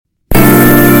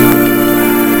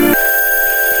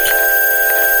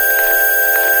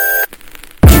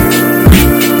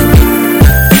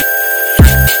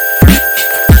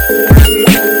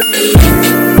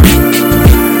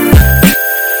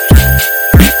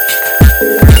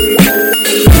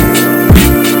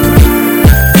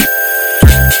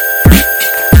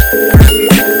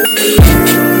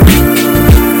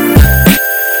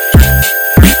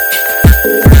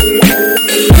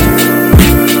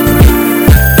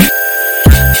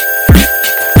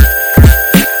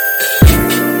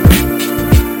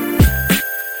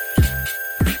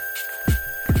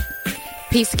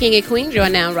Peace, King and Queen. You are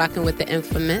now rocking with the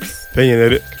infamous,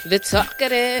 Opinionated, the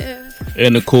talkative,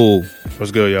 and the cool.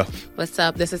 What's good, y'all? What's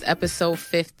up? This is episode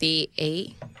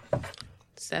 58.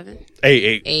 7?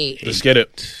 8. Let's get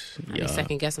it. I be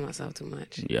second guessing myself too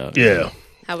much. Yeah.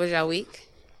 How was y'all week?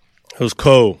 It was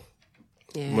cold.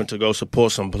 Yeah. Went to go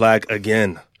support some black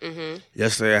again. Mm-hmm.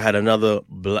 Yesterday I had another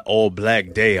all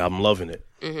black day. I'm loving it.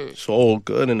 Mm-hmm. It's all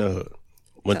good in the hood.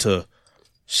 Went to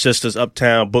Sisters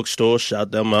Uptown Bookstore. Shout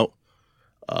them out.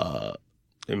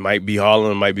 It might be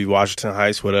Harlem, it might be Washington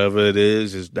Heights, whatever it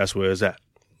is that's where it's at.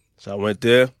 So I went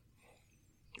there.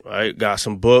 Right, got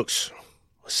some books.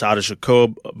 Sada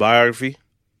Shakur biography.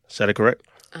 Said it correct?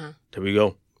 Uh-huh. There we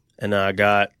go. And I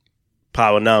got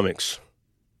Powernomics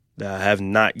that I have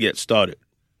not yet started.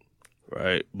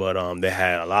 Right? But they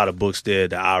had a lot of books there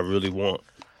that I really want.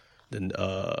 Then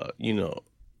I'm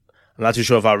not too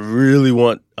sure if I really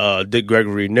want Dick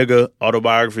Gregory Nigga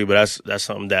autobiography, but that's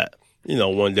something that,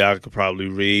 one day I could probably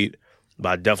read. But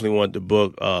I definitely want the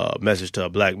book Message to a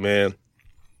Black Man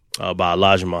by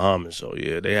Elijah Muhammad. So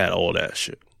yeah, they had all that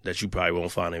shit that you probably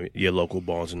won't find in your local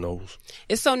Barnes and Nobles.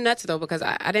 It's so nuts though, because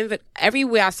I didn't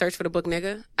everywhere I searched for the book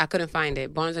Nigga, I couldn't find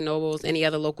it. Barnes and Nobles, any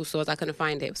other local stores, I couldn't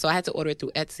find it. So I had to order it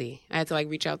through Etsy. I had to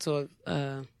reach out to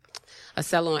a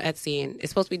seller on Etsy, and it's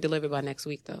supposed to be delivered by next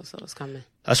week though, so it's coming.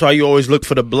 That's why you always look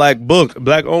for the black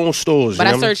owned stores. But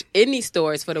I searched any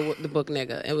stores for the book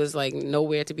Nigga. It was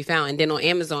nowhere to be found. And then on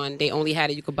Amazon, they only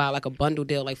had it. You could buy a bundle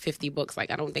deal, 50 books. I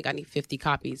don't think I need 50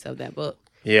 copies of that book.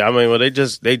 Yeah, I mean, well, they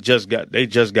just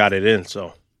got it in.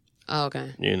 So, oh,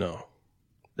 okay.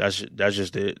 That's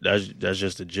just it. That's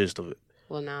just the gist of it.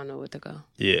 Well, now I know where to go.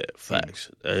 Yeah,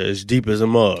 facts. It's deep as a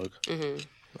mug,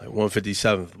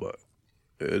 157th, but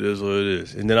it is what it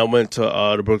is. And then I went to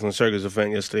the Brooklyn Circus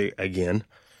event yesterday again.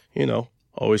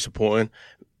 Always supporting.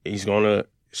 He's gonna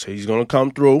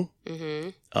come through.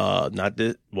 Not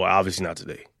this. Well, obviously not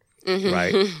today,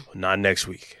 right? Not next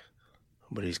week,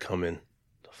 but he's coming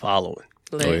the following.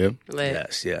 Lit.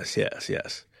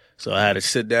 Yes. So I had to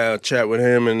sit down, chat with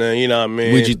him, and then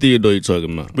Ouija Theodore you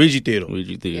talking about? Ouija Theodore.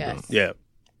 Yes. Yeah.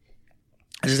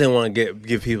 I just didn't want to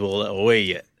give people away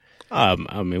yet. I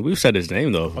mean, we've said his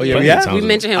name though. Oh yeah, we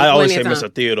mentioned him. I always say plenty of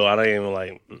times. Mr. Theodore. I don't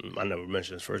even I never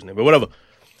mentioned his first name, but whatever.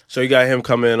 So you got him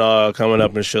coming up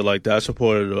and shit like that. I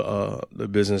supported the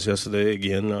business yesterday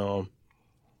again.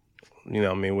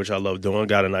 Which I love doing.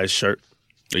 Got a nice shirt.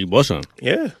 Oh, you bought some?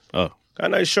 Yeah. Oh, got a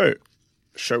nice shirt.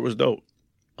 Shirt was dope.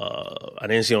 I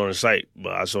didn't see it on the site,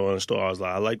 but I saw it in the store. I was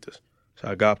like, I like this. So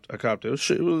I copped it.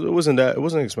 It wasn't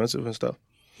expensive and stuff.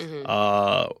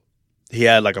 He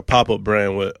had a pop-up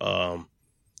brand with, I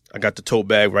got the tote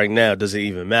bag right now. It doesn't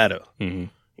even matter. You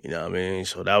know what I mean?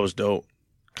 So that was dope.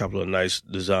 A couple of nice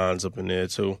designs up in there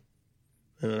too.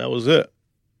 And that was it.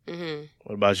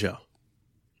 What about y'all?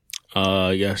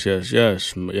 Yes.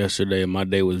 Yesterday, my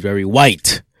day was very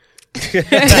white.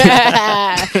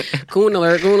 Coon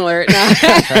alert. No. Look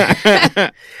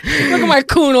at my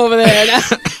coon over there.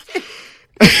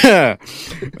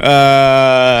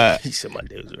 He said my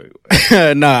day was very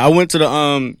white. Nah, I went to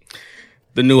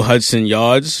the new Hudson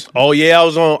Yards. Oh yeah, I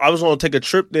was on take a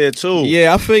trip there too.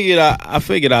 Yeah, I figured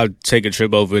I'd take a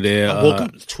trip over there. I woke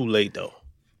up too late though.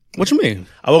 What you mean?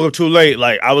 I woke up too late.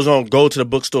 I was on go to the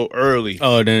bookstore early.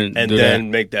 Oh, then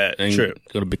make that trip.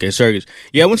 Go to BK Circus.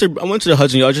 Yeah, I went to the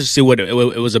Hudson Yards just to see what it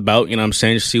was about. You know what I'm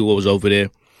saying? Just see what was over there.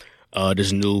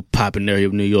 This new popping area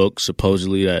of New York,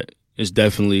 supposedly that is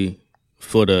definitely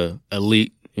for the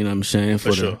elite. You know what I'm saying?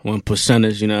 For the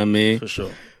 1%ers. You know what I mean? For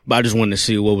sure. But I just wanted to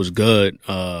see what was good.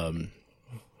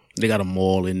 They got a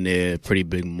mall in there, pretty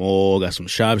big mall. Got some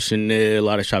shops in there. A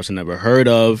lot of shops I never heard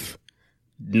of.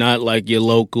 Not like your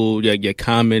local, your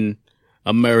common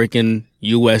American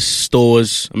U.S.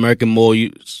 stores, American mall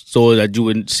stores that you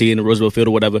wouldn't see in the Roosevelt Field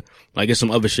or whatever. There's some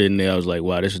other shit in there. I was like,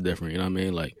 wow, this is different. You know what I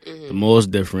mean? The mall's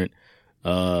different.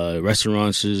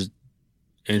 Restaurants is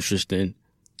interesting.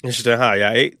 Interesting how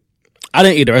y'all ate? I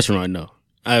didn't eat the restaurant, no.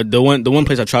 The one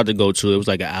place I tried to go to, it was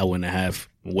an hour and a half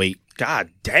wait. God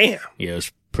damn. Yeah, it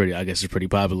was pretty. I guess it's pretty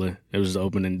popular. It was the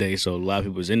opening day, so a lot of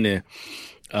people was in there.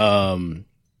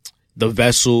 The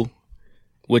Vessel,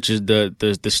 which is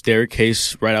the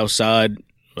staircase right outside,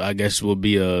 I guess will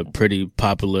be a pretty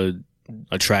popular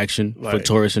attraction for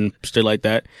tourists and shit like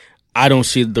that. I don't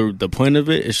see the point of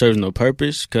it. It serves no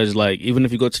purpose because even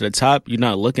if you go to the top, you're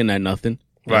not looking at nothing.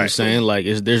 You know what I'm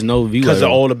saying? There's no view because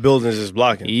all the buildings is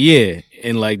blocking. Yeah,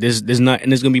 and there's not,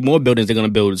 and there's gonna be more buildings they're gonna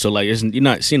build. So you're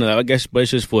not seeing that. I guess, but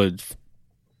it's just for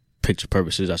picture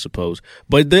purposes, I suppose.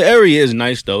 But the area is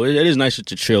nice though. It is nice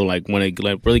to chill. When it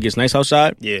really gets nice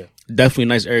outside. Yeah, definitely a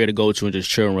nice area to go to and just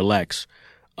chill and relax.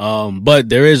 But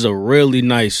there is a really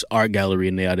nice art gallery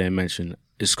in there I didn't mention.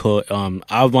 It's called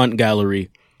Avant Gallery,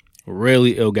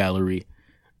 really ill gallery.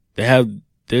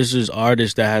 There's this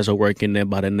artist that has a work in there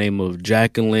by the name of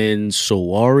Jacqueline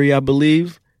Sowari, I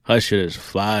believe. Her shit is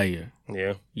fire.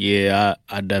 Yeah. Yeah,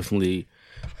 I definitely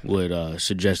would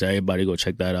suggest that everybody go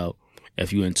check that out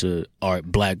if you into art,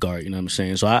 black art, you know what I'm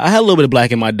saying? So I had a little bit of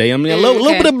black in my day. I mean, a little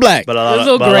bit of black. But It was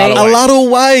a lot, a a lot of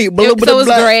white, but a little bit so of it was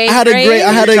black. gray, I had a gray? great.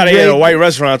 I had You a tried to eat at a great. white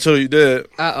restaurant too. You did.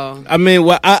 Uh-oh. I mean,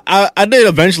 well, I did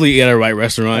eventually eat at a white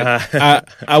restaurant.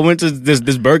 I went to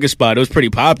this burger spot. It was pretty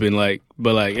popping,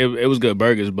 but it was good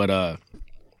burgers. But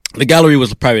the gallery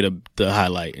was probably the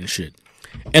highlight and shit.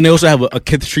 And they also have a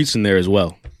Kith Treats in there as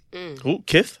well. Who?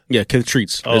 Kith? Yeah, Kith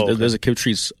Treats. Oh, okay. There's a Kith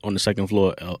Treats on the second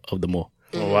floor of the mall.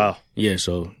 Oh wow. Yeah,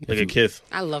 so Look at Kith.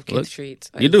 I love Kid Treats.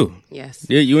 you do. Yes.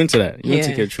 Yeah, you into that? You into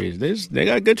Yeah. Kith Treats? They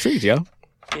got good treats, yo.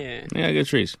 Yeah. They got good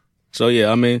treats. So yeah,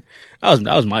 I mean, that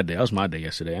was my day. That was my day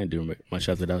yesterday. I didn't do much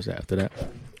after that.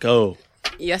 Go.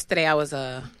 Yesterday I was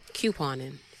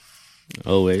couponing.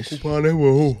 Always.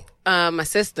 My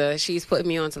sister, she's putting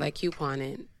me on to like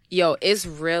couponing. Yo, it's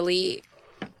really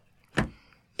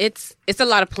it's a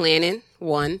lot of planning,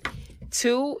 one.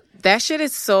 Two, that shit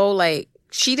is so like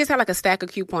she just had like a stack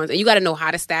of coupons and you gotta know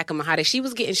how to stack them and she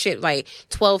was getting shit like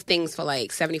 12 things for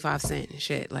like 75 cents and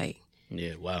shit. Like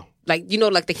Yeah. Wow. like you know,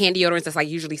 like the candy deodorants that's like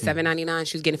usually $7.99,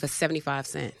 she was getting for 75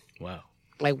 cents. Wow.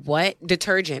 Like what?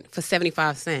 Detergent for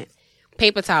 75 cents.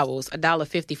 Paper towels,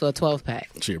 $1.50 for a 12-pack.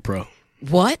 So you're a pro.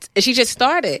 What? And she just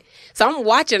started. So I'm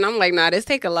watching. I'm like, nah, this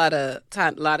take a lot of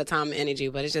time and energy.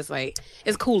 But it's just like,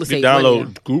 it's cool to You save download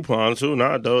money. Groupon too.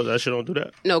 Nah, though that shit don't do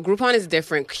that. No, Groupon is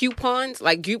different. Coupons,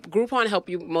 like Groupon help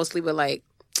you mostly with like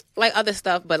other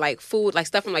stuff, but like food, like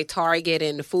stuff from like Target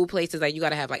and the food places, like you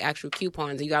gotta have like actual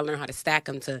coupons and you gotta learn how to stack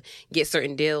them to get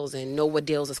certain deals and know what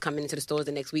deals is coming into the stores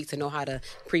the next week to know how to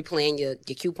pre-plan your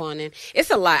couponing.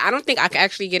 It's a lot. I don't think I can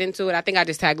actually get into it. I think I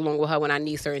just tag along with her when I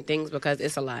need certain things because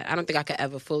it's a lot. I don't think I could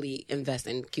ever fully invest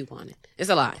in couponing. It's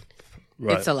a lot.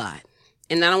 Right. It's a lot.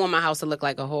 And I don't want my house to look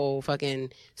like a whole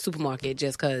fucking supermarket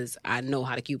just because I know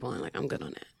how to coupon. Like, I'm good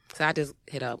on that. So I just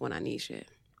hit up when I need shit.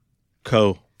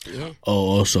 Co. Yeah.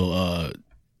 Oh, also,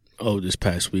 this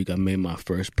past week I made my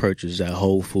first purchase at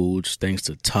Whole Foods thanks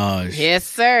to Taj. Yes,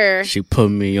 sir. She put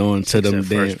me on to them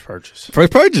First purchase.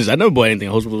 First purchase. I never bought anything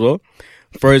at Whole Foods before.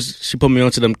 First, she put me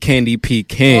onto them candy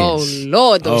pecans. Oh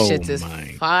Lord, those Oh, shits is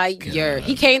my fire. God.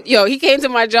 He came to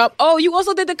my job. Oh, you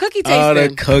also did the cookie Oh,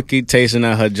 tasting. the cookie tasting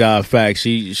at her job. Fact,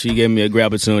 she gave me a great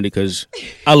opportunity because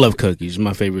I love cookies. It's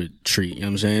my favorite treat. You know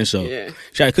what I'm saying? So Yeah.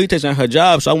 she had a cookie tasting at her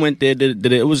job. So I went there, did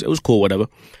it. It was cool, whatever.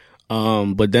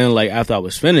 But then like after I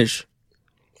was finished,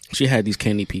 she had these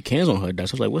candy pecans on her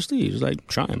desk. I was like, "What's these?" She was like,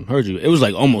 "Try them." Heard you. It was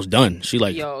like almost done. She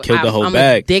like Yo, killed the whole I'm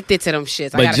bag. addicted to them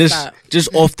shits. I But gotta stop.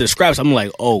 just off the scraps, I'm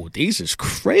like, "Oh, these is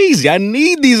crazy. I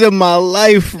need these in my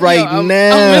life right Yo, I'm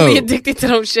now." really addicted to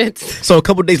them shits. So a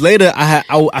couple days later,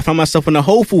 I found myself in the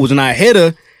Whole Foods and I hit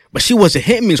her, but she wasn't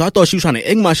hitting me. So I thought she was trying to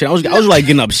egg my shit. I was like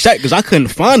getting upset because I couldn't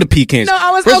find the pecans. No,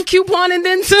 I was First- on couponing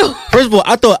then too. First of all,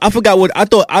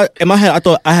 in my head, I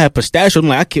thought I had pistachios. I'm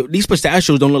like, these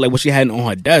pistachios don't look like what she had on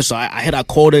her desk. So I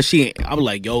called her. I was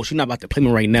like, yo, she not about to play me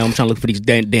right now. I'm trying to look for these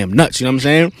damn nuts. You know what I'm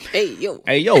saying?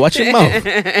 Hey yo, Watch your mouth.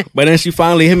 But then she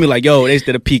finally hit me like, yo, they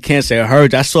did a pecan. Say I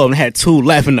heard you. I saw them had two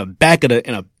left in the back of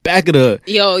the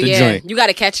Yo, the yeah, joint. you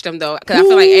gotta catch them though, because I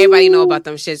feel like everybody know about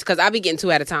them shits. Because I be getting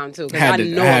 2 at a time too. Because I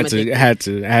know I'm addicted. I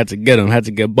had to get them. Had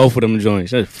to get both of them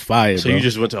joints. That's fire. So bro. you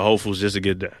just went to Whole Foods just to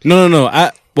get that? No.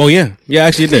 Yeah,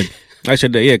 actually did.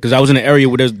 Yeah, because I was in an area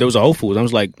where there was a Whole Foods. I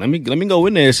was like, let me go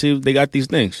in there and see if they got these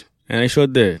things, and they sure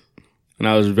did. And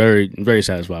I was very, very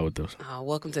satisfied with those. Oh,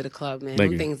 welcome to the club, man.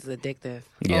 Thank Them you. things is addictive.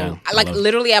 Yeah, I like I love it.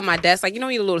 literally at my desk, like you know,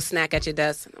 you eat a little snack at your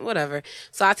desk, whatever.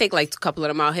 So I take like a couple of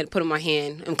them out, put them in my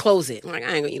hand, and close it. I'm like,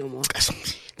 I ain't gonna eat no more.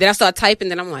 Then I start typing,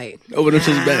 then I'm like, Over them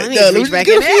shits back. let me Yeah, just let me reach back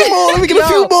get in a few there. more. Let me get a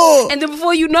few Yo. more. And then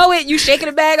before you know it, you shaking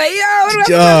the bag like, yo, what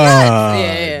do I Ah,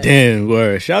 yeah. damn,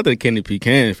 word. Shout out to the Candy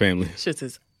Pecan family. Shit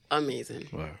is amazing.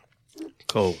 Word.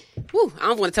 Cool. Woo, I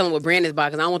don't want to tell them what brand is by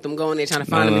because I don't want them going there trying to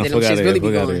find No, them and then them forgot shits it. really be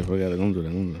Forgot going. it. Forgot it. Don't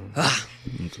do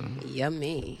that.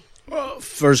 Yummy.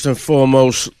 First and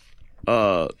foremost,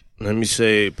 let me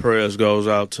say prayers goes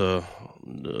out to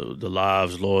the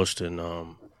lives lost in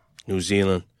New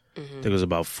Zealand. I think it was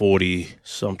about 40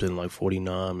 something, like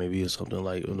 49 maybe, or something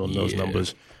like on those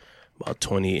numbers. About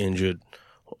 20 injured,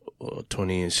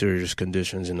 20 in serious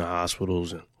conditions in the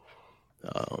hospitals, and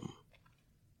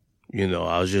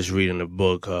I was just reading a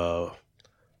book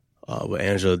with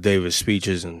Angela Davis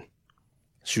speeches, and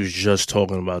she was just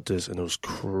talking about this, and it was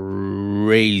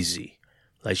crazy.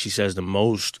 Like she says, the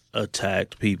most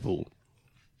attacked people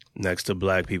next to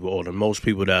black people, or the most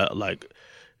people that like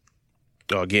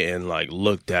are getting like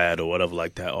looked at or whatever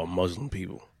like that are Muslim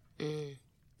people.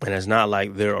 And it's not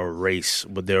like they're a race,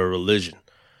 but they're a religion.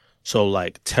 So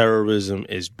like terrorism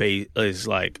is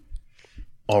like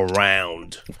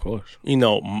around, Of course. you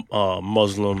know,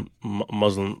 Muslim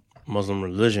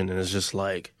religion, and it's just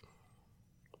like,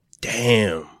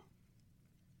 damn.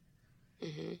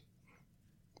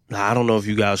 Now, I don't know if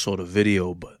you guys saw the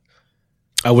video, but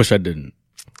I wish I didn't.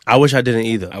 I wish I didn't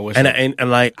either. I wish and, I- and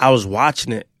like I was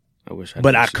watching it, I wish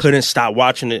but I didn't. couldn't stop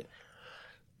watching it,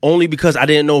 only because I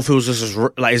didn't know if it was just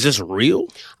like, is this real?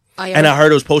 Oh, yeah. And I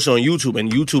heard it was posted on YouTube,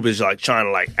 and YouTube is like trying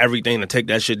to like everything to take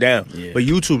that shit down. Yeah. But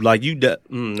YouTube, like let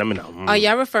me know. Oh,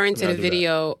 y'all referring to Gotta the do that.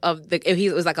 video of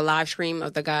it was like a live stream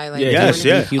of the guy like Yes,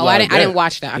 doing yeah. it? He Oh, I live, didn't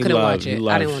watch that. I He couldn't live- watch he it. I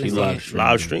live- didn't want he to see live it. streamed.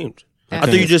 Live streamed. That's I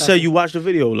thought you just said disgusting. you watched the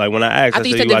video. Like when I asked, I thought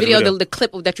you said said the watched video, the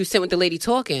clip that you sent with the lady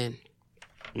talking.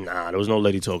 Nah, there was no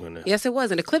lady talking there. Yes, it was.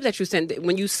 And the clip that you sent,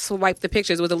 when you swiped the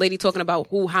pictures, was a lady talking about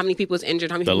how many people was injured,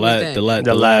 how many The people was last, dead. the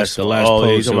last Oh,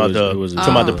 you post. talking about it was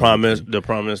talking about the Oh. promise? The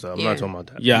promise. I'm Yeah. not talking about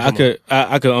that. Yeah, I'm talking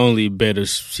I could only bear to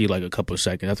see like a couple of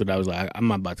seconds. That's what I was like. I'm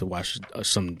not about to watch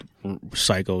some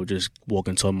psycho just walk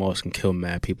into a mosque and kill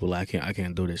mad people. Like, I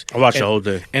can't do this. I watched the whole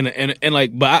thing. And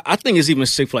like, but I think it's even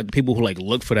sick for like the people who like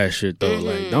look for that shit though.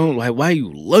 Like, don't like, why are you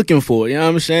looking for it? You know what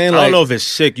I'm saying? I Like, don't know if it's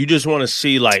sick. You just want to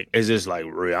see like, is this like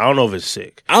real? I don't know if it's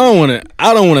sick. I don't want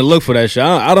to look for that shit.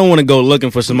 I don't want to go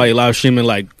looking for somebody live streaming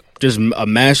like just a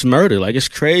mass murder. Like, it's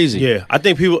crazy. Yeah, I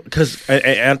think people because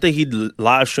I think he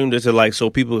live streamed it to like so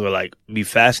people could like be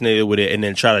fascinated with it and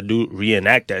then try to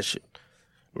reenact that shit,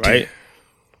 right?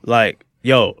 Like,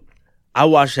 yo, I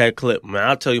watched that clip, man.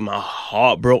 I'll tell you, my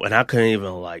heart broke, and I couldn't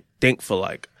even like think for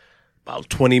like about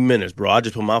 20 minutes, bro. I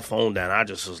just put my phone down. I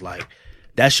just was like,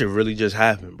 that shit really just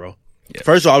happened, bro.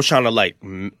 First of all, I was trying to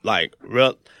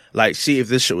like see if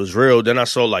this shit was real. Then I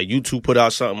saw like YouTube put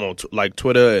out something on like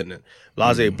Twitter and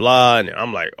blase blah, and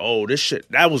I'm like, oh, this shit,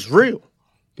 that was real.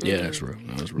 Yeah, that's real.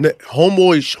 That was real.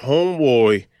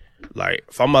 Homeboy, like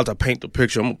if I'm about to paint the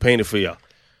picture, I'm gonna paint it for y'all,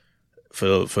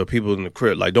 for people in the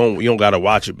crib. Like, you don't gotta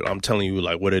watch it, but I'm telling you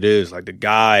like what it is. Like the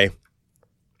guy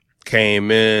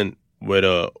came in with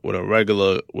a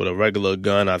regular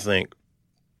gun, I think.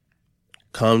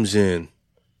 Comes in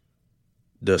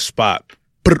the spot,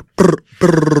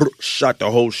 shot the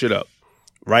whole shit up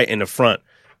right in the front.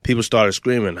 People started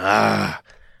screaming, ah.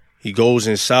 He goes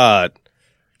inside,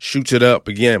 shoots it up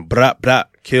again,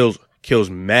 kills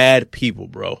mad people,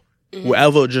 bro.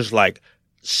 Whoever just like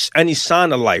any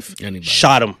sign of life, Anybody.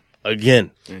 shot him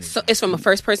again. So it's from a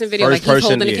first person video, First like he's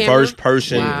person, holding the camera. first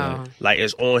person, Wow. like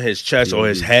it's on his chest or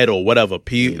his head or whatever.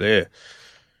 Yeah.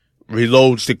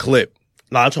 Reloads the clip.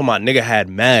 Nah, I'm talking about nigga had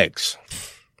mags.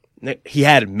 He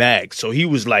had mags, so he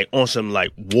was like on some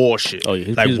like war shit. Oh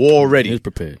yeah, like war ready. He was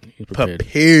prepared.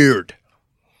 Prepared.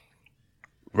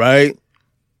 Right?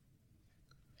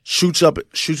 Shoots up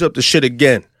the shit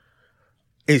again.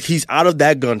 If he's out of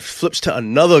that gun, flips to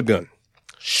another gun.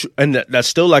 And that's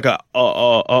still like a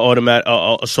automatic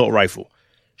assault rifle.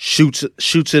 Shoots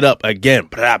it up again.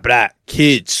 Blah, blah.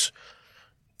 Kids.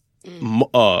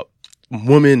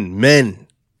 Women, men.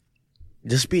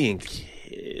 Just being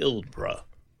killed, bruh.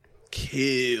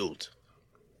 Killed.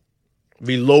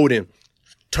 Reloading.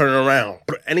 Turning around.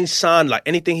 Any sign, like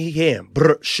anything he can,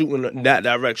 shooting in that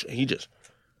direction. He just.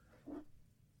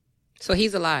 So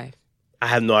he's alive. I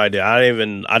have no idea. I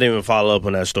didn't even follow up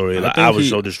on that story. Like, I was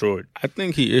so destroyed. I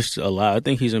think he is alive. I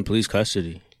think he's in police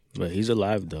custody, but he's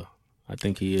alive though. I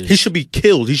think he is. He should be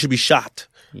killed. He should be shot.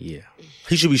 Yeah.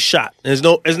 He should be shot. It's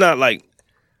not like,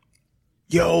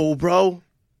 yo, bro.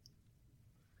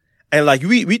 And like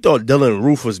we thought Dylan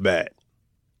Roof was bad.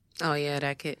 Oh yeah,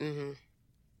 that kid. Mm-hmm.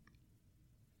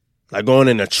 Like going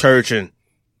in a church and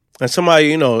somebody,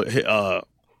 you know,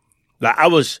 like I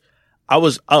was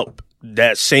up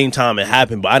that same time it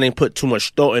happened, but I didn't put too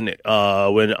much thought in it.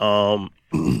 When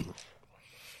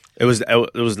it was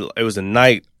a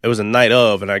night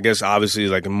of, and I guess obviously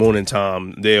it's like a morning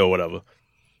time there or whatever.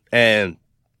 And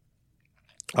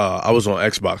I was on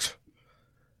Xbox,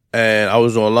 and I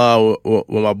was online with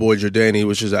my boy Jordani,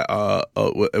 which is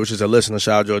a listener.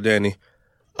 Shout out Jordani.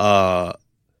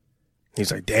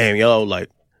 He's like, damn, yo, like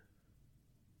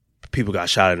people got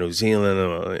shot in New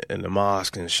Zealand in the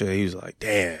mosque and shit. He was like,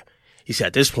 damn. He said,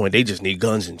 at this point, they just need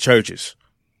guns in churches.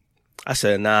 I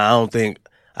said, nah, I don't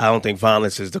think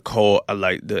violence is the call,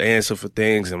 like the answer for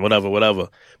things and whatever.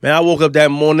 Man, I woke up that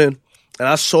morning and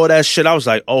I saw that shit. I was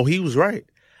like, oh, he was right.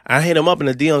 I hit him up in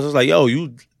the DMs. I was like, yo,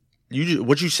 you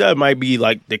what you said might be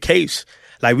like the case.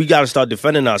 Like we got to start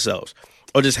defending ourselves,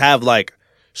 or just have like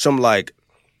some like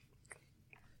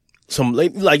some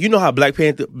like you know how Black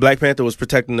Panther was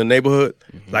protecting the neighborhood.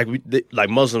 Like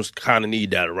Muslims kind of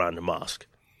need that around the mosque.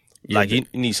 Yeah, like you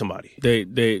need somebody.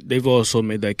 They've also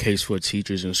made that case for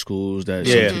teachers in schools that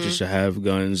some teachers should have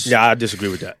guns. Yeah, I disagree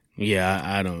with that. Yeah,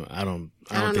 I don't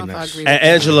think that's. And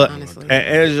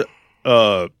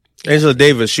Angela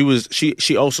Davis,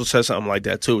 she also said something like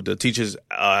that too. The teachers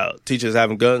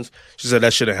having guns. She said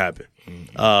that shouldn't happen.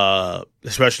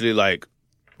 Especially like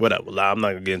whatever. I'm not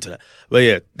gonna get into that. But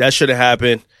yeah, that shouldn't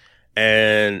happen.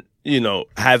 And you know,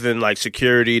 having like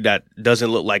security that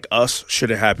doesn't look like us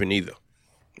shouldn't happen either,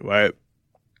 right?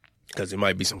 Because there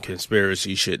might be some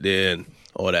conspiracy shit there and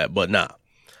all that. But nah.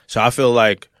 So I feel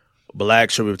like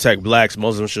blacks should protect blacks.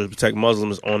 Muslims should protect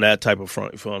Muslims on that type of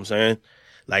front. You feel what I'm saying?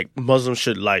 Like Muslims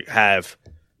should like have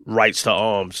rights to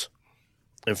arms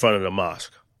in front of the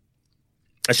mosque,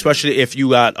 especially if you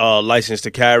got license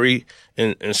to carry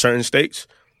in certain states.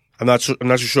 I'm not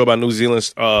too sure about New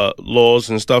Zealand's laws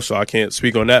and stuff, so I can't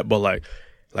speak on that. But like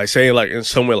saying like in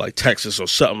somewhere like Texas or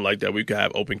something like that, we could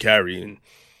have open carry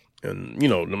and you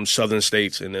know them southern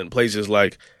states, and then places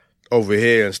like over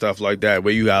here and stuff like that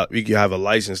where we can have a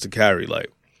license to carry.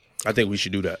 Like I think we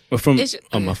should do that. But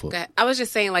my fault. I was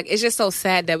just saying, like, it's just so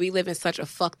sad that we live in such a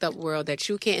fucked up world that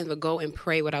you can't even go and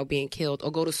pray without being killed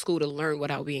or go to school to learn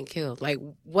without being killed. Like,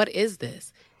 what is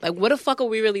this? Like, what the fuck are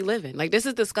we really living? Like, this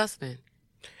is disgusting.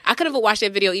 I could have watched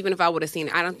that video even if I would have seen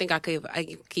it. I don't think I could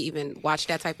even watch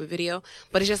that type of video.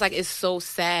 But it's just like, it's so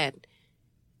sad.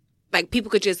 Like,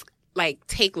 people could just, like,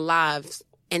 take lives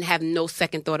and have no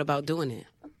second thought about doing it.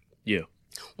 Yeah.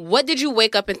 What did you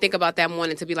wake up and think about that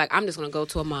morning to be like, I'm just going to go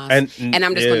to a mosque and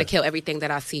I'm just going to kill everything that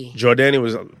I see? Jordani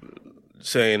was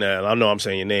saying that. I know I'm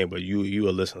saying your name, but you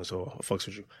a listener, so I fucks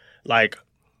with you. Like,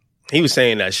 he was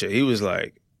saying that shit. He was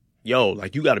like, yo,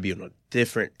 like, you got to be in a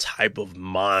different type of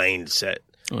mindset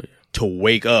to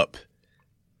wake up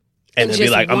and then be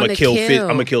like, I'm gonna kill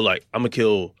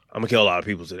a lot of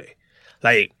people today.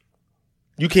 Like,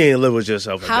 you can't live with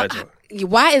yourself like that.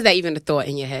 Why is that even a thought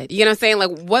in your head? You know what I'm saying?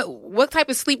 Like, what type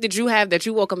of sleep did you have that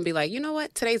you woke up and be like, you know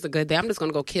what? Today's a good day. I'm just going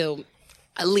to go kill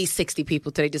at least 60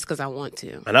 people today just because I want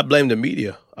to. And I blame the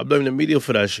media. I blame the media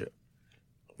for that shit.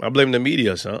 I blame the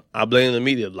media, son. I blame the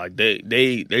media. Like,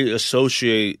 they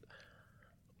associate,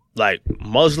 like,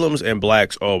 Muslims and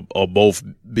blacks are both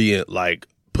being, like,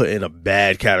 put in a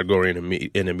bad category in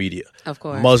the media. Of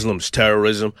course. Muslims,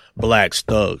 terrorism, blacks,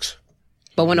 thugs.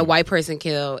 But when a white person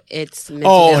kill, it's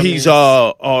mental he's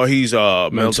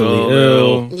mentally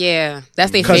ill. Yeah,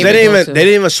 that's their favorite. Because they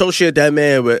didn't even associate that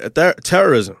man with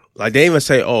terrorism. Like, they didn't even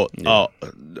say,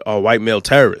 a white male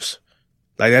terrorist.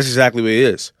 Like, that's exactly what it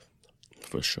is.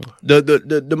 For sure.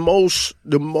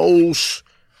 The most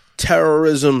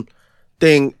terrorism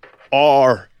thing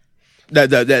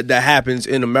that happens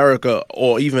in America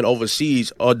or even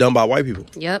overseas are done by white people.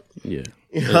 Yep. Yeah.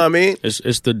 You know what I mean?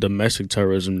 It's the domestic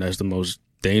terrorism that's the most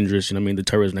dangerous. You know what I mean? The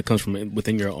terrorism that comes from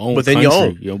within your own country.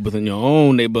 Within your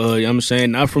own neighborhood. You know what I'm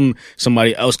saying? Not from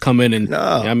somebody else coming and, you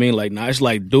know what I mean? Like, it's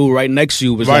like dude right next to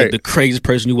you is like the craziest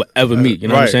person you would ever meet. You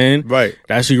know what I'm saying? Right.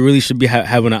 That's who you really should be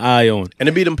having an eye on. And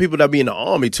it be them people that be in the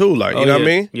army too. Like, you know what I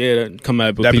mean? Yeah, that come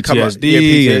out with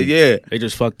PTSD. They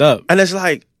just fucked up. And it's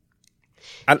like,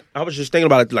 I was just thinking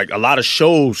about it, like a lot of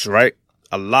shows, right?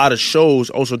 A lot of shows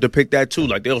also depict that too.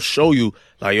 Like, they'll show you,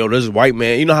 like, yo, this white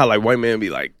man. You know how like white man be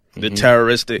like the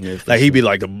terroristic, like he be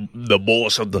like the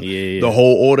boss of the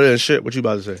whole order and shit. What you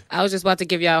about to say? I was just about to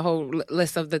give y'all a whole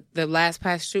list of the last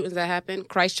past shootings that happened.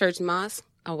 Christchurch Mosque,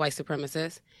 a white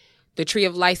supremacist. The Tree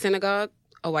of Life Synagogue,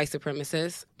 a white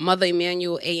supremacist. Mother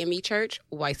Emanuel AME Church,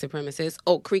 white supremacist.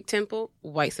 Oak Creek Temple,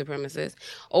 white supremacist.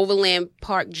 Overland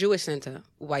Park Jewish Center,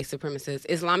 white supremacist.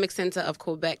 Islamic Center of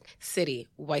Quebec City,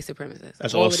 white supremacist.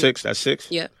 That's all six? That's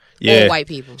six? Yep. Yeah. All white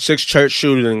people. 6 church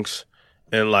shootings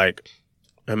in like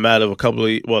a matter of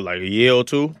a year or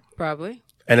two? Probably.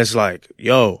 And it's like,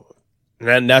 yo,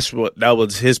 and that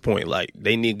was his point. Like,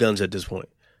 they need guns at this point.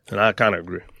 And I kind of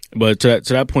agree. But to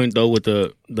that point, though, with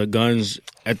the guns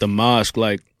at the mosque,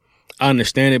 like, I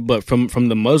understand it, but from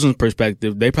the Muslim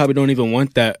perspective, they probably don't even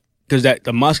want that, because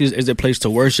the mosque is a place to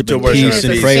worship and peace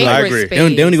and pray. I agree.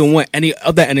 They don't even want any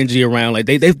of that energy around. Like,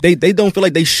 they don't feel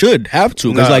like they should have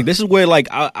to, because like, this is where like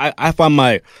I find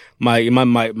my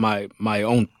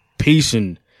own peace,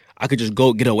 and I could just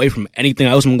go get away from anything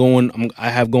else I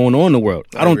have going on in the world.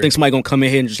 I don't think somebody gonna come in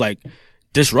here and just like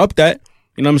disrupt that.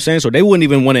 You know what I'm saying? So they wouldn't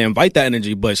even want to invite that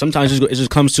energy, but sometimes it just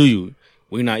comes to you.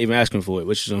 We're not even asking for it,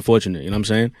 which is unfortunate. You know what I'm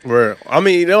saying? Right. I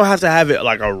mean, you don't have to have it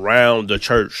like around the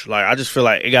church. Like, I just feel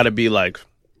like it got to be like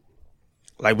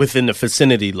within the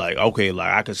vicinity. Like, okay,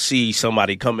 like I could see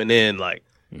somebody coming in, like,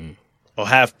 or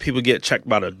have people get checked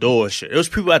by the door and shit. It was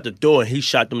people at the door and he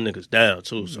shot them niggas down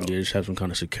too. So Yeah, just have some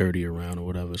kind of security around or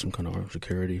whatever, some kind of armed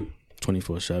security,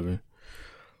 24/7.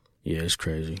 Yeah, it's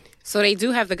crazy. So they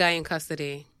do have the guy in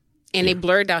custody, and they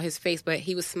blurred out his face, but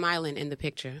he was smiling in the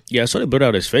picture. Yeah, I saw they blurred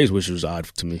out his face, which was odd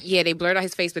to me. Yeah, they blurred out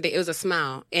his face, but it was a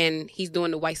smile, and he's doing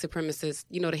the white supremacist,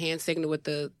 the hand signal with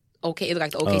the okay. It looked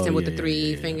like the okay symbol with the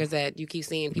three fingers that you keep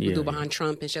seeing people do behind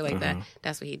Trump and shit like that.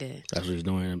 That's what he did. That's what he's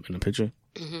doing in the picture.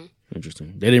 Mm-hmm.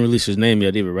 Interesting. They didn't release his name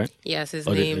yet either, right? Yes, his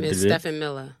name is Stephen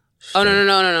Miller. Oh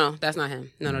no! That's not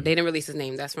him. No, they didn't release his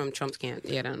name. That's from Trump's camp.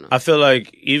 Yeah, I don't know. I feel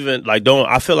like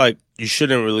I feel like you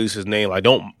shouldn't release his name. Like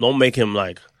don't make him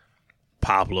like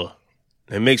popular.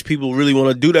 It makes people really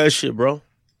want to do that shit, bro.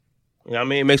 You know what I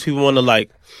mean? It makes people want to like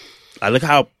look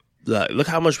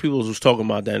how much people was talking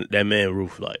about that man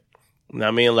Roof. Like, you know what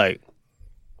I mean? Like,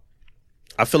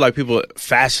 I feel like people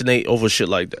fascinate over shit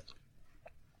like that.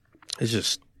 It's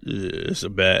just it's a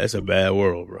bad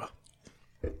world, bro.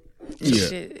 Yeah.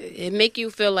 It make you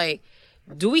feel like,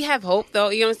 do we have hope though?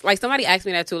 Like somebody asked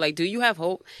me that too. Like, do you have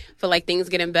hope for like things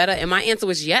getting better? And my answer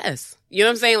was yes. You know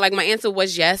what I'm saying? Like my answer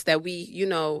was yes, that we,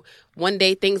 one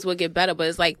day things will get better. But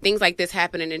it's like things like this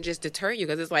happening and just deter you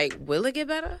because it's like, will it get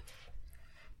better?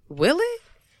 Will it?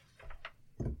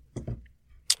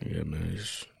 Yeah, man.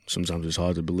 Sometimes it's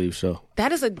hard to believe so.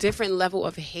 That is a different level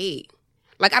of hate.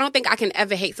 Like I don't think I can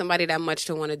ever hate somebody that much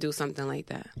to want to do something like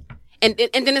that. And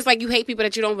then it's like you hate people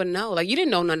that you don't even know. Like you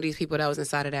didn't know none of these people that was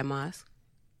inside of that mosque.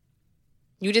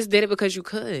 You just did it because you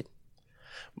could.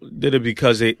 Did it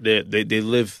because they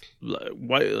live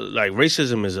like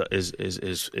racism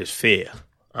is fair,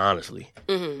 honestly.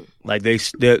 Mm-hmm. Like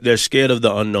they're scared of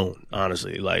the unknown,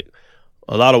 honestly. Like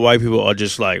a lot of white people are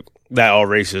just like that are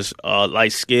racist,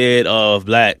 like scared of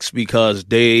blacks because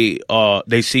they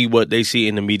see what they see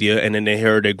in the media and then they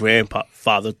hear their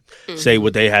grandfather say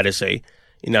what they had to say.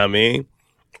 You know what I mean?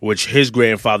 Which his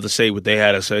grandfather say what they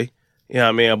had to say. You know what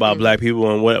I mean? About black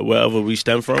people and wherever we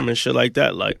stem from and shit like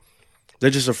that. Like,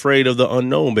 they're just afraid of the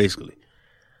unknown, basically.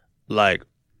 Like,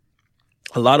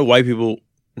 a lot of white people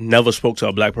never spoke to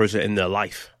a black person in their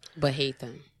life. But hate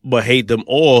them.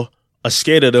 Or are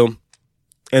scared of them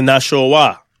and not sure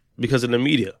why. Because of the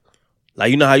media.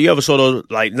 Like, you know how you ever saw those,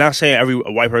 like, not saying every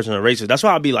white person is racist. That's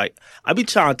why I be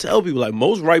trying to tell people, like,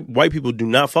 most white people do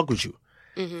not fuck with you.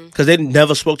 Because they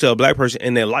never spoke to a black person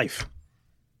in their life.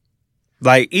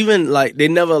 Like, even, like, they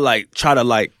never, like, try to,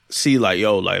 like, see, like,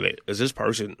 yo, like, is this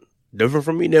person different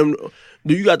from me? Then,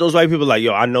 do you got those white people, like,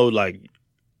 yo, I know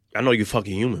you're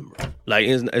fucking human, bro. Like,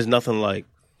 it's nothing, like,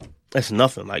 it's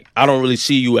nothing. Like, I don't really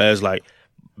see you as, like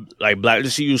black,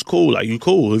 just see you as cool. Like, you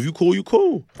cool. If you cool, you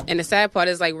cool. And the sad part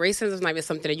is, like, racism is not even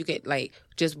something that you could, like,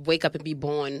 just wake up and be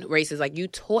born racist. Like, you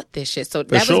taught this shit. So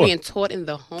that was being taught in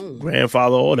the home.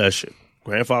 Grandfather, all that shit.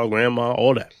 Grandfather, grandma,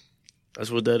 all that. That's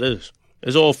what that is.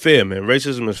 It's all fear, man.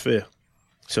 Racism is fear.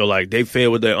 So like they fear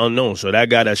what they're unknown. So that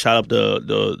guy that shot up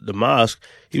the mosque,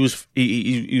 he was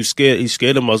scared. He's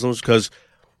scared of Muslims because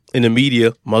in the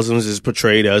media, Muslims is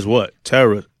portrayed as what?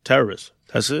 Terrorists.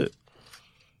 That's it.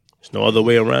 There's no other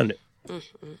way around it.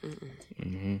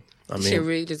 Mm-hmm. I mean, shit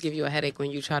really just give you a headache when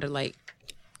you try to like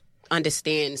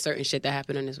understand certain shit that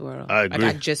happen in this world. I agree.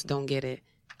 Like I just don't get it.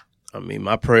 I mean,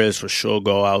 my prayers for sure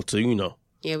go out to,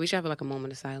 Yeah, we should have like a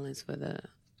moment of silence for the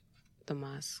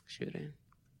mosque shooting.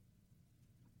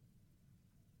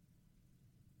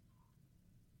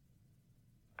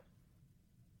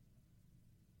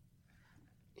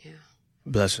 Yeah.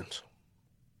 Blessings.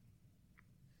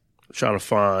 I'm trying to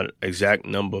find exact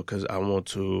number because I want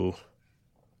to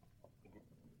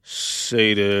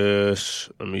say this.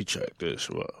 Let me check this.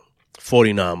 Well,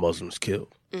 49 Muslims killed.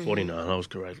 49. I was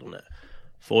correct on that.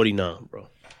 49, bro.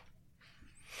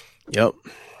 Yep.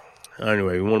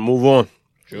 Anyway, we want to move on.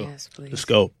 Sure. Yes, please. Let's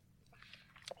go.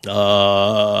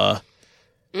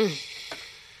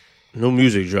 New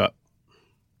music drop.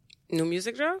 New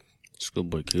music drop?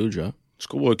 Schoolboy Q drop.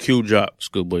 Schoolboy Q drop.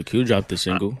 Schoolboy Q dropped the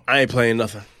single. I ain't playing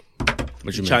nothing.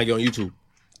 What you mean? Trying to get on YouTube.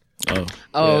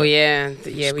 Oh yeah.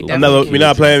 We we're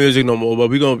not playing music no more,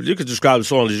 but you could describe the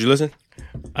song. Did you listen?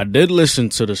 I did listen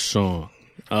to the song.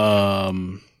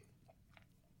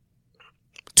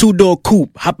 2-door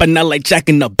coupe, hopping out like Jack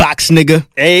in the Box, nigga.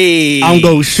 Hey, I'm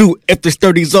gon' shoot if this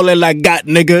 30's all that I got,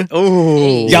 nigga.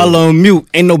 Oh, y'all on mute,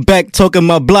 ain't no back talking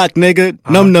my block, nigga.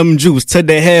 Num juice to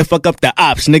the head, fuck up the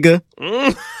ops, nigga.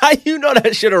 How you know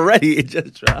that shit already? It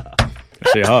just dropped. That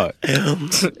shit hard.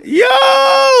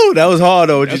 Yo, that was hard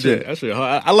though. What you did? That shit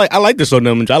hard. I like this on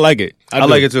Num. I like it. I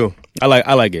like it too. I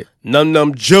like it.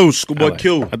 Num juice, Schoolboy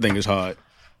Q. I think it's hard.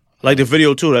 Like the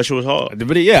video too. That shit was hard. The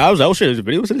video, yeah, I was like, oh shit, the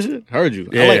video was this shit. Heard you.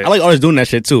 Yeah. I like artists doing that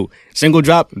shit too. Single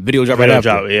drop, video drop right Video after.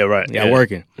 drop, yeah, right. Yeah,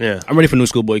 working. Yeah. I'm ready for new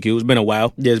Schoolboy Q. It's been a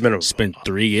while. Yeah, It's been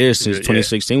 3 years since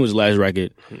 2016 was the last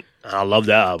record. I love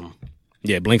that album.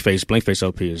 Yeah, Blinkface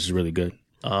LP is really good.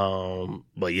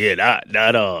 But yeah,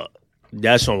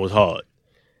 that song was hard.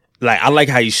 Like I like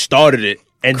how you started it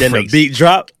and then the beat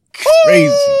dropped.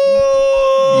 Crazy.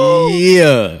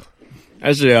 Yeah.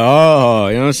 That shit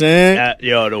hard, you know what I'm saying?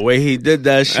 Yo, the way he did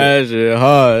that shit. That shit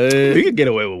hard. You could get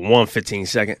away with 1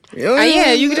 15-second.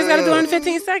 Yeah, you just gotta do it in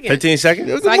 15 seconds. 15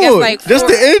 seconds? So I guess like just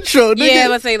the intro, nigga. Yeah,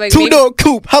 let's say like 2-door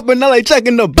coupe, hopping out like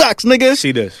checking the box, nigga.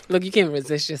 See this. Look, you can't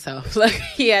resist yourself. Like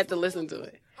he had to listen to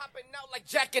it. Hopping out like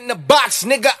Jack in the Box,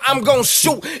 nigga, I'm gon'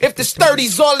 shoot. If this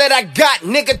 30's all that I got,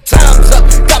 nigga, time's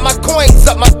up. Got my coins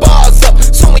up, my bars up.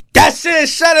 So That's it.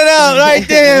 Shut it out right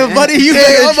there, buddy. You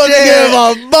I'm about to get in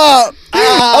my bop.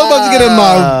 I'm about to get in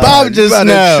my bop just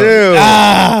now. Chill.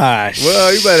 Ah,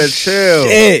 Well, you better chill.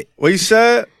 shit. What you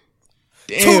said?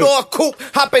 two-door coupe,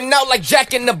 hopping out like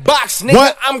Jack in the Box, nigga,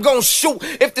 What? I'm gon' shoot.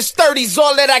 If this 30's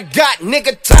all that I got,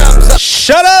 nigga, time's up.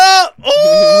 Shut up.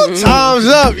 Ooh, time's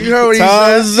up. You heard what he said?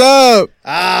 Time's up.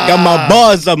 Got my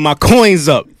bars up, my coins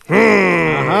up.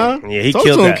 Yeah, he Talk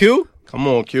killed to him, that. Q. Come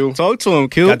on, Q. Talk to him,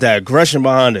 Q. Got that aggression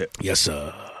behind it. Yes,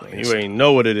 sir. You ain't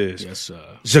know what it is. Yes, sir.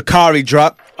 Zakari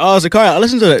dropped. Oh, Zakari. I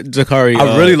listened to that Zakari.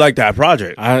 I really like that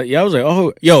project. I was like,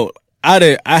 oh, yo,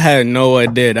 I had no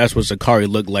idea that's what Zakari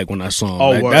looked like when I saw him. Oh,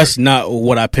 Like, word. that's not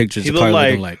what I pictured He Zakari looked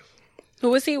looking like. Who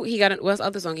was he? He got what's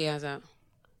other song he has out?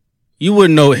 You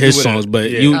wouldn't know his wouldn't, songs,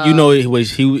 but yeah. you know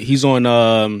he's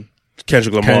on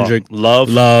Kendrick Lamar. Kendrick.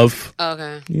 Love. Oh,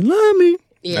 okay. You love me.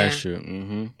 Yeah. That shit.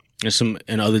 Mm-hmm.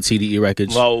 And other TDE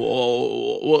records. Well,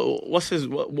 what's his?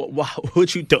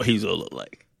 What you thought he's gonna look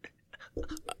like?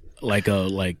 Like a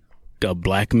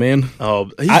black man.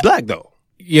 Oh, he's black though.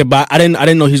 Yeah, but I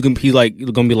didn't know he's gonna be like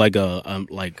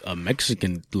a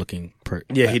Mexican looking person.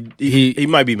 Yeah, he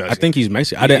might be Mexican. I think he's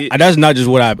Mexican. That's not just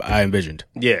what I envisioned.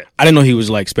 Yeah, I didn't know he was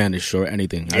like Spanish or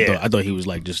anything. Yeah. I thought he was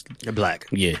like just black.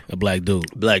 a black dude.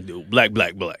 Black dude. Black.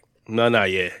 No,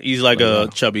 yeah. He's like a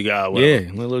chubby guy. Yeah,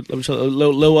 little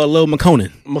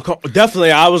McConan.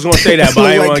 Definitely, I was gonna say that, but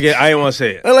I didn't want to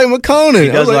say it. I like McConan. He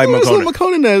does look like McConan.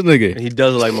 McConan ass nigga. He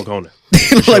does look like McConan.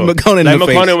 He look like McConan in Like the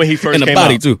face. McConan when he first in the came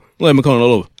body out. too. Look like McConan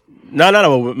all over. No.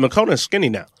 McConan's skinny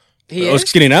now. He Oh, is.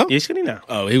 skinny now? He's skinny now.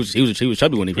 Oh, he was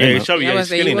chubby when he Yeah, came he's out. chubby. Yeah, I Yeah, was he's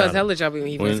saying he skinny was now. hella chubby when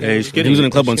he When first Yeah, he's came. skinny. he was in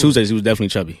the club on Tuesdays. He was definitely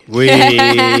chubby. Wait.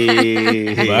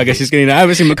 But I guess he's skinny now. I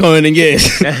haven't seen McConan in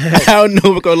years. I don't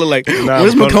know what McConan look like. Nah, What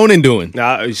is McConan doing?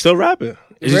 Nah, he's still rapping.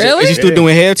 Really? Is he still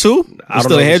doing hair too? I He's don't still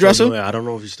know a if he's hairdresser? doing it. I don't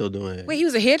know if he's still doing it. Wait, he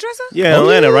was a hairdresser? Yeah,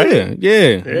 Atlanta, right? Yeah.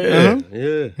 Yeah, Uh-huh.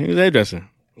 yeah. He was a hairdresser.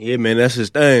 Yeah, man, that's his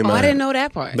thing, man. Oh, I didn't know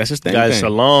that part. That's his thing. Got his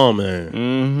salon,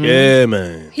 man. Yeah,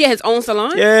 man. He had his own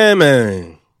salon? Yeah,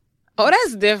 man. Oh,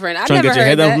 that's different. I Trying to never get your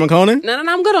hair heard done that. from McConan? No,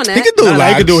 I'm good on that. He could do Nah, he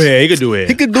locks. could do hair. He could do hair.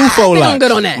 He could do I faux think I'm locks.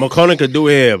 good on that. McConan could do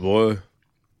hair, boy.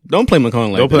 Don't play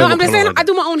McConan like Don't that. play No, I'm just McConan saying like I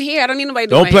do my own hair. I don't need nobody to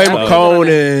do Don't my play hair. I'm good on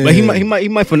that. McConan. But he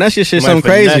might finesse your shit Might something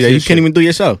crazy finesse that your you shit. can't even do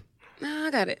yourself. Nah,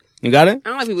 I got it. You got it? I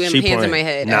don't like people She with hands in playing. my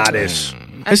head. Nah, actually. this.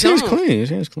 I His hand's don't. clean. His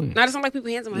hand's clean. Nah, I just don't like people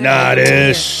with hands in my head. Nah, I don't care.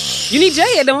 this. You need Jay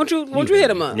here, don't you? Won't you hit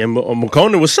him up? Yeah,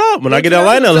 McConan, what's up? When I Yeah, get to you know,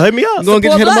 Atlanta, hit me up. You gonna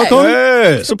get Support hit him black.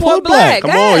 McConan? Yeah. Support black.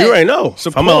 black. Come on, you already know.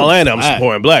 If I'm in Atlanta, I'm Alright.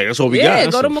 supporting black. That's what we Yeah,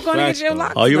 got. go to some McConan and facts, get your though.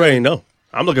 locks. Oh, you done. already know.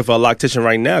 I'm looking for a loctician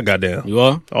right now, goddamn. You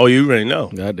are? Oh, you already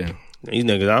know. Goddamn. These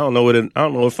niggas, I don't know what I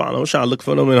was trying to look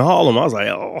for them in Harlem. I was like,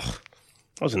 oh,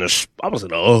 I was in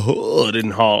the hood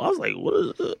in Harlem. I was like, what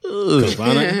is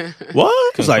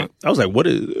what? I was like, what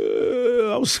is?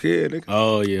 I was scared. Nigga.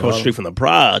 Oh, yeah. Across the street from the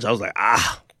Proj. I was like,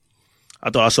 I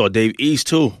thought I saw Dave East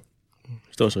too.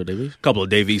 Still so Davies? A couple of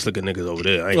Dave East looking niggas over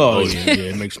there. I ain't Oh, gonna hold you.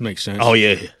 yeah. It makes sense. Oh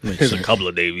yeah, Makes there's a sense. couple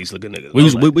of Dave East looking niggas. We I'm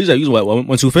use like, what?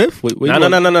 125th? No. I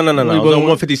was on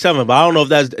 157, but I don't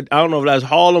know if that's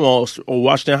Harlem or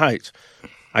Washington Heights.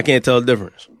 I can't tell the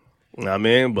difference. You know what I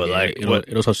mean? But like, what?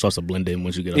 It also starts to blend in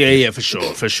once you get up Yeah, there. yeah, for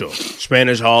sure.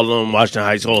 Spanish, Harlem, Washington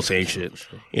Heights, all same shit.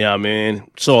 You know what I mean?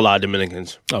 Saw a lot of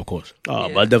Dominicans. Oh, of course.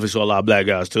 But I definitely saw a lot of black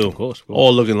guys too. Of course.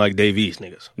 All looking like Dave East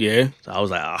niggas. Yeah. So I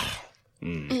was like,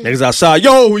 niggas outside,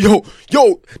 yo,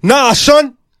 nah,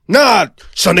 son,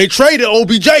 they traded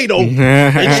OBJ though.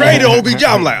 They traded OBJ.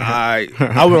 I'm like, all right.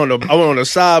 I went on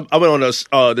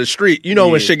the street. You know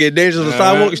when shit get dangerous on the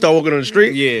sidewalk, you start walking on the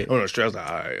street. Yeah. On the street, I was like,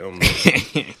 all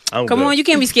right, I'm Come good. on, you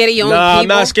can't be scared of your own Nah, I'm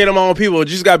people. not scared of my own people. You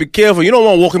just gotta be careful. You don't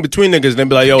want to walk in between niggas and then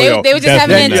be like, yo. They were just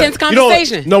having an intense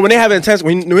conversation. No, when they have an intense,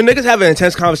 when niggas have an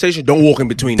intense conversation, don't walk in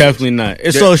between. Definitely not.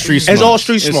 It's all street smart. It's all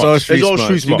street smart. It's all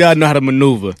street smart. You gotta know how to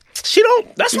maneuver. She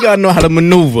don't. That's You what, gotta know how to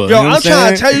maneuver. yo. You know what I'm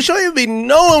trying to saying? tell you, she don't even be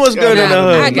knowing what's good in the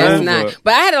hood. I guess man. not.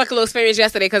 But I had like a little experience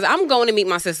yesterday because I'm going to meet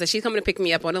my sister. She's coming to pick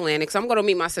me up on Atlantic, so I'm going to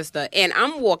meet my sister. And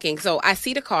I'm walking, so I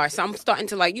see the car, so I'm starting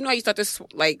to like, you know how you start to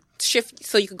like shift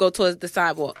so you could go towards the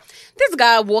sidewalk. This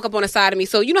guy walk up on the side of me,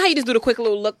 so you know how you just do the quick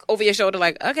little look over your shoulder,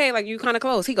 like, okay, like you kind of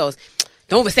close. He goes,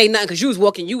 don't even say nothing because you was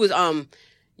walking.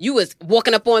 You was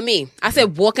walking up on me. I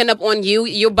said, walking up on you?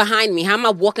 You're behind me. How am I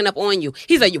walking up on you?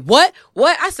 He's like, what?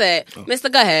 What? I said, mister,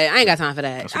 go ahead. I ain't got time for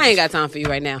that. I ain't got time for you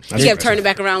right now. He kept turning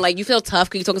back around like, you feel tough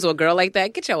because you talking to a girl like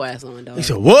that? Get your ass on, dog. He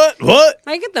said, "What? What?"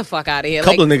 Like, get the fuck out of here.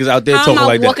 Couple like, of niggas out there how talking am I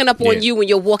like that. walking up on Yeah. you when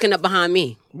you're walking up behind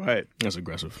me? Right. That's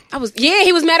aggressive.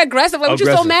 He was mad aggressive. Like, what you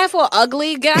so Aggressive. mad for?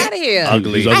 Ugly? Get out of here.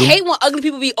 Ugly. I hate when ugly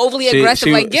people be overly aggressive.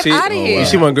 Like, get out of here. You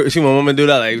see when women do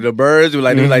that, like the birds, do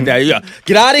like that. Yeah,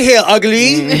 get out of here,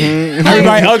 ugly.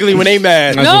 Everybody ugly when they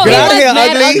mad. No, get he out was of here,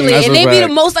 mad ugly. That's And a they be fact.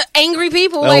 the most angry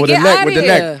people. Oh, Like, with get the neck, out of with the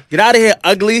here. neck. Get out of here,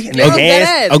 ugly. And Yo, they dead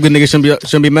hands. ass. Ugly niggas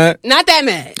shouldn't be mad. Not that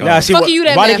mad. Nah, see Fuck what- you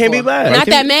that why mad they can't for? be mad? Not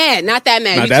that mad. Not that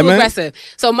mad. Not You that too mad? aggressive.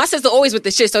 So my sister always with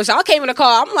the shit. So I came in the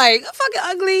car. I'm like, fucking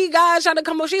ugly guy trying to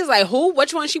come up. She was like, who?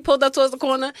 Which one? She pulled up towards the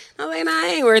corner. I was like, nah, I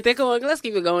ain't worth it. Come on, let's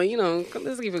keep it going. You know,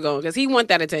 let's keep it going because he want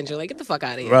that attention. Like, get the fuck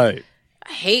out of here. Right.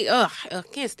 I hate. I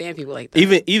can't stand people like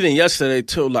that. Even yesterday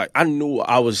too, like I knew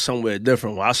I was somewhere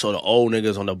different when I saw the old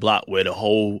niggas on the block wear the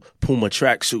whole Puma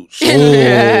tracksuits.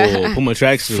 Oh, Puma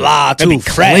tracksuit. Fly That be too,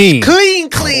 fresh, clean.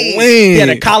 Clean. Yeah,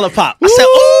 the collar pop. I said,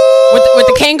 ooh. With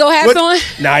the Kango hats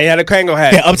on. Nah, he had a Kango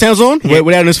hat. Yeah, Uptown's on? Where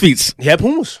that on his feet? He had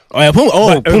Pumas. Oh, yeah, Puma.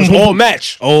 Oh, It was Puma. all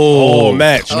match. Oh. all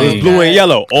match. It was Clean. blue and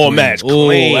yellow. All match. Oh,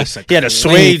 Clean. that's a He had a clean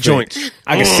suede fit. joints.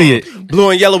 I can see it. Blue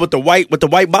and yellow with the white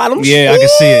bottoms. Yeah, I can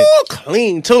see it. Ooh,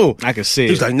 clean too. I can see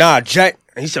He was it. like, nah, Jack.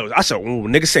 And I said, ooh,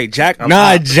 niggas say Jack. I'm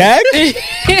Nah, out. Jack? He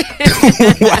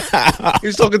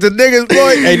was talking to niggas,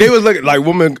 boy. Hey, they was looking like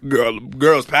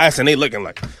girls passing. They looking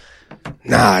like,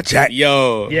 nah, Jack.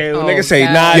 Yo. Yeah, Oh, niggas say,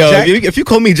 God. nah, Yo, Jack. if you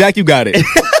call me Jack, you got it.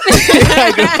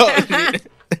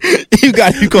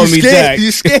 You call me Jack. You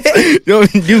scared? Yo,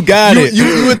 you got it.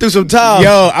 You went through some time.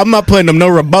 Yo, I'm not putting them no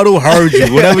rebuttal. Heard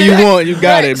you. Whatever you want, you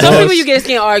got it. Some boss. people you just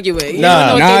can't argue with. You Nah,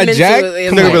 don't know what they Jack. mental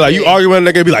is Nigga be like, you yeah. arguing,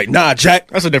 nigga be like, nah, Jack.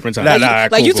 That's a different time. Nah, Like, nah, you,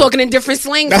 cool, like you cool. talking in different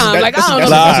slang That's time. Like, I don't know. Nah,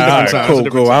 That's a different alright, time. cool, That's a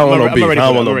different cool. time. I don't want I'm no beef. ready I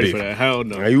for don't that. want no I'm ready beef. for that. Hell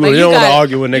no. You Like, don't you want to got it.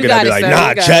 argue with a You nigga got that be it, like, sir. nah,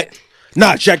 You got Jack. it.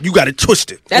 Nah, Jack, you got it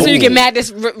twisted. That's when you Ooh. get mad,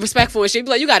 disrespectful and shit.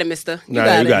 Be like, you got it, mister. You Nah,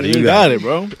 got you it. got it. You got it,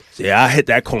 bro. Yeah, I hit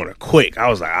that corner quick. I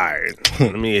was like, all right,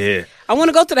 let me hear. I want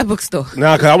to go to that bookstore.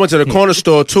 Nah, cause I went to the corner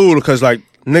store too, because like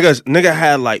nigga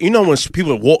had like, you know when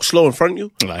people walk slow in front of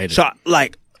you? I hate it. So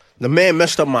like the man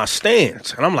messed up my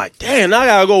stance, and I'm like, damn, now I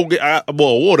gotta go get a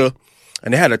bowl of water.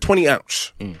 And they had a 20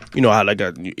 ounce. You know how like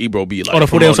a Ebro be like. Oh, the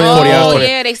 40 ounce. 40 ounce. Oh, 20.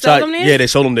 yeah, they sell them there? Yeah, they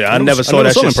sold them there. I never saw never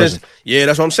that saw shit them in since. person. Yeah,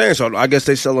 that's what I'm saying. So I guess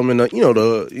they sell them in the the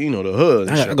hood. And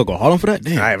I shit. gotta go Harlem for that.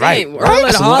 Damn. All right, right. Dang, right. Earl of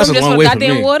That's a- Harlem that's a just long for way from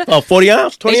goddamn me. water. Oh, 40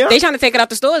 ounce, 20 They ounce. trying to take it out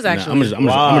the stores Nah, actually.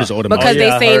 I'm just order my because Yeah,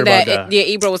 I they saying heard that, about that.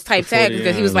 Ebro was type tag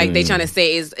because he was like they Yeah. trying to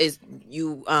say is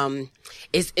you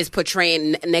is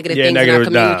portraying negative Yeah, things in our negative,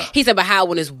 community. nah. He said, but how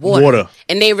when it's water? Water.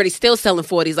 And they already still selling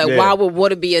 40s. Like, Yeah. why would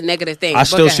water be a negative thing? I But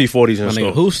still go see ahead. 40s in My the nigga,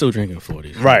 store. who's still drinking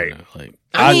 40s? Right. now? Like,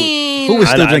 I mean, who is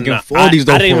still drinking 40s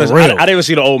though? I didn't for even, real? I didn't even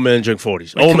see the old men drink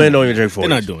 40s. Like, Old come men on, don't man. even drink 40s. They're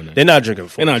not doing that. They're not drinking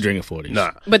 40s. They're not drinking 40s.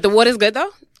 Nah. but the water's good though.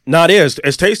 Nah, it is.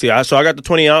 It's tasty. So I got the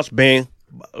 20 ounce, bang,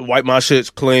 wipe my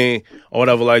shits clean or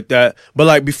whatever like that. But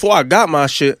like before I got my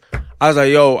shit, I was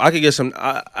like, yo, I could get some.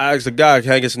 I asked the guy,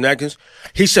 can I get some napkins?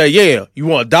 He said, yeah. You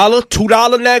want $1,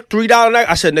 $2 napkin, $3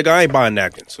 napkin? I said, nigga, I ain't buying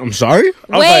napkins. I'm sorry?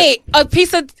 I was Wait, a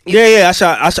piece of Yeah.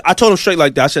 I told him straight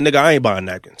like that. I said, nigga, I ain't buying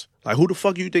napkins. Like, who the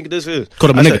fuck you think this is?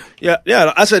 Called him a I nigga. said,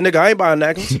 yeah. I said, nigga, I ain't buying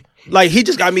napkins. Like, he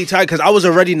just got me tight because I was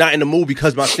already not in the mood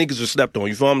because my sneakers were slept on.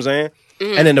 You feel what I'm saying?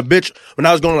 And then the bitch, when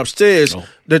I was going upstairs,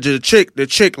 the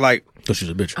chick, like, Thought she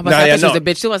was a bitch. I was Nah, like, yeah, I thought she was no. a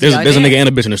bitch too. I was There's like, a damn. nigga and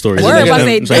a bitch in the story. Word, So I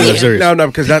say, so it's damn. serious. no,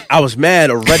 because I was mad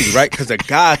already, right? Because the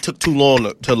guy took too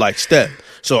long to like step.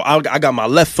 So I got my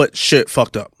left foot shit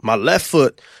fucked up. My left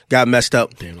foot got messed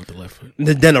up. Damn, not the left foot.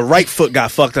 Then the right foot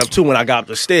got fucked up too when I got up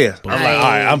the stairs. I'm like,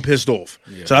 all right, I'm pissed off.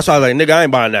 So that's why I was like, nigga, I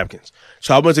ain't buying napkins.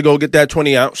 So I went to go get that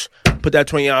 20 ounce, put that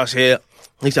 20 ounce here.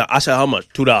 I said, how much?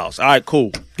 $2. All right,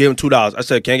 cool. Gave him $2. I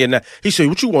said, can't get that. He said,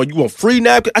 what you want? You want free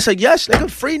napkins? I said, yes,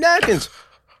 nigga, free napkins.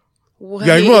 What?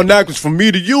 Yeah, you want napkins from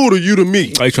me to you or you to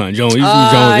me? Oh, you trying Jones? You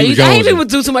I hate Jones? people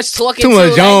do too much talking. Too much Like,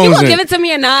 you Jones gonna and- give it to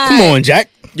me or not? Come on, Jack.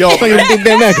 Yo,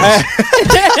 Damn necklace.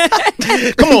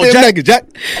 come on, Jack. Jack.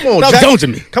 Come on, Stop Jack. doing to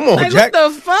me. Come on, Like, Jack.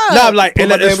 what the fuck? Nah, like, and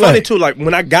my it's damn funny leg. too. Like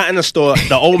when I got in the store,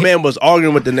 the old man was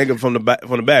arguing with the nigga from the back.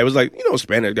 It was like,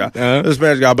 Spanish guy, the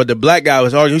Spanish guy, but the black guy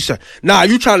was arguing. He said, "Nah,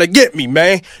 you trying to get me,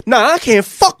 man? Nah, I can't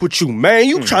fuck with you, man.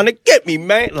 You trying to get me,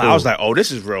 man?" Like, I was like, "Oh,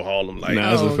 this is real Harlem." Like, Nah,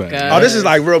 that's a Oh, fact. God. oh, this is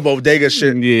like real bodega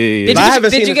shit. Yeah. I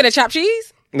haven't seen Did you it. get a chopped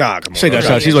cheese? Nah, come on. She got no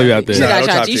chopped cheese while you out there. You Nah, got no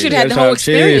chopped chopped cheese. You should cheese. have had the Yeah, whole chopped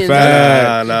cheese, experience.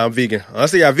 fat. Nah, I'm vegan.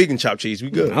 Unless they got vegan chopped cheese, we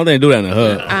good. I don't think they do that in the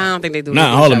hood. I don't think they do. Not in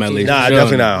vegan Harlem, chopped at cheese. least. Nah, Sure.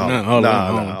 definitely not Not Harlem.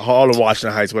 Harlem. Nah. Harlem,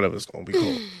 Washington Heights, whatever it's gonna be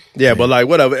called. Yeah, but like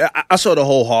whatever. I saw the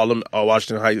whole Harlem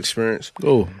Washington Heights experience.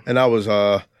 Oh. And I was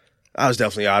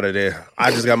definitely out of there.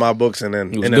 I just got my books and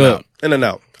then was in good. and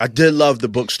out. I did love the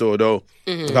bookstore though.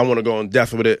 If I want to go in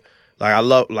depth with it. Like I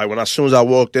love like as soon as I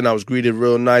walked in, I was greeted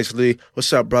real nicely.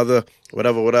 What's up, brother?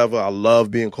 Whatever. I love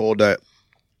being called that.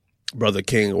 Brother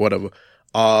King or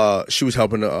whatever. She was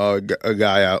helping a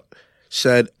guy out.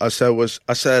 I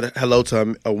said hello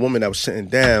to a woman that was sitting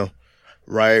down,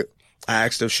 right? I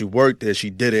asked if she worked there. She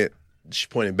didn't. She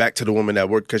pointed back to the woman that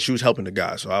worked because she was helping the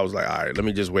guy. So I was like, all right, let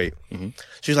me just wait.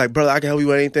 She was like, brother, I can help you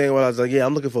with anything. Well, I was like, yeah,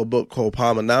 I'm looking for a book called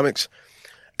Palmonomics.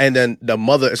 And then the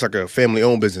mother, it's like a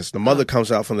family-owned business. The mother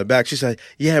comes out from the back. She said,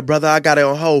 yeah, brother, I got it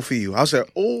on hold for you. I said,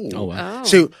 Oh, wow.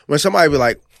 See, when somebody be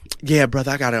like, yeah,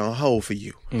 brother, I got it on hold for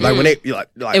you. Like when they like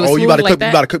It was oh, you about to smooth like cook, that?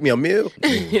 you about to cook me a meal?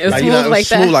 It was Like, smooth like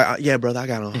that. smooth, like, yeah, brother, I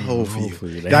got it on hold for you. for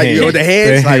you. The Like, hand. with the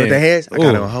hands, The like with the hand. hands, I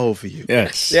got it Ooh. on hold for you.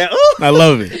 Yes. Yeah, ooh. I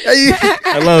love it.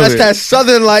 I love That's it. that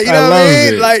southern, like, you I know what I love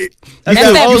mean? it. Like, You That's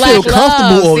feel, that you black feel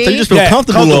comfortable love, all the time. see? You just feel Yeah,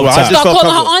 comfortable all the comfortable. I time. just Start felt calling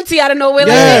her comfortable. auntie out of nowhere.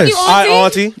 Like, Yes. thank you, all right,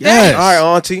 auntie. Yes. All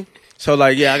right, auntie. So,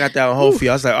 like, yeah, I got that on hold for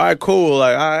you. I was like, all right, cool.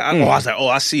 Like, I was like, oh,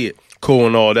 I see it. Cool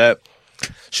and all that.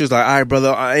 She was like, all right,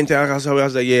 brother, anything I got to tell you? I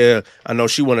was like, yeah, I know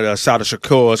she wanted a Sada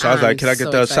Shakur. So I was I'm like, can I get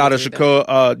so the Sada excited to read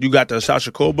Shakur? You got the Sada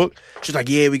Shakur book? She was like,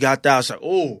 yeah, we got that. I was like,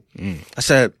 oh. I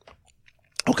said,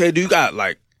 okay, do you got,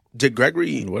 like, Dick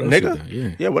Gregory, What else nigga? you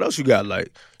got? Yeah. What else you got? Like,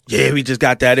 yeah, we just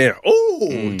got that in.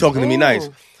 Oh, talking to me nice.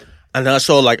 And then I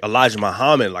saw, like, Elijah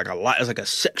Muhammad, like, it's like a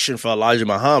section for Elijah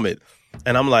Muhammad.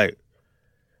 And I'm like,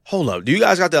 hold up, do you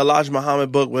guys got the Elijah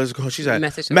Muhammad book? What is it called? She's like,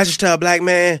 Message to a Black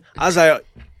Man. I was like,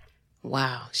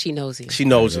 Wow, she knows it. she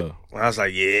knows Yeah. it. I was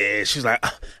like, yeah. She's like,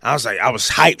 I was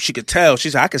hyped. She could tell.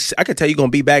 She's like, I could tell you gonna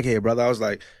be back here, brother. I was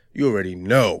like, you already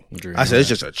know. I said, it's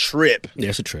just a trip. Yeah,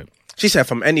 it's a trip. She said,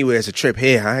 from anywhere, it's a trip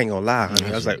here. I ain't gonna lie, honey.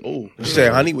 I was like, oh. She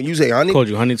said, honey, when you say honey, Called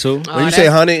you honey too? Oh, when you say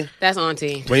honey, That's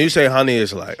auntie. when you say honey,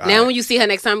 it's like, all Now right. when you see her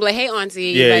next time, be like, hey, auntie.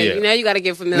 Yeah, like, yeah. Now you got to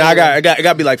get familiar. Nah, it got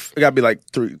to be like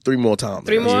three more times.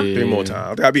 Three more? Three more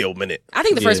times. It got to be a minute. I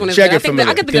think the first Yeah. one is She good. gotta I get think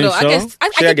I get the good. familiar. I Think guess so? I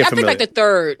She gotta get think like the familiar.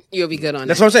 third you'll be good on.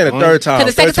 That's what I'm saying. The third time.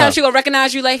 Because the second Third time she gonna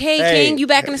recognize you like, hey, Hey. King, you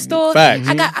back in the store? Facts.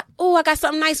 I got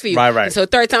something nice for you. Right. And so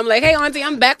third time, like, hey, auntie,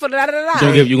 I'm back for the da da da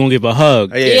da. You gonna give a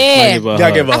hug. Yeah. Yeah. Give her a Gotta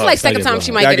hug. give her I a feel like hug. second Gotta time she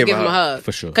give might Gotta get to give give her him a a hug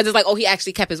For sure. Because it's like, oh, he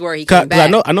actually kept his word. He Cause came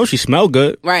back. I know she smelled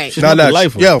good. Right. She Nah, smelled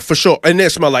delightful. yeah, for sure. And it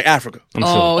smelled like Africa. I'm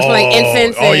Oh, sure. it's like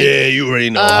incense. Oh and- yeah, you already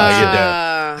know how I get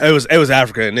that. It was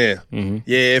Africa in there. Mm-hmm.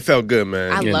 Yeah, it felt good,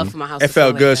 man. I Yeah. love for my house. It to smell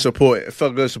felt like good that. support. It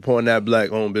felt good supporting that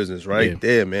black owned business right Yeah.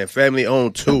 there, man. Family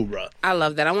owned too, bro. I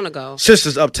love that. I want to go.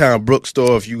 Sisters Uptown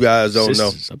Bookstore, if you guys don't know.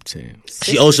 Sisters up 10.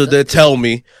 She also did tell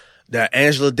me that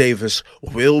Angela Davis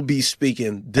will be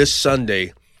speaking this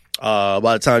Sunday. By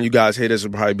the time you guys hear this,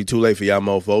 it'll probably be too late for y'all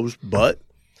mofos. But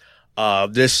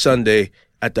this Sunday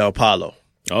at the Apollo,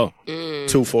 Oh,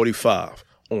 2:45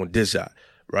 on this side,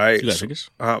 right? you got tickets?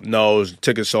 No,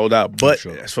 tickets sold out. But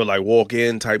Sure. it's for like walk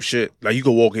in type shit. Like you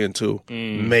could walk in too.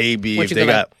 Maybe What if you they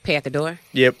gonna got. pay at the door?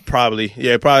 Yeah, probably.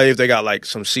 Yeah, probably if they got like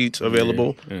some seats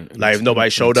available. Yeah. Like if nobody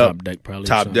showed Top up. deck probably.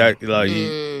 Top so. deck, like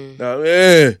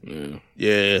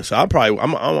yeah. So I'm probably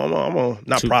I'm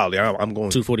not probably I'm going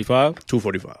 245.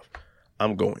 2:45.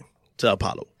 I'm going to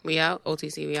Apollo. We out?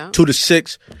 OTC, we out? 2 to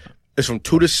 6. It's from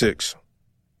 2 to 6,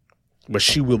 but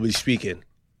she will be speaking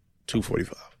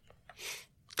 2:45.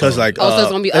 Cause like Oh, so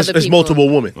it's gonna be other it's people. multiple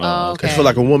women. Oh, okay. It's for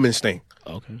like a woman's thing.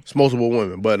 Okay. It's multiple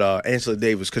women, but Angela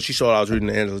Davis, because she saw I was reading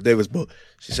the Angela Davis book.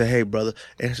 She said, "Hey, brother,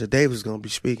 Angela Davis is gonna be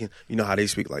speaking. You know how they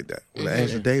speak like that. When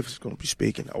Angela Davis is gonna be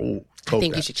speaking, I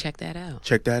think you should check that out.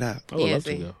 check that out. I would Yeah, love to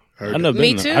see. go. Heard I've never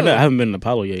Me been. too. I haven't been to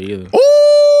Apollo yet either.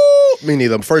 Ooh, me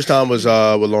neither. First time was with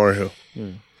Lauryn Hill.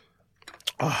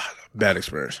 Bad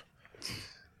experience.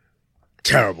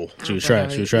 Terrible. She was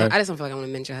trash. She was trash. I just don't feel like I want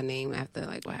to mention her name after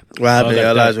like what happened. What happened?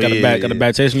 got, last got, week? got a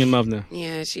bad taste in your mouth now.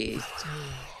 Yeah, she's.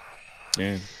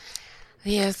 Yeah.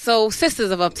 Yeah, so Sisters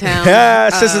of Uptown. Yeah,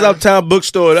 Sisters Uptown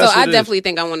Bookstore. So That's I what it is. definitely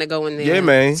think I want to go in there. Yeah,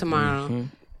 man. Tomorrow.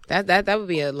 That would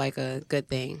be a good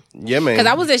thing. Yeah, man. Because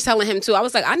I was just telling him too. I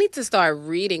was like, I need to start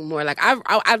reading more. Like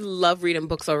I love reading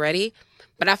books already,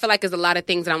 but I feel like there's a lot of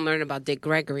things that I'm learning about Dick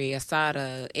Gregory,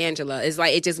 Asada, Angela. It's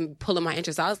like it just pulling my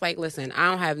interest. I was like, listen, I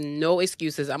don't have no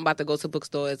excuses. I'm about to go to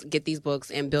bookstores, get these books,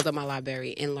 and build up my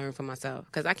library and learn for myself.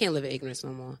 Because I can't live in ignorance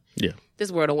no more. Yeah,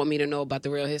 this world don't want me to know about the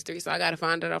real history, so I got to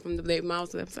find it out from their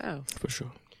mouths themselves. for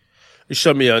sure. You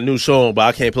showed me a new song, but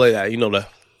I can't play that. You know that.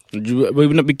 We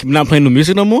not playing new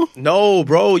music no more? No,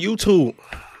 bro. YouTube.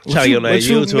 Trying to get on that What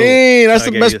you YouTube. mean? That's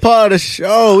the Tryna best get- part of the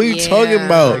show. What you Yeah. talking I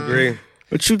about? agree.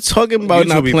 What you talking about? YouTube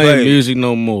Not be playing playing. music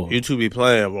no more. YouTube be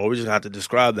playing, bro. We just have to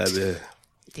describe that bit.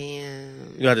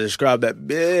 Damn. You have to describe that Or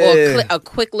bit. a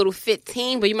quick little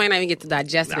 15, but you might not even get to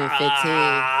digest it in 15.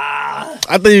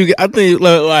 I think.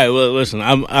 Look, all right. Well, listen.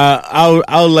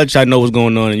 I'll let y'all know what's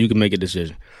going on, and you can make a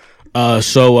decision.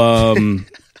 So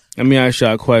let me ask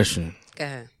y'all a question. Go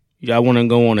ahead. Y'all want to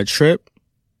go on a trip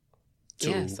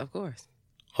Yes, of course.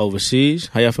 overseas?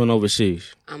 How y'all feeling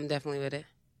overseas? I'm definitely with it.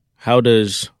 How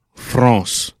does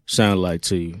France sound like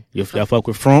to you? Y'all fuck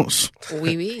with France?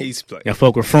 Oui, oui. He's playing. Y'all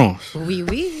fuck with France? Oui,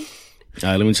 oui. All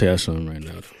right, let me tell y'all something right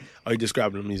now. Oh, you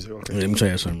describing the music. Okay. Let me tell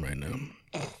you something right now.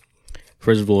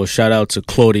 First of all, shout out to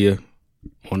Claudia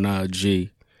on IG.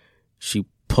 She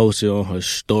posted on her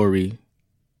story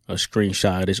a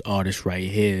screenshot of this artist right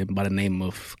here by the name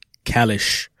of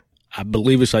Kalish. I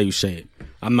believe it's how you say it.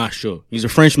 I'm not sure. He's a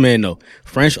French man though.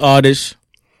 French artist,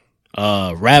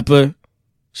 rapper,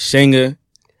 singer,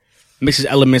 mixes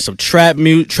elements of trap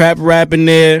rap in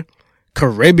there,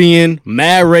 Caribbean,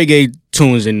 mad reggae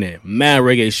tunes in there, mad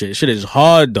reggae shit. Shit is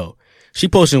hard though. She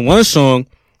posted one song.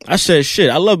 I said, shit,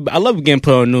 I love getting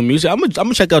put on new music. I'm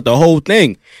gonna check out the whole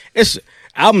thing. It's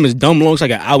album is dumb long. It's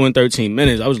like an hour and 13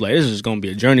 minutes. I was like, this is gonna be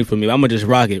a journey for me. I'm gonna just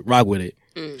rock with it.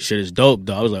 Shit is dope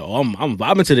though. I was like, oh, I'm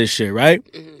vibing to this shit, right?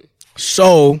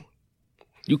 So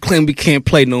you claim we can't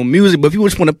play no music, but if you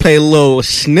just want to play a little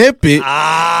snippet,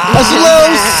 that's a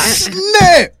little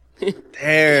snip.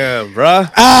 Damn, bruh.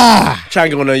 Trying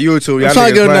to get on that YouTube. I'm trying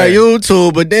to get on that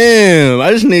YouTube, but damn,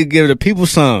 I just need to give the people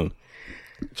some.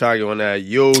 Trying to get on that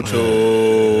YouTube.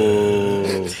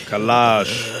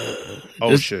 Collage.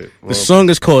 Oh, shit. The song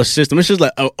is called System. It's just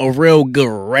like a real good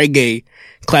reggae,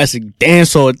 classic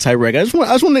dancehall type reggae. I just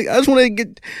want to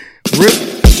get real.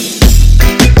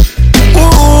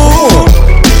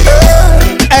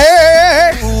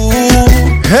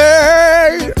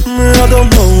 Hey! I don't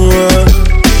know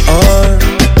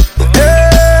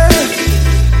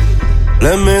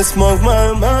Let me smoke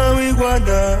my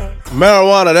marijuana.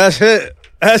 Marijuana, that's it.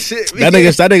 That's it. That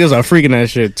niggas are freaking that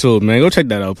shit too, man. Go check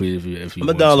that out, please. If you I'm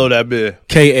going to download that bit.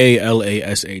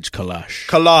 Kalash.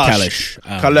 Kalash.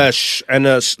 Kalash. And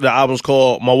the album's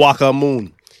called Mawaka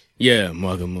Moon. Yeah,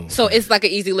 Morgan Moon. So it's like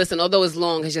an easy listen. Although it's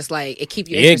long, it's just like, it keep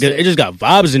you Yeah, interested. it just got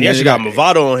vibes in He there. actually got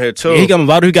Movado on here, too. Yeah, he got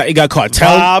Movado. He got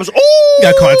Cartel. Vibes. Ooh! He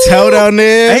got Cartel down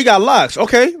there. And he got locks.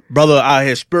 Okay. Brother out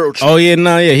here spiritual. Oh yeah,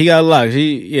 he got locks.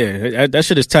 That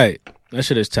shit is tight. That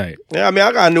shit is tight. Yeah, I mean,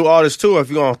 I got a new artist, too.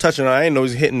 If you're going to touch on it, I ain't know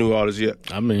he's hitting new artists yet.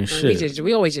 I mean, shit.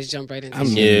 We always just jump right into I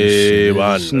mean, shit. Yeah,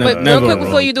 but it's But never real quick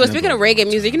before wrong. you do it, speaking of reggae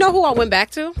music, you know who I went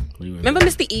back to? you Remember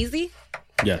Mr. Easy?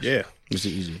 Yes. Yeah. Mr.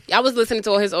 Easy. I was listening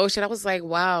to all his old shit. I was like,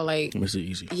 wow, like, Mr.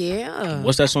 Easy. yeah.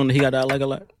 What's that song that he got that I like a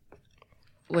lot?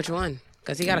 Which one?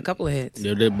 Because he got a couple of hits.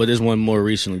 But there's one more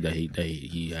recently that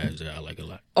he has that I like a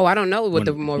lot. Oh, I don't know what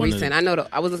the One- more one of recent. the- I know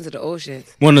I was listening to the old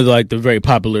shit. One of the very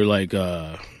popular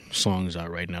songs out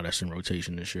right now that's in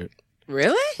rotation and shit.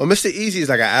 Really? Well, Mr. Easy is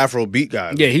like an Afro beat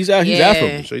guy. Yeah, he's Afro.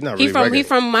 So he's not He really from reggae. he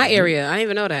from my area. I didn't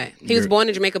even know that. He was Your- born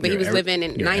in Jamaica, but he your was area- living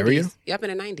in your 90s. area? Yep,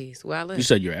 in the 90s where I live. You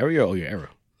said your area or your era?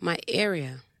 My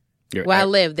area. Your Where I era.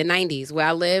 live, the 90s. Where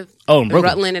I live. Oh, in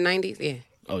Brooklyn. Rutland, the 90s. Yeah.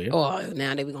 Oh yeah. Oh,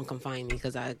 now they gonna confine me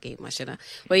because I gave my shit up.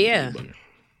 But yeah.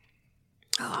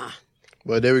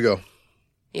 But there we go.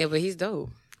 Yeah, but he's dope.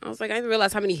 I was like, I didn't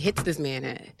realize how many hits this man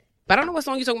had. But I don't know what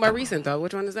song you talking about recent though.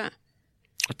 Which one is that?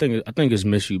 I think it's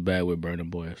Miss You Bad with Burna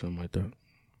Boy or something like that.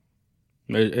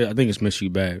 I think it's Miss You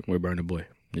Bad with Burna Boy.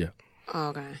 Yeah. Oh,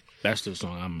 okay. That's the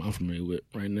song I'm familiar with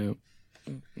right now.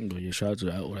 But yeah, shout out to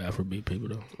the Afrobeat people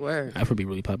though. Word. Afrobeat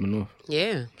really popping off.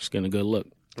 Yeah. It's getting a good look.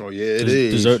 Oh, yeah, it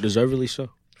is. Deservedly so.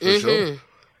 For sure.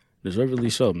 Deservedly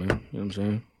so, man. You know what I'm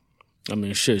saying? I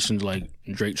mean, shit, since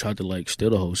Drake tried to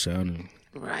steal the whole sound and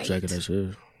Right. check it as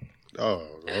is. Oh,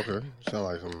 okay. Sound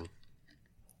like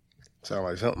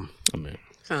something. I mean,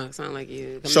 Sound like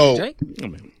you. So- Drake?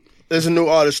 There's a new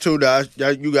artist, too,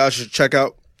 that you guys should check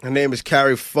out. Her name is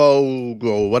Carrie Fogue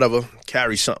or whatever.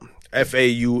 Carrie something.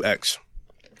 Faux.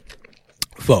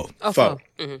 Foe. Oh, Foe.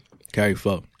 Carrie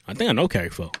Foe. I think I know Carrie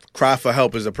Foe. Cry for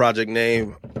Help is the project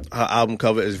name. Her album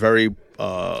cover is very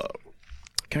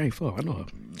Carrie Four, I know her.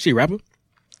 She a rapper?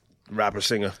 Rapper,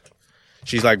 singer.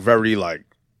 She's like very like.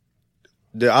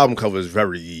 The album cover is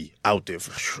very out there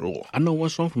for sure. I know one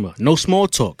song from her. No Small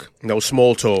Talk. No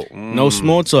small talk. No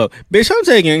small talk. Bitch, I'm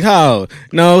taking calls.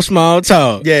 No small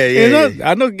talk. Yeah.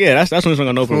 I know. Yeah, that's one song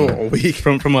I know from her.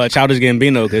 from Childish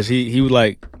Gambino, because he was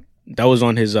like, that was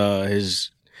on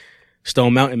his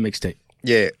Stone Mountain mixtape.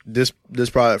 Yeah, this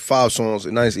probably 5 songs,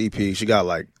 a nice EP. She got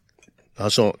like her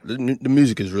song. The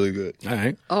music is really good. All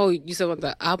right. Oh, you said what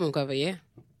the album cover? Yeah.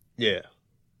 Yeah.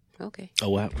 Okay. Oh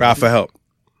wow. Cry for help.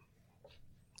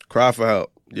 Cry for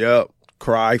help. Yep.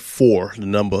 Cry for the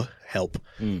number help.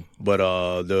 But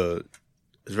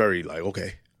it's very like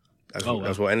okay. That's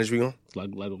what energy we going.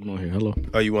 Like going on here. Hello.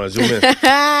 Oh, you want to zoom in?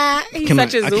 He's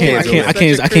such a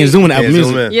zoomer. I can't zoom in Apple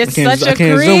Music. You're such a I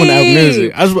can't zoom in Apple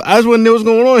Music. I just wondering what was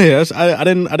going on here. I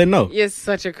didn't know. You're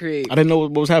such a creep. I didn't know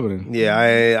what was happening.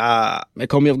 Yeah, They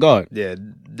called me off guard. yeah,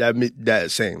 that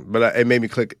same. But it made me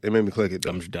click. It made me click it though.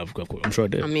 I'm sure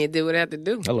it did. I mean, it did what it had to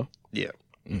do. Hello. Yeah,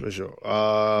 for sure.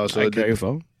 So Carrie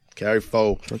Four. Carrie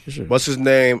Foe. Sure. What's his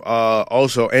name?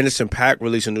 Also, Anderson .Paak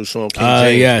released a new song. King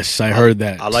James. Yes, I heard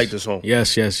that. I like the song.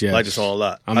 Yes. I like the song a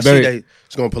lot. I'm I very- see that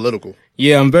it's going political.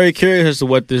 Yeah, I'm very curious as to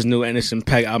what this new Anderson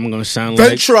 .Paak album going to sound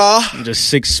like. Ventra. Just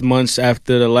 6 months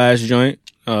after the last joint,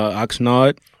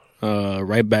 Oxnard,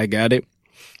 right back at it.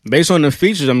 Based on the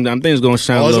features, I'm thinking it's going to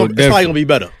sound a little It's probably different. going to be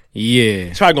better. Yeah.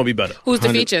 It's probably going to be better. Who's the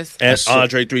features? And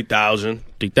Andre 3000.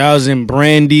 3000,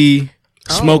 Brandy,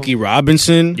 Smokey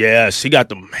Robinson. Yes, he got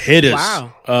them hitters.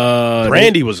 Wow.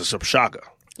 Brandy was a super shocker.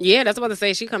 Yeah, that's what to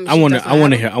say. She comes. I want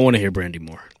to hear Brandy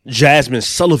more. Jasmine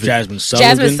Sullivan. Jasmine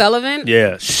Sullivan.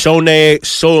 Yeah.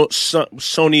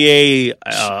 Sonia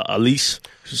Elise.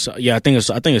 So, yeah, I think it's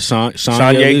Sonya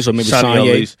Sonya Elise, or maybe Sonya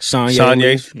Elise.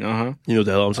 Uh-huh. You know what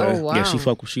the hell I'm saying? Oh, wow.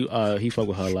 Yeah, he fuck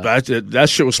with her a lot. But that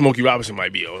shit with Smokey Robinson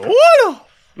might be a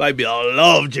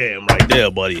love jam right there,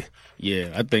 buddy. Yeah,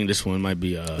 I think this one might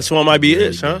be. This one might be really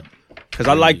it, huh? good. Because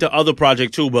I like the other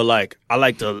project too, but like I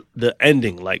like the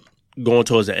ending, like going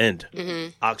towards the end.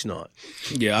 Oxnard.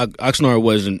 Yeah, Oxnard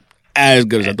wasn't as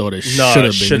good as I thought it should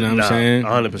have been. You know what I'm saying?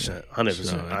 100%.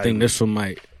 So I think this one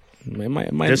might.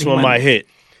 This one might hit.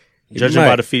 Judging might.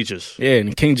 by the features. Yeah,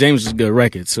 and King James is a good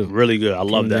record too. Really good. I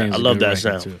love that. James I is love a that good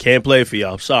sound. record, too. Can't play it for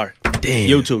y'all. Sorry. Damn.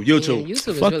 YouTube. Yeah, YouTube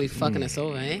is really fucking us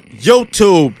over, eh?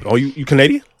 YouTube. Oh, you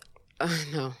Canadian?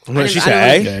 No. Well, she I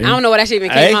said, don't- I don't know what actually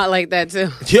even came Hey? out like that too.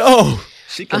 Yo,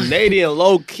 she Canadian,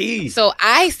 low key. So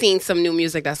I seen some new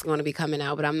music that's going to be coming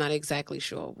out, but I'm not exactly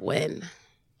sure when.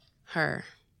 I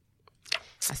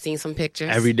seen some pictures.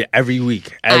 Every day, every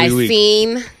week. I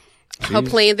seen her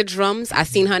playing the drums. I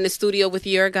seen her in the studio with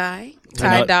your guy,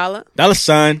 Ty Dolla. $.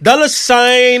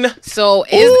 $sign. So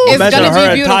it's Imagine gonna her be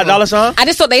and beautiful. Ty Dolla $ign? I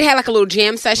just thought they had like a little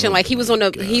jam session. Like he's on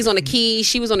the keys,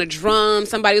 she was on the drums,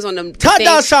 somebody was on the Ty thing.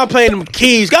 Dolla $ign playing them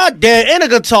keys. God damn, and a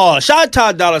guitar. Shout out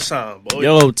Ty Dolla $ign, boy.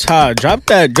 Yo, Ty, drop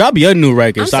your new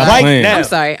record. I'm Stop sorry. playing. now. I'm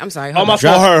sorry. Oh, Hold my on.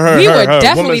 fault. Her. We were her.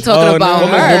 definitely Women's- talking about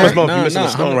her. Women's month. You missing the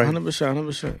song right.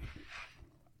 100%.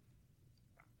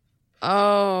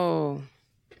 Oh,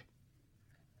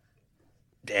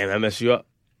 Damn, that messed you up.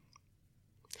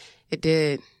 it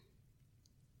did.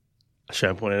 I should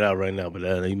have pointed it out right now, but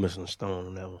you missing a stone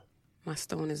on that one. My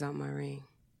stone is out my ring.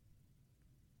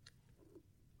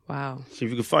 Wow. See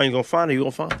if you can find it. You gonna find it. You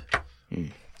gonna find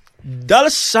it. Dollar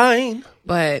sign.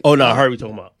 But Oh no, her we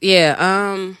talking about. yeah,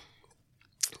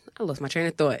 I lost my train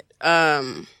of thought.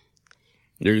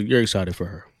 You're excited for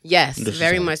her. Yes, This is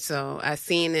very how- much so. I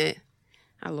seen it.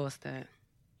 I lost that.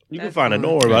 You can That's find it. fine.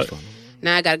 Don't worry about it.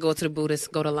 Now I gotta go to the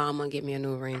Buddhist, go to Lama, and get me a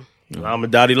new ring. Llama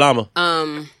Dottie Llama.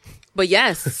 But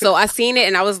yes, so I seen it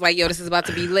and I was like, yo, this is about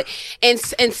to be lit. And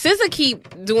SZA keep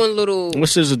doing little,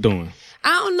 What's SZA doing? I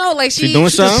don't know, like She doing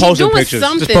something? She's Posting doing pictures.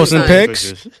 something. Just posting son.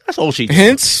 pics? That's all she.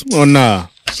 Hints or nah?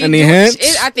 She Any doing-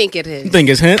 hints? I think it is. You think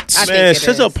it's hints? I Man, think it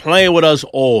SZA is. playing with us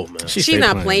all, man. She's stay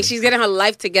not playing. playing. She's getting her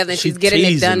life together and She she's getting it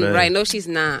teasing, done man. right. No, she's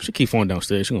not. She keep falling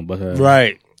downstairs. She gonna bust her.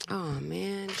 Right. Oh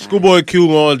man. God. Schoolboy Q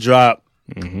gonna drop.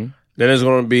 Then there's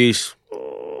gonna be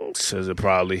SZA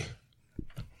probably.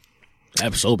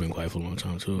 Absol been quiet for a long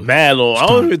time too. Mad long. I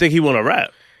don't even think he wanna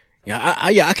rap. Yeah,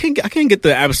 I can't get the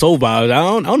Absol vibes.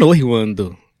 I don't know what he want to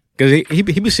do because he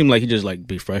be seem like he just like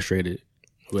be frustrated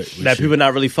with That shit. people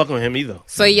not really fucking with him either.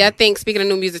 So y'all think, speaking of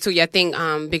new music too, y'all think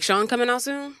Big Sean coming out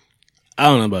soon? I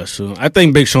don't know about soon. I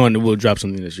think Big Sean will drop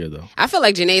something this year though. I feel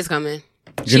like Janae's coming.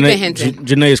 She's been hinting.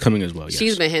 Janae is coming as well. Yes.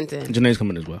 She's been hinting. Janae's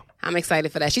coming as well. I'm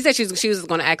excited for that. She said she was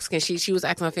going to ask. She was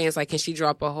asking her fans like, can she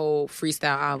drop a whole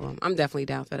freestyle album? I'm definitely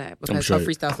down for that because her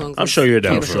freestyle songs. I'm sure you're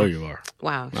down. I'm sure you are.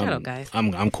 Wow, shut up, guys.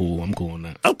 I'm cool. I'm cool on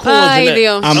that. I'm cool on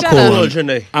Janae. I'm Shut cool up. on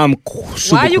Janae. I'm cool,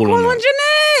 super Why are you cool calling on on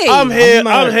that. Janae?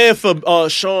 I'm here for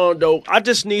Sean though. I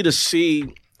just need to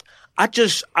see.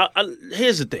 Here's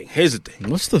the thing.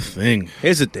 What's the thing?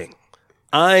 Here's the thing.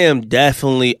 I'm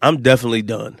definitely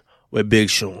done with Big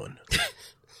Sean.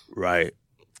 Right?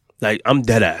 Like, I'm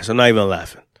dead ass. I'm not even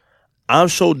laughing. I'm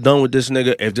so done with this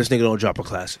nigga if this nigga don't drop a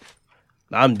classic.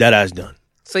 I'm dead ass done.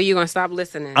 So you gonna stop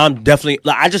listening? I'm definitely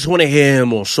like I just want to hear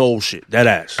him on soul shit. Dead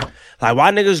ass. Like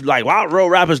why real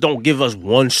rappers don't give us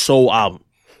one soul album?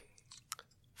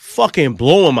 Fucking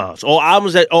blow them out. Or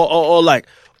albums that or like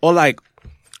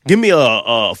give me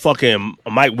a fucking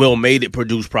Mike Will Made It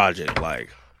produced project. Like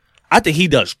I think he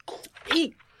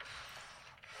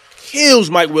kills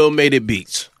Mike Will Made It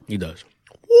beats. He does.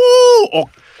 Woo! Or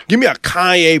give me a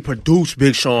Kanye produced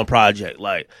Big Sean project.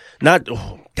 Like, not,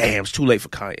 damn, it's too late for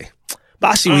Kanye. But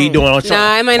I see what he doing on Sunday.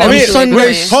 Nah, it might not be too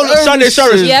late. Sunday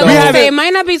service. Yeah, it might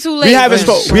not be too late. We haven't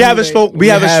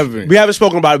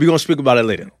spoken about it. We're gonna speak about it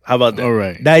later. How about that? All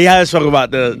right. Now you haven't spoken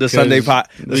about the Sunday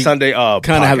Sunday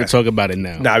kind of have to talk about it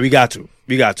now. Nah, we got to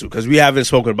because we haven't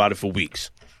spoken about it for weeks,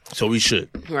 so we should.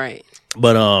 Right.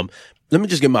 But let me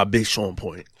just get my Big Sean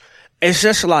point. It's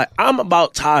just like, I'm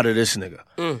about tired of this nigga.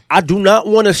 I do not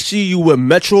want to see you with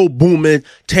Metro Boomin,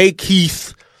 Tay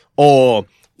Keith, or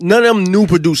none of them new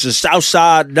producers,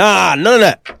 Southside. Nah, none of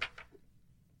that.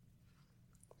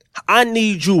 I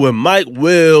need you with Mike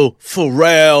Will,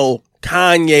 Pharrell,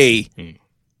 Kanye,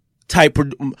 type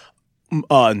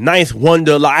Ninth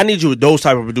Wonder. Like, I need you with those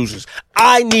type of producers.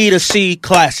 I need to see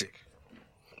classic.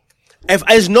 If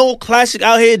there's no classic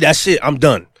out here, that's it. I'm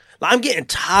done. Like, I'm getting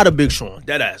tired of Big Sean.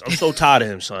 Dead ass. I'm so tired of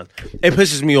him, son. It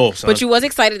pisses me off, son. But you was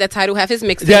excited that Tidal have his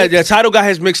mixtape. Yeah, Tidal got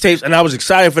his mixtapes, and I was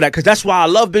excited for that because that's why I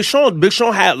love Big Sean. Big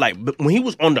Sean had, like, when he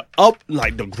was on the up,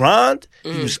 like, the grind, he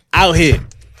was out here.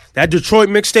 That Detroit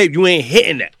mixtape, you ain't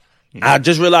hitting that. I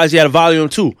just realized he had a volume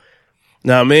 2. Know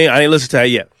what I mean? I ain't listened to that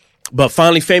yet. But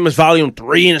Finally Famous volume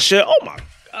 3 and shit. Oh, my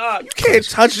God. You can't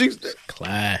touch these.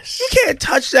 Class. You can't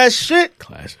touch that shit.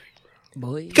 Classic.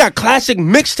 Boy. You got classic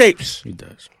mixtapes. He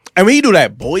does. And when you do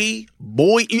that, boy,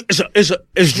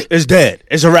 it's dead.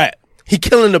 It's a wrap. He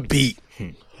killing the beat.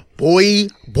 Boy,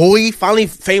 Finally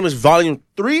Famous Volume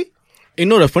 3. You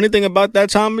know the funny thing about that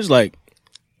time is like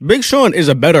Big Sean is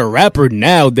a better rapper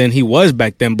now than he was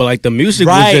back then, but like the music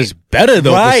was just better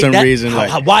though for some reason.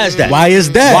 Like, why is that? Why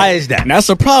is that? Why is that? And that's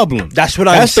a problem. That's what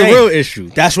I'm saying. That's the real issue.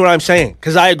 That's what I'm saying.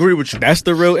 Because I agree with you. That's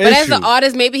the real issue. But as an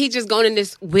artist, maybe he's just going in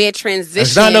this weird transition.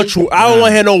 It's not no true. I don't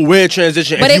want to hear no weird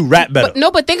transition if you rap better.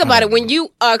 But think about it. When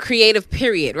you are creative,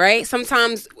 period, right?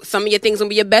 Sometimes some of your things will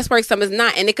be your best work, some is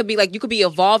not. And it could be like you could be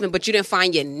evolving, but you didn't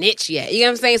find your niche yet. You know what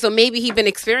I'm saying? So maybe he's been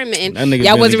experimenting. That nigga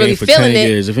y'all wasn't really feeling it.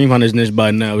 Years. If he found his niche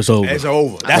by now, it's over. It's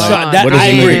over. That's what is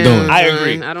I he agree. doing? I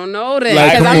agree. I don't know that.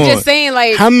 Like, Because I'm come just on. saying,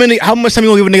 like, how much time you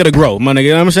gonna give a nigga to grow, my nigga? You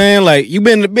know what I'm saying? Like, you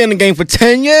been in the game for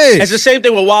 10 years. It's the same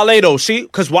thing with Wale though. See,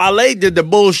 because Wale did the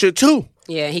bullshit too.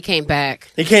 yeah, he came back.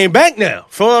 He came back now.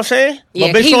 Feel what I'm saying?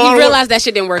 Yeah, But he Big Sean realized that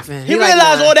shit didn't work for him. He like,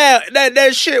 realized nah. all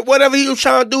that shit, whatever he was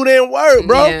trying to do didn't work,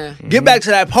 bro. Yeah. Get back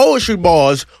to that poetry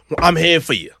bars. I'm here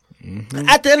for you.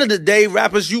 At the end of the day,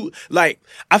 rappers,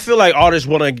 I feel like artists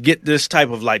want to get this type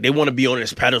of, like, they want to be on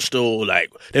this pedestal,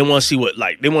 like, they want to see what,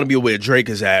 like, they want to be where Drake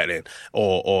is at, and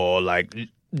or like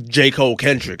J. Cole,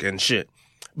 Kendrick, and shit.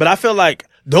 But I feel like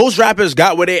those rappers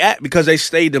got where they at because they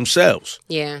stayed themselves.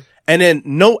 Yeah. And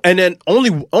then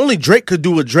only Drake could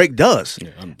do what Drake does,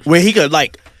 where he could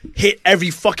like hit every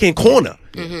fucking corner.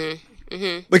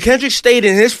 But Kendrick stayed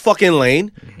in his fucking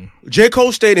lane. J.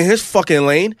 Cole stayed in his fucking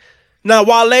lane. Now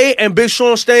Wale and Big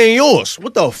Sean stay in yours.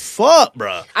 What the fuck,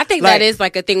 bro? I think that is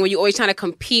like a thing where you always trying to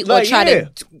compete or try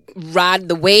to ride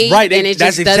the wave, right? And it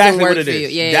that's just exactly doesn't work what it for is. you.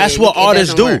 Yeah, that's what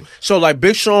artists do. So like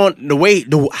Big Sean,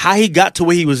 how he got to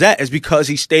where he was at is because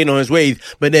he stayed on his wave,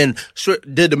 but then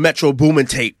did the Metro Boomin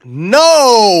tape.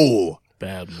 No.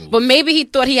 Bad move. But maybe he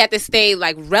thought he had to stay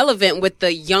like relevant with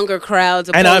the younger crowds,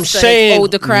 And I'm opposed to saying,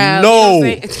 older crowds. no. You know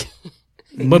what I'm saying?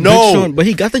 But No. Big Sean, but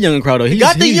he got the younger crowd though. He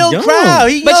got the young crowd.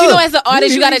 He But you young. know, as an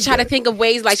artist, you got to try to think of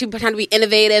ways like you're trying to be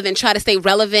innovative and try to stay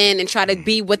relevant and try to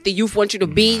be what the youth want you to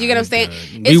be. You get what I'm saying?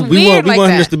 It's we weird want like him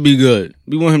that. just to be good.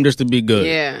 We want him just to be good.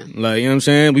 Yeah. Like, you know what I'm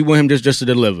saying? We want him just to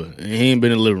deliver. And he ain't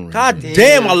been delivering. God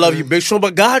damn, I love you, Big Sean,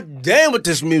 but god damn with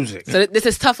this music. So this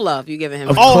is tough love you giving him.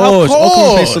 Of Oh, of course. Open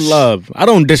course. face of love. I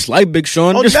don't dislike Big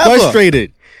Sean. Oh, Just never.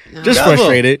 frustrated. Just Never.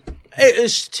 frustrated. It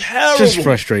is terrible. Just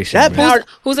frustration. That man. part,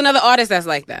 Who's another artist that's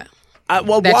like that?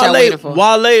 Well, that y'all waiting for?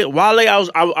 Wale,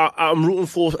 I'm rooting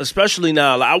for, especially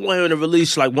now. Like, I want him to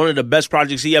release like one of the best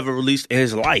projects he ever released in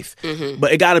his life.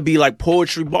 But it got to be like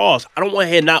poetry bars. I don't want to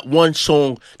hear not one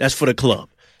song that's for the club.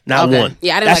 Not one.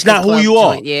 Yeah, I didn't that's like not his who you club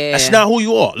are. joint. Yeah. That's not who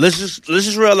you are. Let's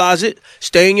just realize it.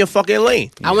 Stay in your fucking lane.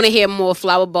 I want to hear more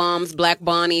Flower Bombs, Black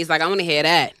Bonnies. Like, I want to hear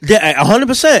that. Yeah,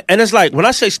 100%. And it's like, when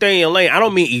I say stay in your lane, I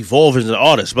don't mean evolve as an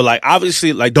artist, but like,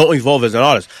 obviously, like, don't evolve as an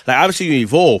artist. Like, obviously you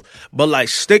evolve, but like,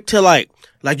 stick to like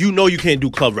you know you can't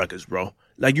do club records, bro.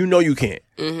 Like, you know you can't.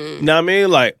 You know what I mean?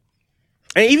 Like,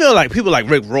 and even like people like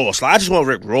Rick Ross. Like, I just want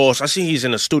Rick Ross. I see he's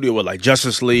in the studio with like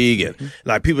Justice League and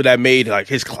like people that made like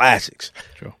his classics.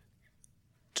 True.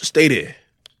 Just stay there.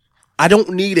 I don't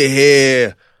need to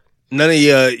hear none of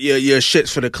your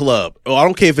shits for the club. Oh, I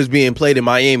don't care if it's being played in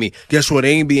Miami. Guess what? It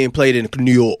ain't being played in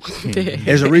New York.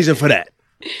 There's a reason for that.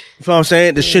 You know what I'm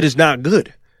saying? The shit is not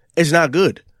good. It's not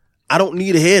good. I don't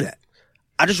need to hear that.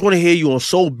 I just want to hear you on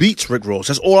soul beats, Rick Ross.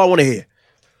 That's all I want to hear.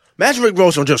 Imagine Rick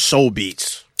Ross on just soul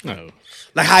beats. Oh.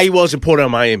 Like how he was in Port of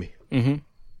Miami.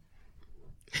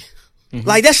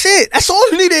 Like, that's it. That's all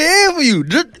you need to hear for you.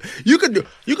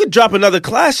 You could drop another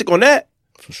classic on that.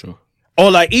 For sure.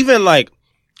 Or like, even like,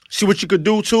 see what you could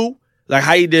do too? Like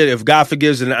how he did If God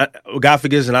Forgives and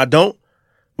I Don't.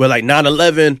 Where like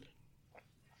 9/11.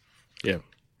 Yeah.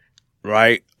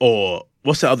 Right? Or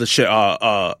what's the other shit?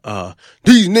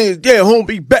 These niggas, yeah, home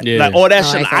be back. Yeah. Like all that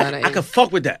Oh, shit. I can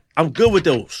fuck with that. I'm good with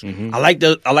those. I like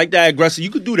that aggressive. You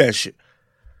could do that shit.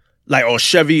 Like, or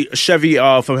Chevy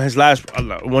from his last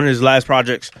one of his last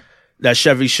projects, that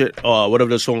Chevy shit,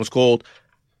 whatever the song is called.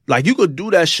 Like, you could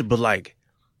do that shit, but like,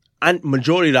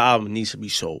 majority of the album needs to be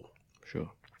soul. Sure.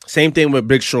 Same thing with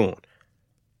Big Sean.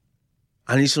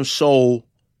 I need some soul,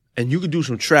 and you could do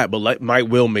some trap, but like Mike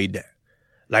Will made that.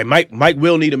 Like Mike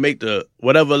Will need to make the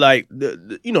whatever, like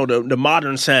the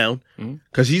modern sound,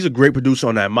 because he's a great producer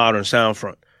on that modern sound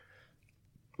front.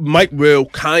 Mike Will,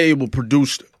 Kanye will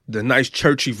produce the nice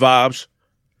churchy vibes.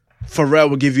 Pharrell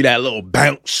will give you that little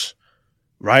bounce,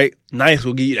 right? Ninth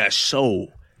will give you that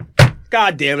soul.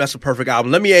 God damn, that's a perfect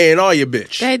album. Let me A&R you,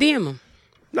 bitch. Hey, DM him.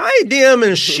 No, I ain't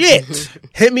DMing shit.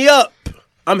 Hit me up.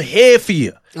 I'm here for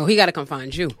you. Oh, he got to come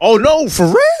find you. Oh, no, for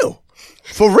real.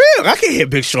 For real. I can't hit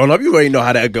Big Sean up. You already know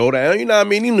how that go down. You know what I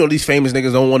mean? You know these famous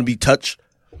niggas don't want to be touched.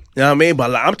 You know what I mean?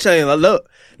 But like, I'm telling you, like, look,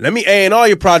 let me A&R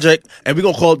your project, and we're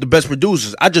going to call it the best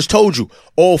producers. I just told you,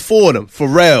 all four of them,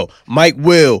 Pharrell, Mike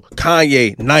Will,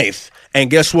 Kanye, Ninth. And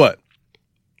guess what?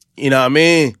 You know what I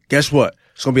mean? Guess what?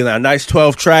 It's going to be like a nice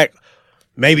 12-track,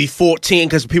 maybe 14,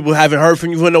 because people haven't heard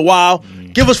from you in a while.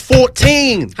 Give us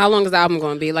 14. How long is the album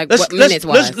going to be? Like, what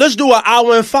minutes-wise? Let's do an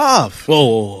hour and 5.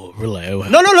 Whoa, relax.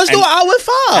 No, let's do an hour and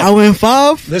 5. Hour and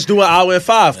 5? Let's do an hour and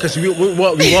 5, because we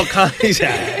want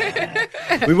content.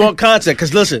 We want content,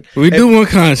 because listen. We do want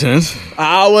content. An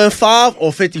hour and 5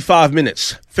 or 55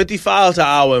 minutes? 55 to an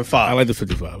hour and 5. I like the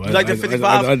 55. You like the 55?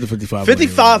 I like the 55.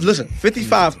 55, listen,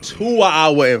 55 to an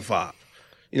hour and 5.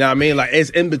 You know what I mean? Like, it's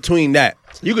in between that.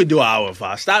 You could do an hour and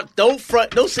 5. Stop. Don't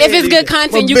front. Don't say If it's good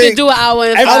content, you could do an hour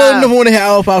and 5. I don't even want to hear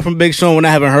hour 5 from Big Sean when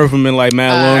I haven't heard from him in like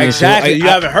mad long. Exactly. You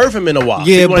haven't heard from him in a while.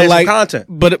 Yeah, so but like content.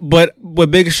 But with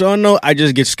Big Sean though, I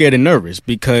just get scared and nervous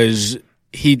because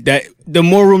the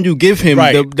more room you give him,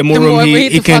 right. the more room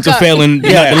he can to fail and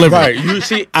not deliver. Right. You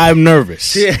see, I'm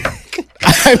nervous. Yeah.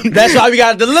 That's why we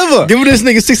gotta deliver. Giving this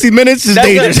nigga 60 minutes is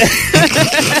dangerous.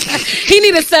 He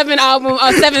need a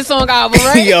 7-song album,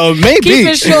 right? Yo, maybe. Keep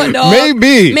it short, dog.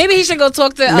 Maybe he should go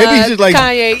talk to he should, like,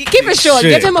 Kanye. Keep it short.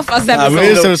 shit. Give him a 7-song.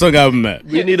 Maybe a 7-song album, man.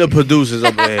 We need the producers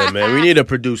up here, man. We need the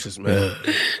producers, man.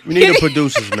 We need the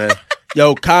producers, man.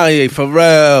 Yo, Kanye,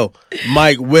 Pharrell,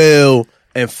 Mike Will,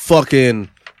 and fucking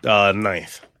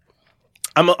Ninth.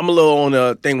 I'm a little on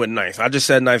the thing with Ninth. I just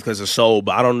said Ninth because of soul,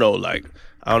 but I don't know. Like,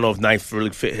 I don't know if Ninth really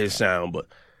fit his sound, but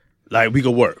like we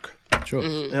could work. Sure.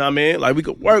 You know what I mean? Like we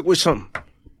could work with something.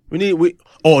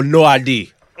 No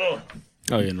ID. Oh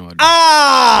yeah, no idea.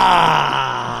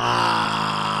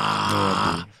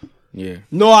 Yeah.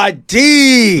 No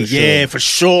ID. For sure. Yeah, for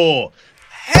sure.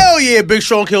 Hell yeah, Big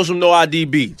Sean kills some no ID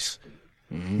beats.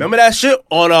 Remember that shit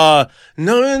on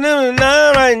no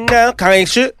right now Kanye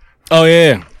shit? Oh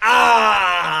yeah.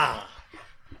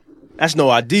 That's no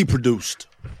ID produced.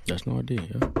 That's no idea.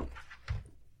 Yeah.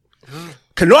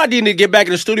 Cause no ID need to get back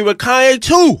in the studio with Kanye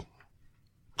too.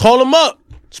 Call him up.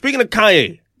 Speaking of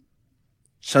Kanye,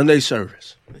 Sunday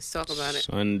service. Let's talk about it.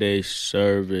 Sunday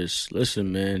service.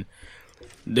 Listen, man.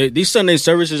 These Sunday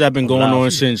services have been going on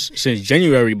since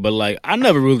January, but like I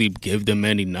never really give them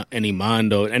any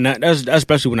mind though, and that's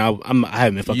especially when I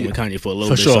haven't been fucking with Kanye for a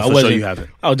little bit. Sure, so I wasn't. You haven't.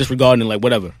 I was disregarding like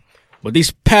whatever. But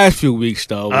these past few weeks,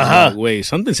 though, was like, wait,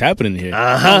 something's happening here.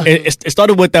 It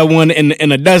started with that one in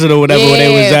the desert or whatever where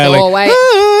they was at. Like,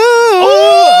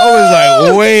 I was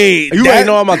like, wait. You already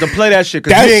know I'm about to play that shit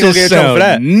because we ain't going to get in trouble for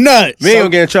that. Nuts. We ain't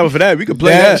going to get in trouble for that. We can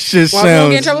play that. Shit Why we gonna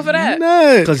get in trouble for that?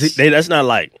 Nuts. Because that's not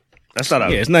like, that's not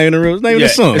a. Yeah, it's not even a real, it's not even a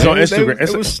song. It's on Instagram.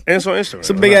 It's on Instagram. It's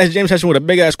a big ass jam session with a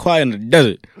big ass choir in the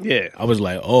desert. Yeah. I was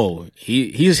like, oh,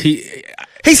 he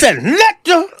said, let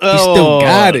the. He still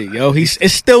got it, yo.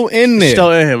 It's still in there.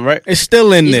 Still in him, right? It's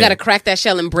still in He's there. got to crack that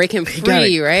shell and break him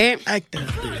free, right? Like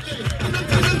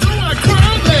that.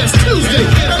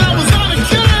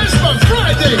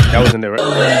 That was in there,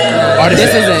 right?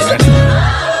 This is it.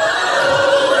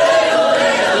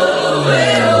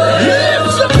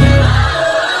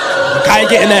 Kai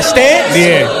getting that stance?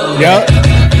 Yeah. Yup.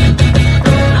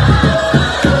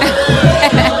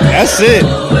 That's it.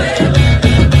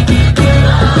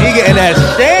 He getting that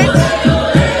stance?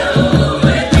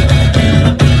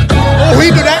 Oh, he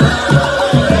do that?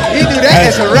 He do that?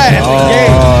 That's a rat. That's a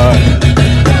game.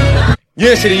 You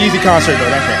didn't see the Yeezy concert, though.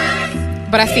 That's right.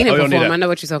 But I seen him you don't need perform. that. I know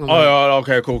what you're talking about. Oh,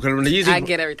 okay, cool. Because the Yeezy, I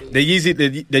get everything. The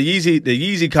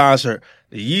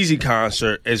Yeezy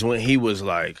concert is when he was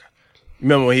like,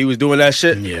 remember when he was doing that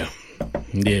shit? Yeah.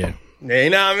 You know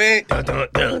what I mean? Dun, dun,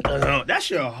 dun, dun, dun. That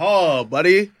shit hard,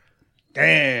 buddy.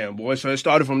 Damn, boy. So it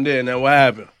started from there, and then what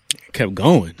happened? It kept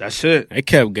going. That's it. It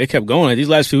kept going. Like, these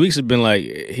last few weeks have been like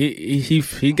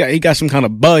he got some kind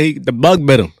of bug. The bug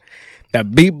bit him.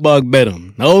 That beat bug bit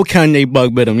him. The old Kanye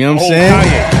bug bit him. You know what I'm saying?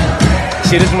 Kanye.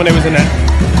 See, this is when they was in that.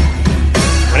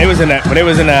 When they was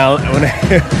in that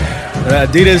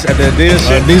Adidas at the Adidas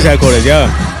shit. These headquarters, yeah.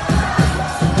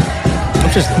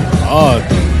 I'm just like, oh.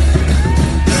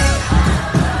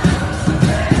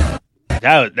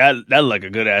 That looked like a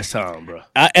good ass time, bro.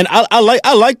 I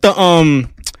like the one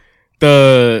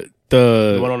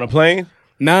on the plane.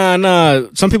 Nah.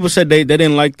 Some people said they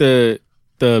didn't like the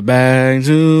back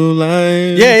to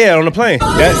life. Yeah, on the plane.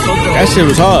 That shit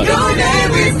was hard.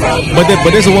 But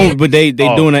there's a one. But they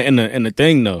doing that in the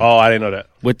thing though. Oh, I didn't know that.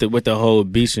 With the whole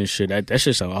beats and shit. That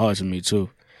shit sound hard to me too.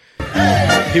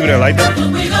 People didn't like that.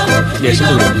 Yeah,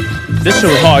 some people. This shit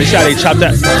was hard. You see how they chopped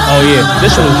that? Oh yeah,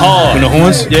 This shit was hard. when the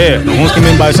horns. Yeah. The horns came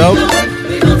in by itself.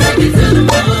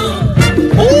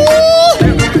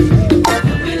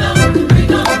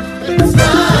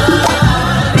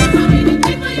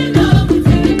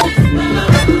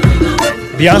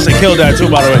 Beyonce killed that too,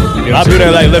 by the way. A lot of people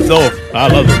that like lift off. I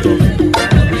love it though.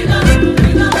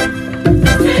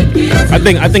 I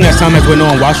think as time has went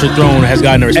on, Watch the Throne has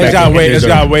gotten the respect. It's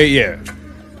got weight, yeah.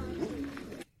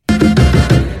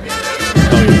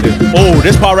 Oh,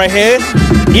 this part right here,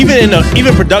 even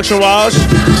production wise,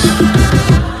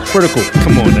 critical.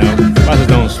 Come on now, Watch the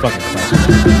Throne's fucking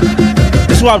classic.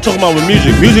 This is what I'm talking about with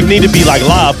music. Music need to be like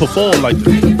live, performed like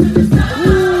this.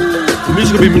 The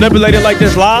music can be manipulated like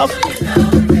this live.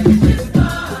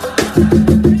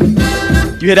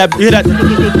 You hear that?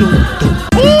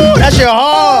 Ooh, that shit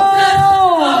hard.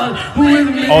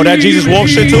 Oh, that Jesus Walk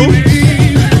shit too?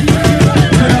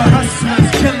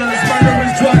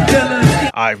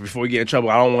 Alright, before we get in trouble,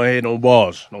 I don't want to hear no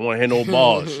bars.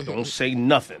 Don't say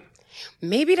nothing.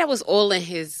 Maybe that was all in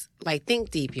his, like,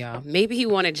 think deep, y'all. Maybe he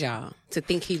wanted y'all to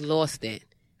think he lost it,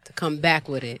 to come back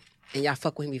with it, and y'all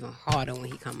fuck with him even harder when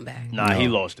he come back. Nah, he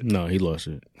lost it. No, he lost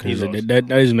it. He lost it. That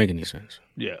doesn't make any sense.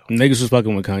 Yeah. Niggas was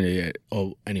fucking with Kanye.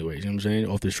 Anyways, you know what I'm saying?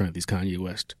 Off the strength, he's Kanye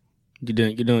West. You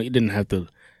didn't have to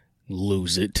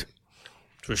lose it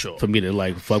For sure. for me to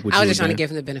like fuck with you. I was just trying to again. give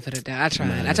him the benefit of the doubt. I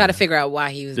tried. I tried to figure out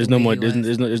why he was. There's the no way more. he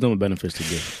was. There's no more benefits to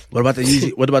give. What about the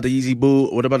Yeezy? What about the Yeezy Boo?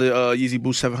 What about the Yeezy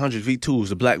Boo 700 V2s,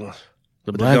 the black ones,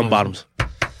 The with black the gum ones. bottoms?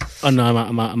 Oh no,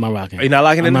 I'm not rocking. Are you not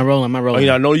liking it? I'm not rolling. Oh, you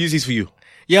know, no Yeezys for you.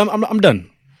 Yeah, I'm done.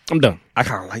 I'm done. I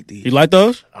kind of like these. You like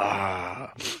those? Dun,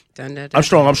 dun, dun, I'm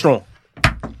strong.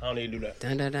 I don't need to do that.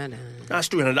 dun, dun, dun, dun. That's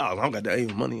 $300. I don't got that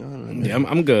even money. Yeah,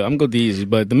 I'm good. I'm good to easy.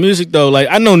 But the music though, like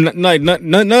I know,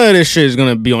 none of this shit is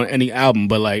gonna be on any album.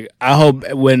 But like, I hope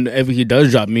whenever he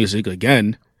does drop music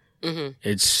again,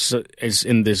 it's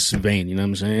in this vein. You know what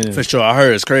I'm saying? For sure. I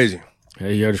heard it's crazy. Yeah,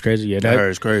 you heard it's crazy. Yeah, I heard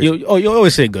it's crazy. You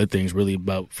always say good things really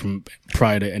about from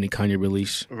prior to any Kanye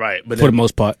release. Right. But For the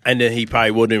most part, and then he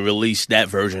probably wouldn't release that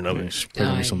version of it. it's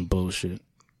probably Aye. some bullshit.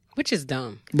 Which is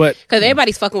dumb. But Because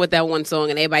everybody's fucking with that one song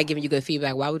and everybody giving you good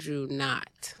feedback. Why would you not?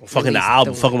 Fucking the release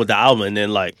album, one? fucking with the album, and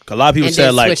then like a lot of people And said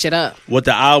then like switch it up. what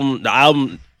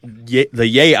the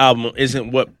Ye album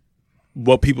isn't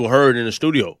what people heard in the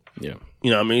studio. yeah,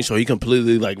 You know what I mean? So he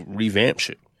completely like revamped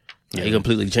shit. Yeah, he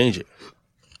completely changed it.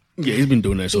 yeah, he's been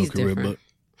doing that his whole He's career, different.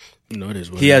 but it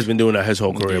is what He it has been doing that his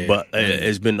whole career, Yeah. but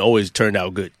it's been always turned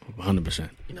out good. is. 100%,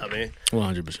 You know what I mean?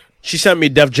 100%. she sent me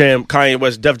Kanye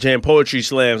West Def Jam poetry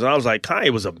slams, and I was like,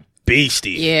 Kanye was a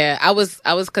beastie. Yeah, I was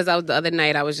because I was the other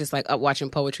night. I was just like up watching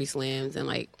poetry slams and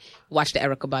like watched the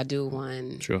Erykah Badu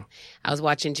one. Sure. I was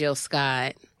watching Jill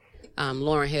Scott,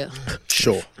 Lauryn Hill.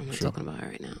 Sure. I'm not talking about her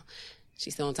right now.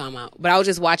 She's still on timeout. But I was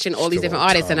just watching all these different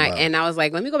artists, and I was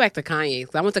like, let me go back to Kanye.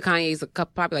 I went to Kanye's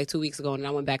probably like 2 weeks ago, and I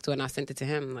went back to it and I sent it to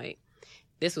him. Like,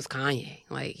 this was Kanye.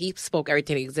 Like, he spoke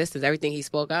everything in existence. Everything he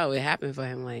spoke out, it happened for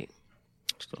him. Like,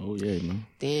 It's the oh yeah, man.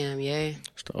 damn, yeah.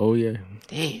 It's the oh yeah.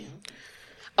 Damn.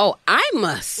 Oh, I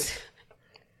must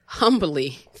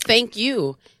humbly thank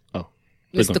you, Oh,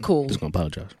 Mr. Cool. Just gonna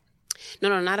apologize.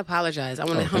 No, not apologize. I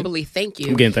want to humbly thank you.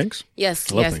 I'm getting thanks.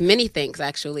 Yes, Love yes, thanks. many thanks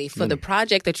actually for the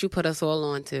project that you put us all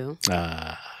on to.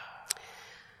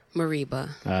 Mariba.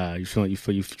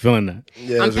 You feeling that?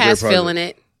 Yeah, I'm past feeling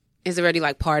it. It's already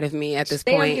like part of me at this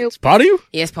point. It's part of you?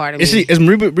 Yeah, it's part of Is me. Is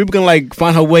Mariba gonna like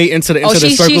find her way into the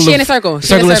circle? She's in a circle.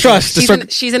 Circle of trust.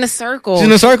 She's in a circle. She's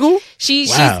in a circle.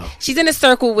 Wow. She's in a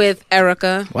circle with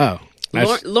Erykah. Wow.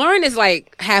 Lauren is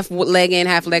like half leg in,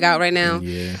 half leg out right now.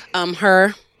 Yeah.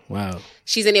 Her. Wow.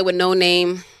 She's in it with No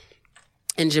Name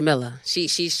and Jamila.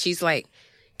 She's like,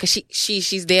 cause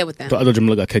she's there with them. I thought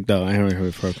Jamila got kicked out. I haven't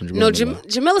heard from Jamila. No,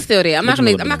 Jamila's still there. I'm not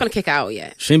gonna kick her out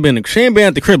yet. She ain't been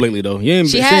at the crib lately though. She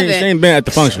ain't been at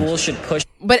the function. School should push.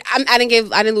 But I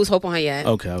didn't lose hope on her yet.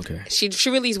 Okay. She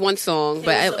released one song,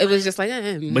 but it was just like.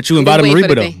 But you invited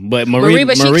Mariba though. But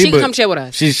Mariba, she can come chill with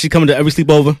us. She coming to every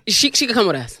sleepover. She can come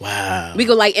with us. Wow. We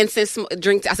go like incense,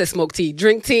 drink. I said smoke tea,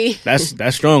 drink tea.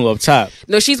 That's strong up top.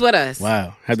 No, she's with us.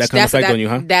 Wow. Had that kind of effect on you,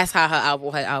 huh? That's how her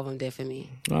album did for me.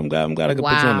 I'm glad I could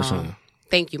put you on the song.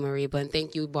 Thank you, Mariba, and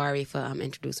thank you, Bari, for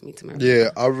introducing me to Mariba. Yeah,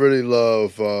 I really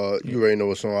love. You already know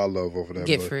what song I love over that.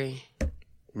 Get Free.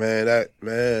 Man, that's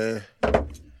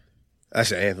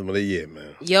the anthem of the year,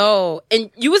 man. Yo,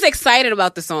 and you was excited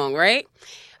about the song, right?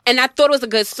 And I thought it was a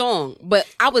good song, but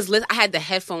I had the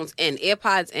headphones in,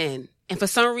 AirPods in, and for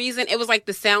some reason, it was like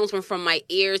the sounds went from my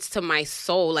ears to my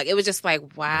soul. Like it was just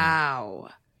like, wow.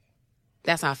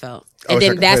 That's how I felt. And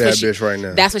then that's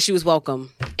when she was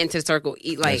welcome into the circle.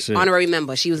 Like honorary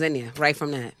member, she was in there right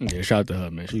from that. Yeah, shout out to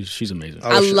her, man. She's amazing.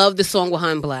 I love the song with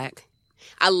her and Black.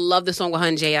 I love the song with her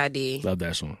and JID. Love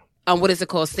that song. What is it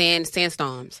called?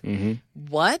 Sandstorms. Mm-hmm.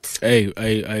 What? Hey,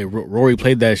 Rory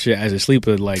played that shit as a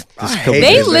sleeper. Like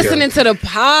they listening to the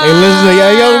pod. They listening.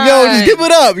 Yo, just give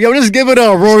it up. Just give it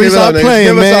up. Rory, stop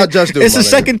playing, man. It's the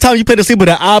second time you played the sleeper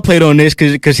that I played on this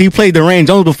because he played the Rain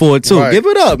Jones before too. Right. Give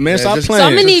it up, man. Stop playing. So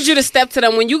I'm gonna need you to step to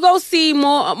them when you go see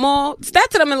more. Step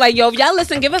to them and like, yo, if y'all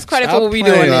listen, give us credit for what we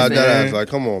doing. Like,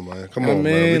 come on,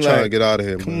 man. We trying to get out of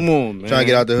here, man. Come on, man. Trying to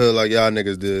get out the hood like y'all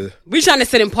niggas did. We trying to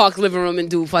sit in Park's living room and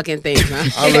do fucking things, man.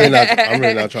 I'm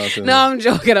really not trying to. No, I'm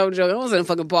joking. I wasn't in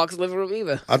fucking Park's living room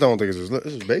either. I don't think it's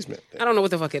his basement. I don't know what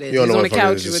the fuck it is. You don't He's know on the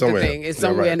couch with the thing. It's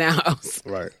somewhere in our house.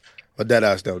 Right. But that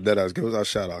ass, give us our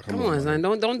shout out. Come on, son.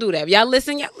 Don't do that. Y'all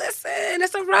listen.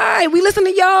 It's all right. We listen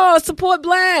to y'all. Support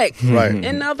Black. Right.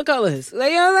 And the other colors. You know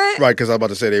what I'm saying? Right, because I was about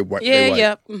to say they white. Yeah, they white.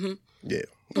 yeah. Mm-hmm. Yeah.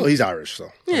 Well, he's Irish,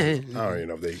 so yeah. I don't even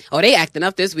know if they. Oh, they acting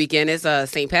up this weekend. It's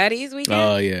St. Patty's weekend.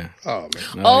 Oh yeah. Oh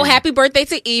man. Happy birthday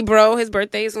to Ebro. His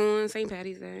birthday's on St.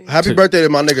 Patty's Day. Happy birthday to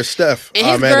my nigga Steph. And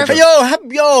his manager.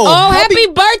 Happy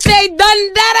birthday,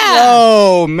 Dundada.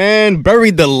 Oh man,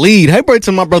 buried the lead. Happy birthday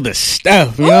to my brother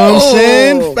Steph. You know what I'm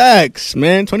saying? Facts,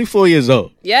 man. 24 years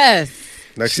old. Yes.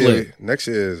 Next year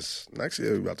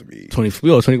we about to be 24.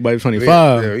 We all 20 by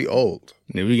 25. Yeah, we old.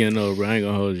 Yeah, we getting old, bro. I ain't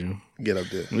gonna hold you. Get up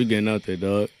there. We getting out there,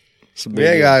 dog. We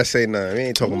ain't gotta say nothing. We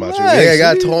ain't talking about you. We ain't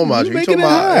gotta talk about you. We talking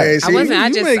about. I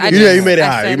wasn't. You made it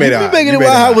high. You made it high. You making it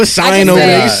high. I was sighing over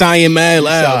there. You sighing mad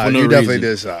loud for no reason. You definitely reason.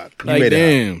 did side. You like, made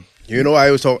damn. it. You know, I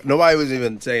was talking. Nobody was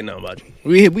even saying nothing about you.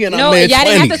 We in our mid-20s. Y'all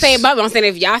didn't have to say about me. I'm saying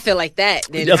if y'all feel like that,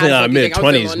 then definitely not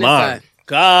mid-20s, man.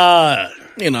 God.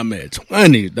 We in our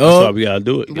mid-20s, dog. That's why we gotta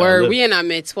do it. We in our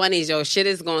mid-20s, yo. Shit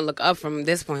is gonna look up from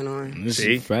this point on.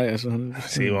 See what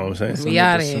I'm saying? We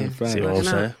out of here. See what I'm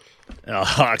saying?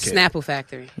 Okay. Snapple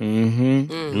Factory.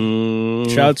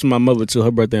 Shout out to my mother too.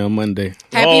 Her birthday on Monday.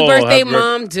 Happy birthday,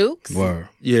 Mom Dukes. Word.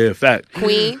 Yeah, fact.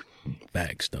 Queen.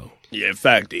 Facts though. Yeah,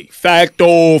 factory.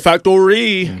 Factory.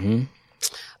 Mm-hmm.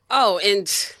 Oh,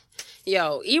 and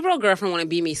yo, Ebro girlfriend want to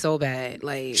be me so bad.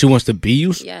 Like she wants to be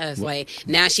you. Yes. What? Like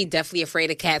now she definitely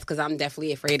afraid of cats because I'm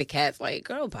definitely afraid of cats. Like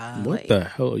girl, bye. What like, the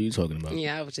hell are you talking about?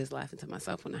 Yeah, I was just laughing to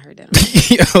myself when I heard that.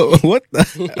 Yo, what the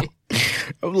hell?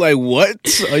 I'm like,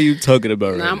 what are you talking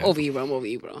about? No, right I'm now? over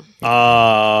Ebro.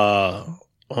 On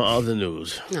other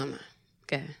news. No.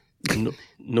 Okay.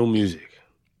 No music.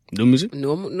 New music?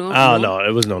 No. I don't know.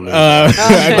 It was no music. I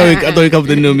thought he come with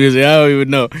the new music. I don't even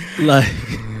know. Like,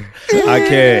 I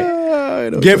can't.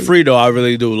 fire though. Get Free though, I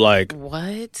really do like.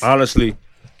 What? Honestly,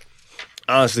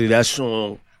 that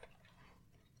song,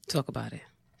 Talk about it.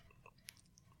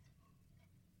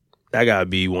 that gotta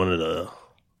be one of the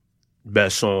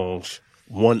best songs.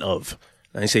 One of,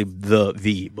 I didn't say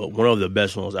the, but one of the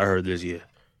best songs I heard this year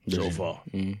so far.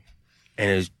 Mm-hmm. And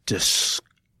it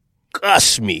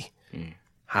disgusts me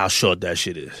how short that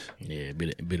shit is. Yeah,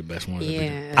 be the best one.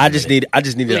 Yeah. I just needed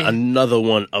Yeah. another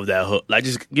one of that hook. Like,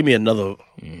 just give me another.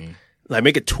 Like,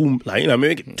 make it 2. Like,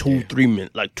 make it 3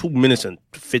 minutes. Like 2 minutes and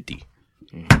 50.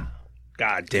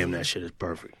 God damn, that shit is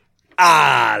perfect.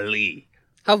 Ali.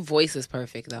 Her voice is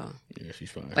perfect though. Yeah,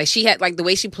 she's fine. Like she had like the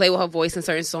way she played with her voice in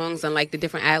certain songs and like the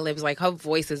different ad libs. Like her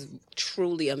voice is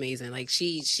truly amazing. Like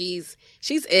she's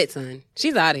it, son.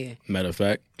 She's out of here. Matter of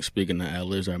fact, speaking of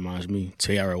ad-libs, that reminds me,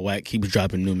 Tierra Whack keeps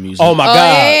dropping new music. Oh my God.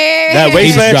 yeah. That Keeps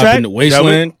Wasteland dropping track? the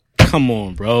Wasteland. Come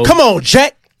on, bro. Come on,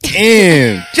 Jack.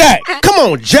 Damn. Jack.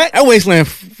 Come on, Jack. That Wasteland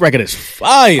record is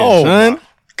fire, Oh, son. my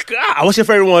God. What's your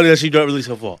favorite one that she don't release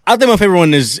so far? I think my favorite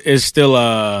one is still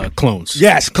Clones.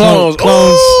 Yes, Clones.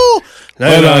 Clones. Ooh. So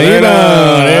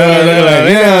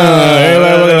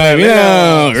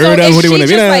is she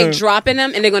just like dropping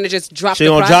them and they're gonna just drop She the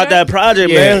gonna project? drop that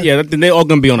project, Yeah, man. yeah, they all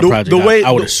gonna be on the project.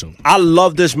 I would assume. I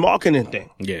love this marketing thing.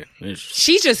 Yeah, it's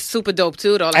She's just super dope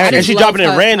too though. Like, I And just she love dropping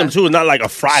it her- random too. It's not like a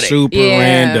Friday. super Yeah.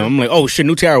 random. I'm like, oh shit,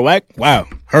 new Tierra Whack. Wow,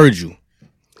 heard you.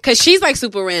 Cause she's like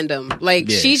super random. Like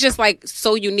Yeah. she's just like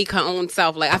so unique her own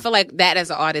self. Like I feel like that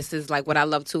as an artist is like what I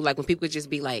love too. Like when people just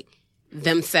be like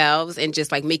themselves and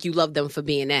just like make you love them for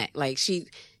being that. Like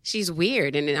she's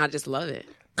weird and then I just love it.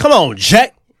 Come on,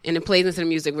 Jack. And it plays into the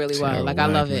music really well. Tierra Like I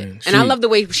Whack, love it. man. And I love the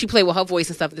way she play with her voice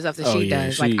and stuff, the stuff that Oh, she yeah,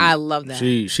 does. Like I love that.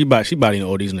 She bodying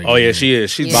all these niggas. Oh yeah, man. she is.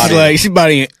 She's Yeah. bodying. She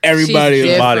bodying everybody.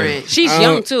 she's body. different. She's I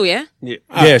young don't- too, yeah?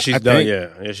 Yeah, she's I done. think-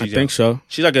 Yeah, she's I young. think so.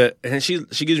 She's like and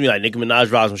she gives me like Nicki Minaj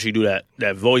vibes when she do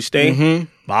that voice thing.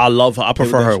 But I love her. I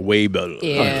prefer her way better.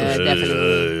 Yeah,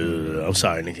 definitely. I'm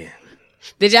sorry, Nikki.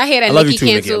 Did y'all hear that I love you Nicki too,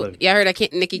 Nicki. I canceled? love you. Y'all heard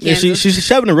that Nicki Yeah, canceled? she's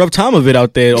having a rough time of it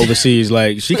out there overseas.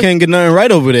 Like she can't get nothing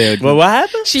right over there. Well, what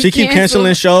happened? She keep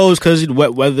canceling shows because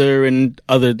wet weather and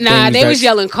other things. Nah, they that- was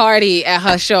yelling Cardi at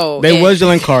her show. They And- was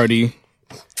yelling Cardi.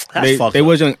 That's fucked They up.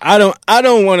 was yelling. I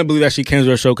don't want to believe that she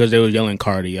canceled her show because they was yelling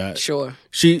Cardi. Sure.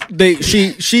 She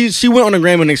went on the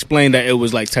gram and explained that it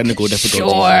was like technical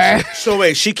difficulties. Sure. So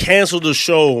wait, she canceled the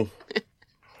show.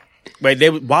 Wait,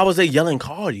 why was they yelling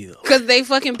Cardi though? Because they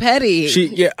fucking petty.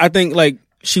 I think like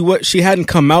she hadn't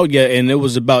come out yet, and it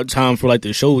was about time for like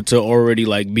the show to already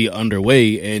like be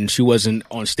underway, and she wasn't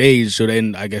on stage. So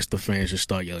then I guess the fans just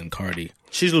start yelling Cardi.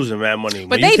 She's losing mad money.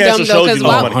 But When you they cancel dumb, though, shows, 'cause you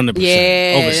why- lose money. 100%.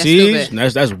 Yeah, that's Overseas,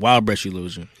 stupid. that's wild bread she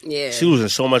losing. Yeah. She losing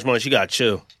so much money. She got to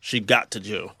chill. She got to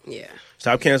chill. Yeah.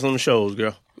 Stop canceling the shows,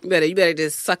 girl. You better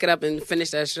just suck it up and finish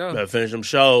that show. Better finish them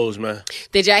shows, man.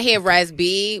 Did y'all hear Raz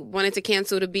B wanted to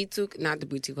cancel the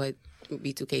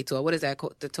B2K tour? What is that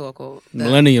the tour called? The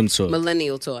Millennium Tour.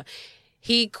 Millennial Tour.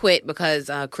 He quit because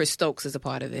Chris Stokes is a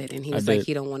part of it, and he was I like, did.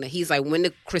 he don't want to. He's like, when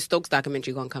the Chris Stokes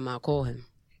documentary gonna come out? Call him.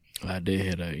 I did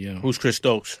hear that. Yeah. Who's Chris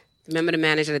Stokes? Remember the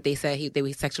manager that they said they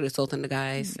were sexually assaulting the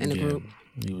guys in the Yeah. group?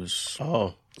 He was.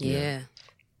 Oh. Yeah.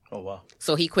 Oh, wow.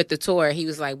 So he quit the tour. He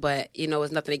was like, but,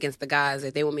 it's nothing against the guys.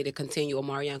 If they want me to continue,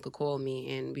 Omarion could call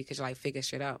me and we could, like, figure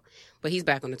shit out. But he's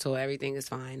back on the tour. Everything is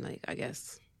fine, like, I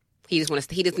guess. He just wants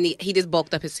to, he just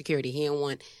bulked up his security. He didn't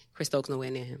want Chris Stokes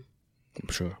nowhere near him. I'm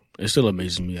sure. It still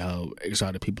amazes me how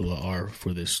excited people are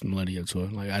for this Millennium Tour.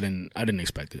 Like I didn't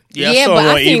expect it. Yeah, I saw but him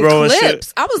on I seen Ebro and shit.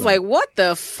 clips. I was like, what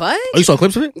the fuck? Oh, you saw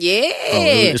clips of it? Yeah.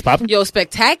 really? It's popping? Yo,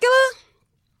 Spectacular?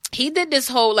 He did this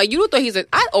whole, like, you don't thought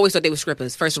I always thought they were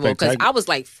strippers, first of all, because I was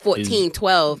like 14,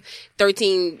 12,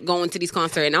 13 going to these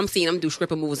concerts, and I'm seeing them do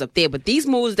stripper moves up there. But these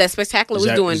moves that Spectacular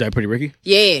was doing, Is that Pretty Ricky?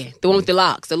 yeah, the one with the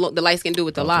locks, the light skin dude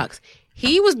with the locks.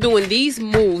 He was doing these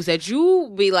moves that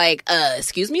you be like,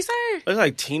 excuse me, sir? It's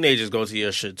like teenagers go to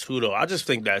your shit too, though. I just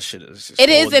think that shit is. It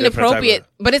is inappropriate,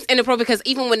 but it's inappropriate because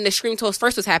even when the Scream Tours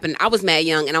first was happening, I was mad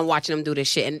young and I'm watching them do this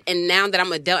shit. And now that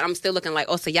I'm adult, I'm still looking like,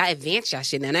 oh, so y'all advanced y'all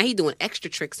shit now. Now he doing extra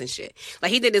tricks and shit.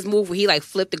 Like he did this move where he like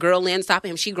flipped the girl in on top of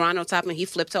him. She grind on top of him. He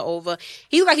flipped her over.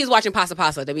 He looked like he was watching Pasa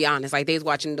Pasa, to be honest. Like they was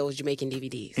watching those Jamaican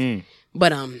DVDs.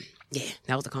 But yeah,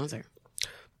 that was a concert.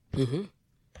 Oh,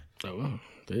 wow.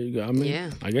 There you go. I mean,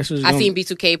 Yeah. I guess it's. I seen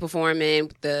B2K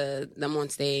performing, them on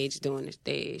stage doing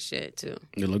their shit too.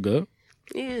 It look good.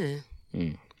 Yeah.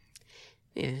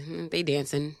 Yeah. They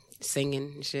dancing,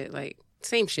 singing and shit. Like,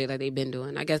 same shit like they've been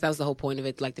doing. I guess that was the whole point of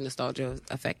it, like the nostalgia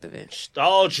effect of it.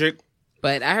 Nostalgic.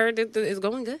 But I heard that it's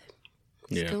going good.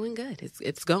 It's Yeah. going good.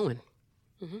 It's going.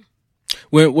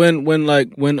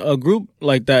 When a group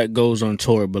like that goes on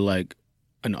tour, but like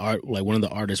one of the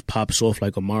artists pops off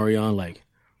like Omarion, like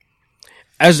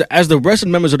as the rest of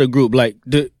the members of the group, like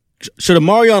should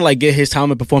Omarion like get his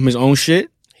time and perform his own shit?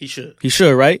 He should. He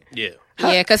should, right? Yeah.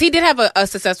 Yeah, because he did have a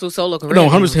successful solo career. No,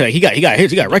 100%. He got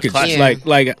hits. He got records. Yeah.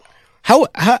 Like how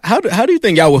do you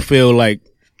think y'all would feel like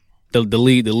the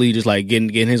lead just like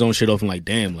getting his own shit off and like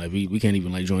damn, like we can't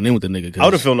even like join in with the nigga? I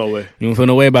wouldn't feel no way. You don't feel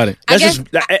no way about it. That's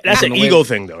that's an ego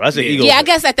thing though. That's an ego. Yeah, I thing.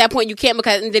 guess at that point you can't,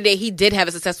 because at the end of the day he did have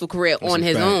a successful career on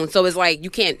his own. So it's like you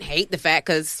can't hate the fact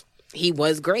because he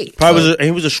was great. Probably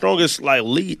he was the strongest like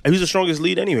lead. He was the strongest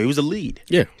lead anyway. He was a lead.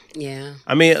 Yeah. Yeah.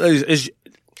 I mean,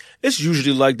 it's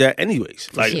usually like that anyways.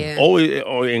 Like always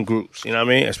in groups. You know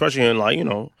what I mean? Especially in like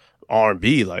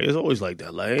R&B. Like it's always like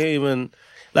that. Like even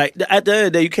like at the end of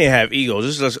the day, you can't have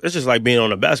egos. It's just like being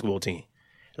on a basketball team.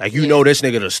 Like know this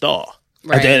nigga the star.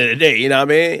 Right. At the end of the day, you know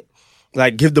what I mean?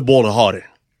 Like give the ball to Harden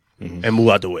and move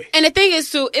out the way. And the thing is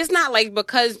too, it's not like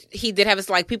because he did have it's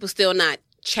like people still not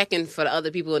checking for the other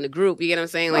people in the group. You get what I'm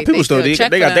saying? Like people they got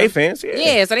their fans.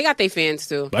 Yeah, so they got their fans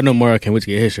too. But I know Mario can't wait to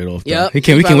get his shit off. Yep. We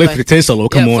can't wait for the 10 solo.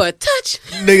 Come on. For a touch.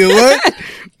 Nigga, what?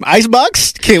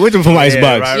 Icebox? Can't wait for my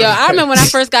Icebox. Right. Yo, I remember when I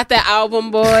first got that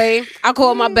album, boy. I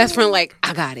called my best friend like,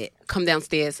 I got it. Come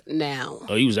downstairs now.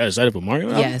 Oh, you was that excited for Mario?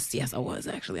 Yes, I was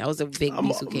actually. I was a big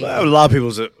B2K. A lot of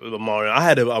people said Mario. I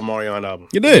had a Marion album.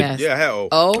 You did? Yes. Yeah, I had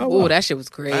Oh, that shit was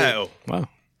great. I had Wow.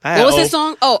 What was his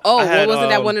song? What had, wasn't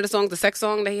that one of the songs, the sex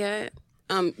song that he had?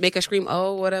 Make her scream,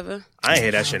 oh, whatever. I ain't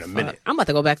hear that shit in a minute. I'm about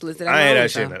to go back to listen to that. I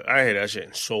ain't hear that shit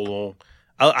in so long.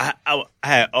 I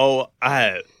had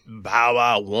Bow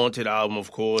Wow Wanted album,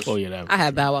 of course. Oh, yeah. I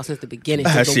had Bow Wow since the beginning. I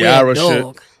had since the Ciara Weird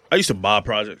Dog. shit. I used to buy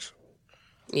projects.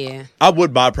 Yeah. I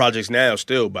would buy projects now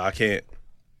still, but I can't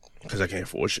because I can't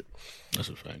afford shit. That's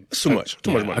a fact. It's too much.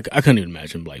 Too much money. I couldn't even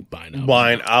imagine like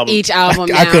buying albums. Each album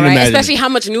now, I couldn't right? imagine. Especially how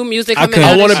much new music coming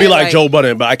out. I want to and be shit, like Joe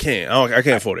Budden, but I can't. I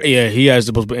can't afford it. Yeah, he has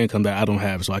the possible income that I don't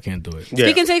have, so I can't do it. Yeah.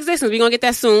 Speaking to existence, we're going to get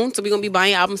that soon. So we're going to be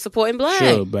buying albums supporting Black.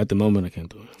 Sure, but at the moment, I can't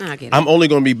do it. I get it. I'm only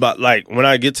going to be like when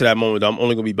I get to that moment, I'm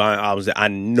only going to be buying albums that I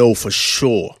know for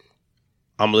sure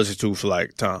I'm going to listen to for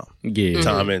like time. Yeah.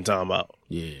 Time in, time out.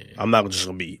 Yeah. I'm not just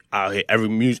going to be out here.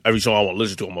 Every song I want to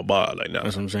listen to, I'm going to buy it. Like, nah.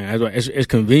 That's what I'm saying. That's why it's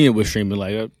convenient with streaming.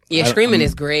 Like, Streaming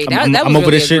is great. That I'm was over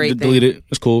really this a shit great to thing. delete it.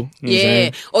 It's cool. You know what I'm Yeah.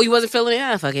 saying? Oh, you wasn't feeling it?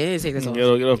 Ah, fuck it. Take this off. Get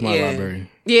off my library.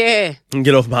 Yeah.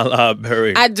 Get off my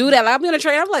library. I do that. Like, I'm in a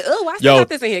train. I'm like, oh, why still got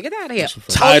this in here? Get out of here.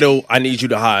 Tidal, I need you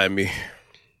to hire me.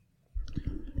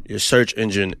 Your search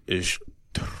engine is...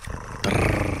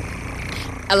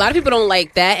 A lot of people don't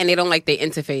like that, and they don't like the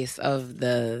interface of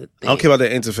the thing. I don't care about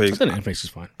that interface. I think the interface is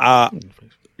fine.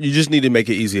 You just need to make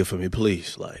it easier for me,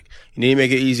 please. Like, you need to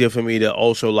make it easier for me to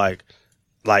also like,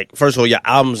 first of all, your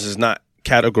albums is not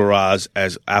categorized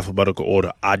as alphabetical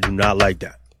order. I do not like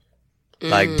that.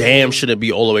 Like, damn, shouldn't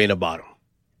be all the way in the bottom.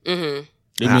 You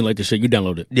mean like the shit you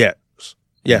downloaded?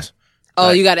 Yes. Oh,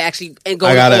 you got to actually go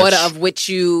in order of which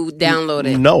you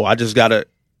downloaded. No, I just got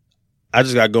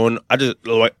going.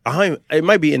 It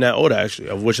might be in that order actually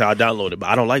of which I downloaded, but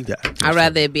I don't like that. I'd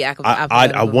rather it be I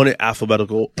alphabetical. want it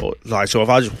alphabetical. Like, so if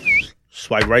I just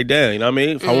swipe right down, you know what I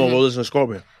mean? If I want to go listen to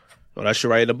Scorpion, that shit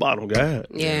right at the bottom. Go ahead.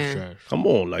 Yeah. Come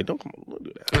on, like don't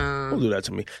do that. Don't do that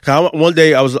to me. One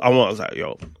day I was like,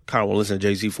 yo, kind of want to listen to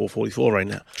Jay-Z 444 right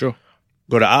now. Sure.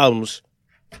 Go to albums,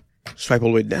 swipe all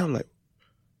the way down. Like,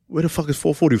 where the fuck is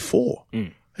 444?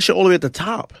 That shit all the way at the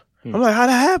top. I'm like, how'd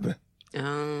that happen?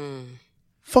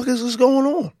 Fuck is this going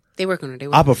on? They work on it.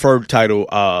 I prefer Tidal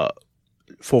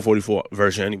 444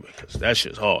 version anyway because that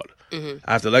shit's hard.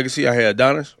 After Legacy, I had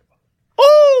Adonis.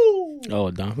 Oh, I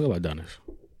forgot about Adonis.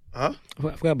 Huh?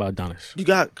 I forgot about Adonis. You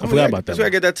got. I forgot about that. That's where I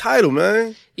get that title,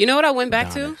 man. You know what I went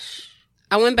back Adonis.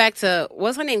 to? I went back to,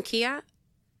 what's her name? Kia?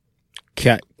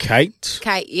 Kite?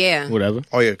 Kite, yeah. Whatever.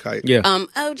 Oh yeah, Kite. Yeah.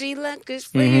 OG luck is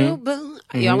for you, boo.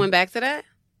 Y'all went back to that?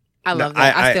 I love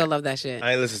that. I still love that shit.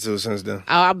 I ain't listened to it since then.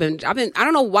 I've been. I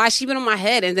don't know why she been on my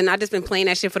head, and then I just been playing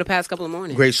that shit for the past couple of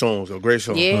mornings. Great songs, though. Great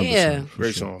songs. Yeah.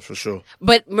 Great songs for sure.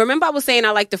 But remember, I was saying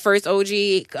I like the first OG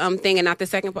thing and not the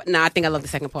second part. Nah, I think I love the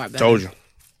second part better. Told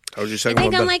you second I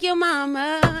think one I'm better. like your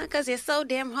mama, cause you're so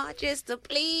damn hard just to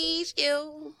please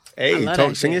you. I Hey, love that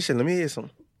sing shit. your shit. Let me hear some.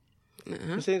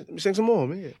 Sing some more,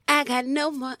 man. I got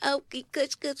no more okie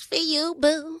kush for you,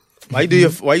 boo. Why you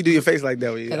do your face like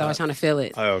that? Cause I was trying to feel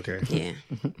it. Oh, okay. Yeah.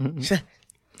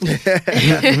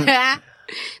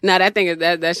 Nah, that thing is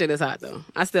that shit is hot though.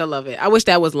 I still love it. I wish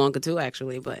that was longer too,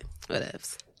 actually, but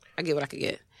whatevs. I get what I could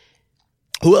get.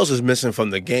 Who else is missing from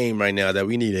the game right now that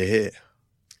we need to hit?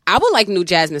 I would like new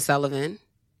Jasmine Sullivan.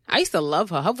 I used to love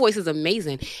her. Her voice is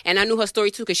amazing. And I knew her story,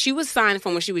 too, because she was signed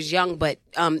from when she was young, but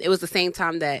it was the same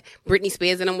time that Britney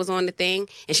Spears and them was on the thing.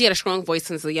 And she had a strong voice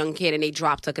since a young kid, and they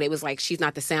dropped her because it was like, she's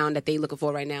not the sound that they looking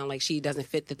for right now. Like, she doesn't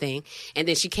fit the thing. And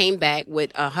then she came back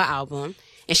with her album.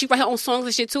 And she write her own songs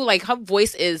and shit, too. Like, her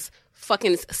voice is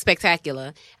fucking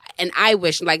spectacular. And I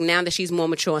wish, like, now that she's more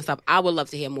mature and stuff, I would love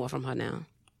to hear more from her now.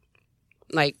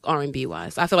 Like, R&B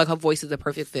wise. I feel like her voice is a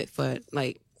perfect fit for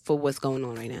what's going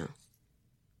on right now.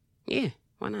 Yeah,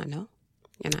 why not? No,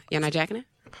 you're not jacking it.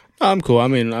 No, I'm cool. I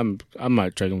mean, I'm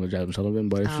not checking with Jasmine Sullivan,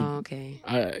 but okay.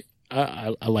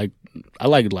 I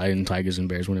like Lion, Tigers, and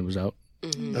Bears when it was out.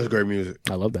 Mm-hmm. That's great music.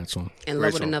 I love that song. In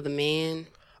Love with Another Man.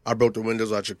 I broke the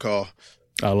windows out your car.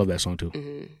 I love that song too.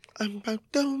 I broke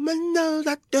the windows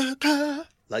out your car.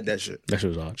 Like that shit. That shit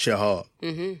was hard. Shit hard.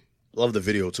 Love the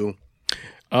video too.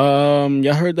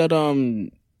 Y'all heard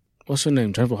that? What's her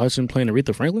name? Jennifer Hudson playing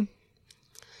Aretha Franklin?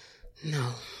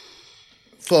 No.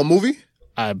 For a movie?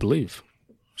 I believe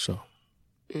so.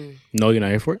 No, you're not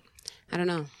here for it? I don't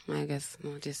know. I guess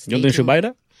no, just. You don't think she'll buy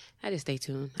that? I just stay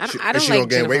tuned. I Is don't she like gonna gain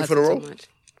Jennifer weight Hudson for the role? too much.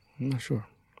 I'm not sure.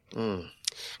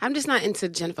 I'm just not into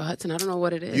Jennifer Hudson. I don't know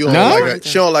what it is. You don't No? like her.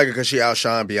 She don't like her because she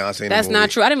outshined Beyonce in That's the movie. not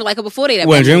true. I didn't even like her before they.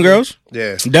 What, Dreamgirls?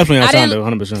 Yeah. Definitely I outside didn't.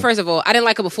 though, 100%. First of all, I didn't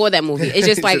like her before that movie. It's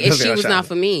just like She she was outshined. not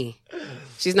for me.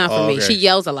 She's not for Oh, me. okay. She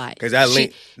yells a lot. 'Cause that She-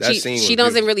 link- that she, scene was she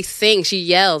doesn't beautiful. really sing. She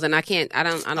yells, and I can't.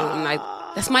 I'm like.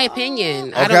 That's my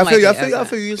opinion. I Okay, don't I like feel you. it. I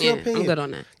feel you. It's your opinion. I'm good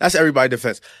on that. That's everybody's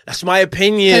defense. That's my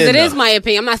opinion. Because it is my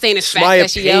opinion. I'm not saying it's fact my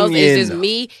that she yells. It's just opinion.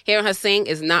 me hearing her sing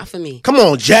is not for me. Come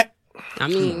on, Jack. I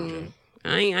mean,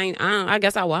 I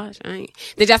guess I watch.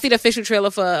 Did y'all see the official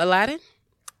trailer for Aladdin?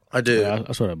 I did. Yeah,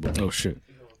 I saw that book. Oh shit.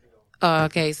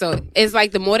 Okay, so it's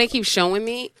like the more they keep showing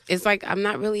me, it's like I'm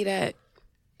not really that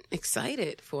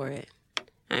excited for it.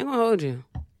 I ain't gonna hold you.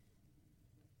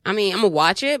 I mean, I'm gonna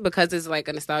watch it because it's like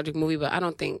a nostalgic movie, but I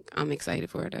don't think I'm excited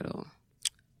for it at all.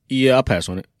 Yeah, I'll pass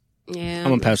on it. Yeah, I'm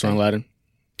gonna pass on Aladdin.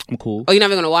 I'm cool. Oh, you're not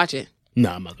even gonna watch it? No,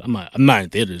 I'm not in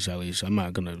theaters at least. I'm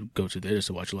not gonna go to theaters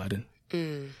to watch Aladdin.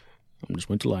 I'm just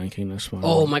went to Lion King. That's fine.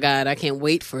 Oh my God, I can't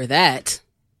wait for that.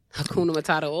 Hakuna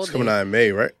Matata all It's coming day. out in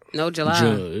May, right? No,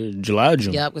 July. July,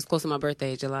 June. Yep, it's close to my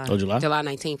birthday, July. Oh, July? July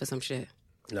 19th or some shit.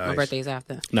 Nice. My birthday's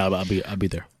after. No, but I'll be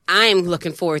there. I'm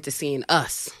looking forward to seeing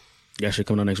Us. That shit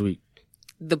coming out next week.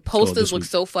 The posters this look week.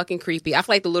 so fucking creepy. I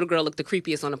feel like the little girl looked the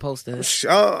creepiest on the posters.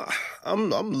 I'm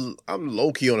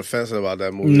low key on the fence about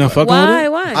that movie. No, Like, fucking with Why?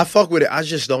 it? Why? I fuck with it. I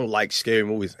just don't like scary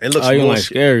movies. It looks Oh, you more don't like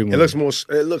scary movies.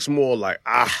 It looks more like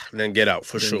than Get Out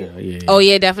for sure. Yeah. Oh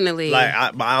yeah, definitely. But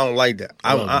I don't like that.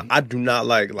 I do not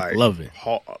like Love it.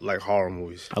 horror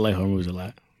movies. I like horror movies a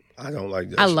lot. I don't like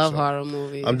that. I shit, love so. horror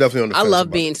movies. I'm definitely on the I fence love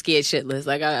about being scared shitless.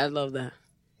 Like I love that.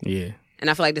 Yeah. And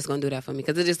I feel like this is gonna do that for me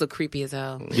because it just look creepy as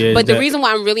hell. Yeah, but the that- reason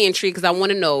why I'm really intrigued because I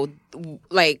want to know,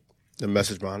 like, the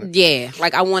message behind it. yeah,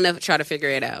 like I want to try to figure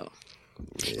it out.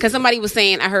 Because somebody was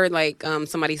saying, I heard like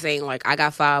somebody saying like I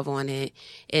got 5 on it,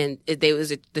 and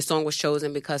the song was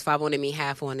chosen because 5 on it mean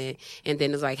half on it, and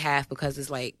then it's like half because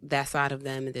it's like that side of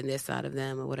them and then this side of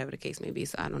them or whatever the case may be.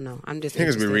 So I don't know. I'm just Niggas be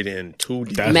interested. reading too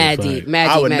deep. That's Mad a deep, fact. mad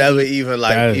I deep, would mad never deep. even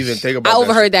That's- think about. I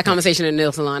overheard that that conversation in the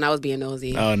nail salon. I was being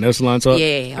nosy. Nail salon talk.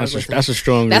 Yeah, I was listening. that's a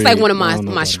strong. That's read. like one of I don't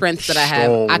know my about it. strengths that I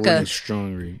have. Strong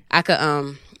Strong read. I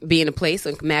could be in a place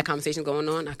with mad conversation going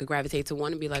on. I could gravitate to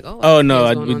one and be like, oh. Oh no,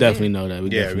 what's going we on definitely there? know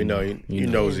that. Yeah, we know you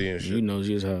nosy and shit. You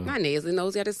nosy as hell. My nails and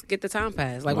nosy. I just get the time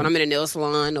pass. Like when I'm in a nail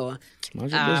salon or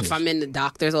Mind your business. if I'm in the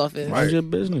doctor's office. Mind your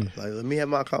business. Like, let me have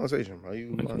my conversation,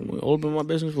 bro. Open my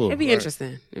business for. It'd be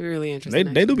interesting. It'd be really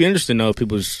interesting. They do be interesting though.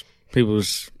 People's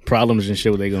problems and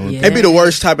shit. What they going Yeah. through. It be the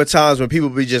worst type of times when people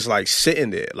be just like sitting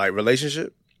there, like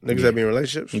relationship niggas that be in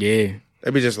relationships. Yeah.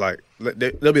 They be just like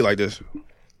they'll be like this.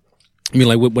 I mean,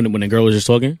 like when the girl was just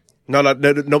talking. No,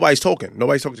 nobody's talking.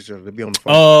 Nobody's talking to each other. They be on the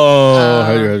phone. Oh,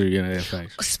 heard you. Yeah,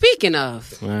 facts. Speaking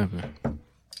of, What happened?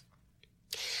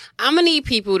 I'm gonna need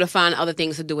people to find other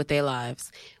things to do with their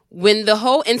lives. When the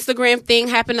whole Instagram thing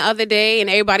happened the other day and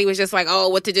everybody was just like, oh,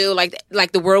 what to do? Like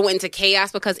the world went into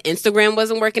chaos because Instagram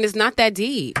wasn't working. It's not that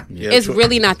deep. It's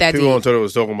really not that People on deep. Twitter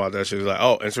was talking about that shit. It's like,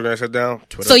 oh, Instagram shut down.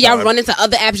 Twitter So y'all fine. run into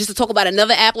other apps just to talk about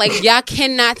another app. Like y'all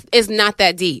cannot, it's not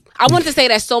that deep. I wanted to say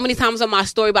that so many times on my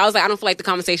story, but I was like, I don't feel like the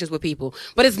conversations with people.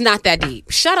 But it's not that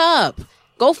deep. Shut up.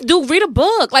 Go read a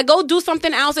book. Like go do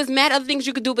something else. There's mad other things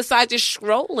you could do besides just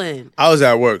scrolling. I was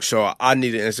at work, so I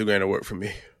needed Instagram to work for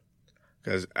me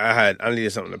because I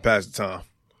needed something to pass the time.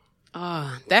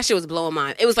 Oh, that shit was blowing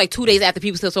mine. It was like 2 days after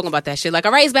people still talking about that shit. Like,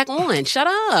 all right, it's back on. Shut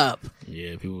up.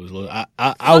 Yeah, people was low.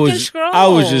 I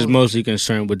was just mostly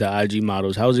concerned with the IG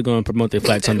models. How is it going to promote their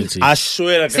flat tummy tea? I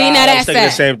swear to See, God, now I that's was thinking the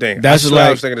sad. same thing. That's I swear like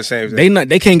I was thinking the same thing.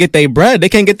 they can't get their bread. They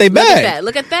can't get their bag.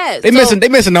 Look at that. They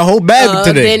missing the whole bag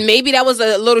today. Then maybe that was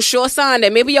a little short sign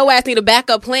that maybe your ass need a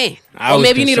backup plan. I Or was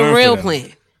maybe you need a concerned real for that.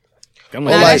 plan. I'm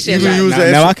Nah, like, that shit you use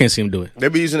now I can't see them do it. They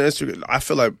be using Instagram. I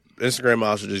feel like Instagram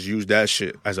models should just use that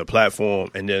shit as a platform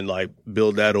and then like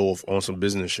build that off on some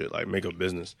business shit, like make a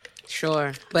business.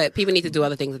 Sure, but people need to do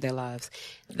other things with their lives.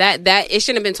 That it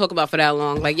shouldn't have been talked about for that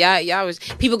long. Like y'all was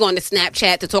people going to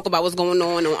Snapchat to talk about what's going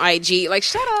on IG. Like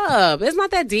shut up, it's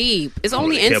not that deep. It's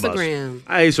only really care about Instagram.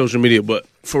 I hate social media, but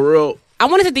for real, I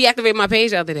wanted to deactivate my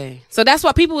page the other day, so that's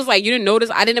why people was like, "You didn't notice?"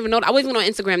 I didn't even know. I wasn't even on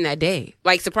Instagram that day.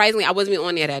 Like surprisingly, I wasn't even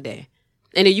on there that day.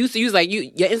 And it used to use like your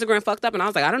Instagram fucked up, and I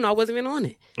was like, I don't know, I wasn't even on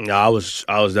it. no, I was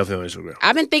definitely on Instagram.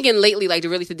 I've been thinking lately, like to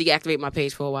really to deactivate my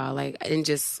page for a while, like and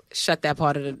just shut that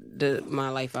part of my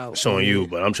life out. It's on you,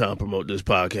 but I'm trying to promote this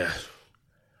podcast.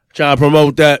 Trying to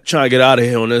promote that. Trying to get out of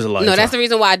here on this life. No, that's the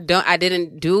reason why I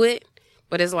didn't do it.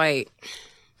 But it's like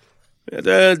At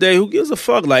the end of the day, who gives a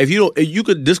fuck? Like, if you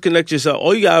could disconnect yourself,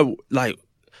 all you got, like,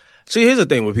 see, here's the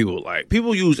thing with people. Like,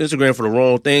 people use Instagram for the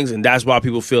wrong things, and that's why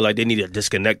people feel like they need to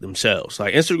disconnect themselves.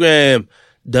 Like, Instagram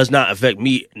does not affect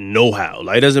me no how.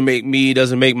 Like, it doesn't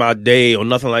make my day or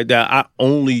nothing like that. I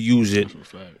only use it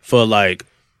for, like,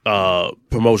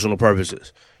 promotional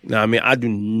purposes. You know what I mean? I do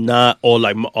not, or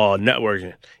like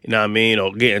networking, you know what I mean?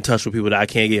 Or get in touch with people that I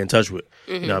can't get in touch with.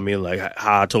 You know what I mean? Like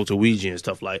how I talk to Ouija and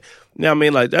stuff like, you know what I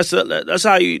mean? Like that's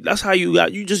how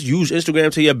you just use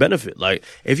Instagram to your benefit. Like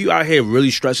if you out here really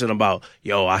stressing about,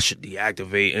 yo, I should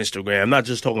deactivate Instagram. I'm not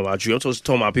just talking about you. I'm just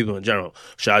talking about people in general.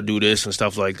 Should I do this and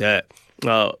stuff like that?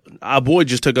 Our boy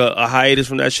just took a hiatus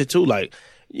from that shit too. Like,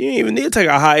 you ain't even need to take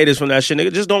a hiatus from that shit,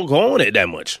 nigga. Just don't go on it that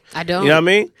much. I don't. You know what I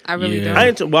mean? I really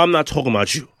Yeah. don't. I'm not talking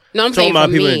about you. No, I'm talking saying about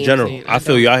for people me, in general. I'm saying, I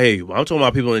feel you. I hear you. But I'm talking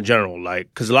about people in general. Like,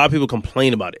 because a lot of people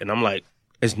complain about it. And I'm like,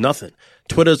 it's nothing.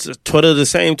 Twitter's the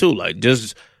same too. Like,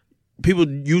 just people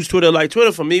use Twitter. Like,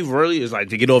 Twitter for me really is like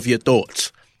to get off your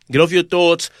thoughts. Get off your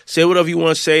thoughts. Say whatever you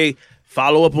want to say.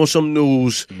 Follow up on some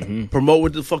news, promote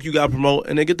what the fuck you got to promote,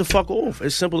 and then get the fuck off.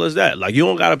 It's simple as that. Like, you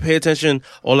don't got to pay attention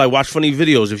or, like, watch funny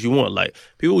videos if you want. Like,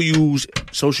 people use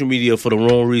social media for the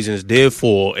wrong reasons.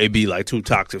 Therefore, it be, like, too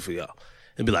toxic for y'all.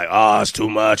 It'd be like, oh, it's too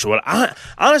much. What? I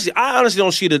honestly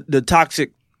don't see the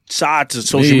toxic side to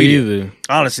social media. Either.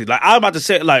 Honestly. Like, I'm about to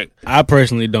say, like, I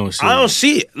personally don't see I don't it.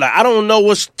 see it. Like, I don't know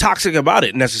what's toxic about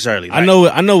it necessarily. Like,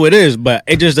 I know it is, but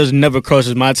it just never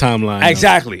crosses my timeline.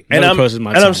 Exactly. Never And crosses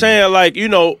my I'm timeline. saying, like, you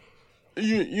know,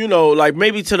 like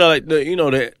maybe to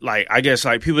the I guess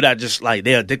like people that just like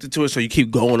they're addicted to it, so you keep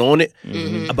going on it.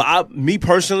 But me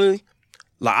personally,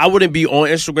 like I wouldn't be on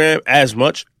Instagram as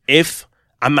much if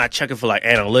I'm not checking for like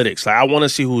analytics. Like I want to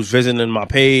see who's visiting my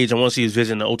page. I want to see who's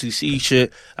visiting the OTC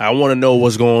shit. I want to know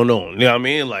what's going on. You know what I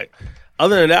mean? Like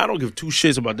other than that, I don't give two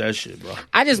shits about that shit, bro.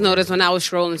 I just noticed when I was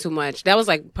scrolling too much. That was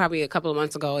like probably a couple of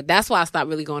months ago. That's why I stopped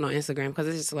really going on Instagram because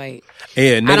it's just like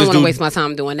Yeah, I don't want to waste my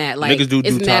time doing that. Like niggas do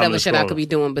it's mad time other and shit I scrolling. could be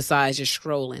doing besides just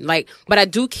scrolling. Like, but I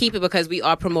do keep it because we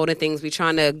are promoting things. We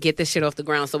trying to get this shit off the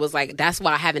ground. So it's like that's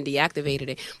why I haven't deactivated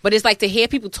it. But it's like to hear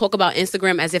people talk about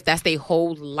Instagram as if that's their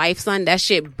whole life, son. That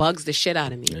shit bugs the shit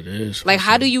out of me. It is. Like,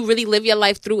 how do you really live your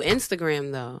life through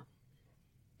Instagram though?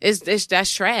 It's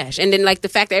that's trash. And then like the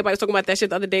fact that everybody was talking about that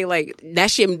shit the other day, like that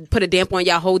shit put a damper on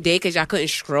y'all whole day because y'all couldn't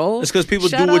scroll. It's because people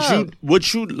Shut do up.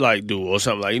 what you like do or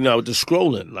something like, you know, with the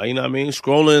scrolling, like, you know what I mean?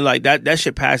 Scrolling like that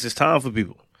shit passes time for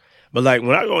people. But like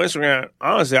when I go on Instagram,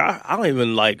 honestly, I don't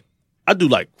even like, I do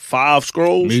like 5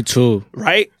 scrolls. Me too.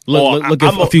 Right? Look I'm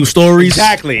at a few stories.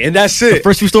 Exactly. And that's The it.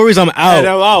 first few stories, I'm out. And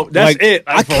I'm out. That's Like, it.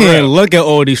 I For can't real. look at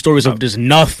all these stories of just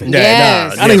nothing.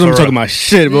 Yes. I don't even for talking real. about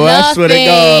shit, bro. I swear to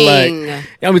God, Nothing. like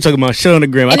y'all be talking about shit on the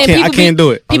gram. I And then can't people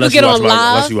do it. People Unless get you on watch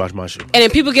unless live, you watch my shit. and then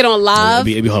people get on live.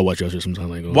 It be hard to watch your shit sometimes.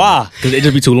 Like, Why? Because it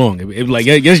just be too long. It be like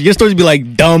your stories be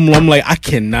like dumb. I'm like, I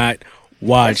cannot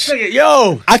watch.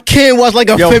 Yo. I can't watch like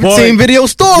a Yo, 15 boy. video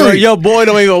story. Your boy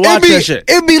don't even watch it be, that shit.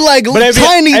 It be like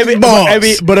tiny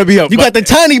bars. But it be up. You got the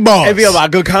tiny bars. It be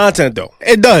about good content though.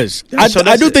 It does. Yeah, so I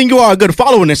that's do it. think you are a good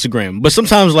follower on Instagram, but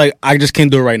sometimes like I just can't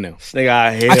do it right now. Nigga,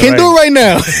 I can't do it right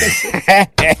now.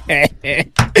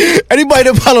 Anybody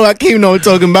that follow, I can't know what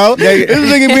I'm talking about. This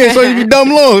nigga being so you be dumb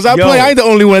long. I Yo, play. I ain't the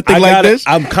only one that think like this.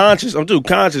 I'm conscious. I'm too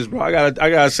conscious, bro. I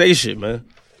gotta say shit, man.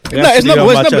 No, it's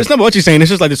not what you're saying. It's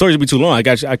just like the stories be too long. I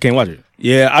can't watch it.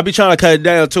 Yeah, I be trying to cut it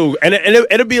down too, and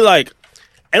it'll be like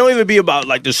It don't even be about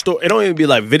like the story. It don't even be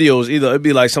like videos either. It'd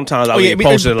be like sometimes I'll be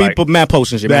posting like people mad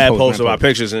posting shit. bad posts about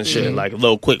pictures and shit, like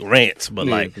little quick rants. But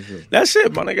like that's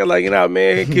it, my nigga. Like, you know what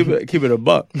I mean? Keep it a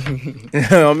buck. You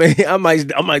know what I mean?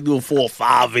 I might do 4 or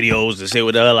 5 videos to say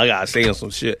what the hell I gotta say on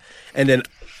some shit, and then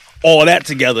all that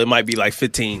together, it might be like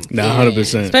 15. Nah,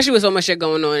 100%. Especially with so much shit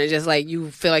going on, and just like you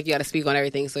feel like you got to speak on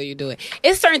everything, so you do it.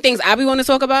 It's certain things I be wanting to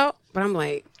talk about, but I'm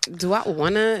like, do I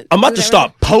want to? I'm about to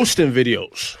start posting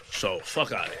videos, so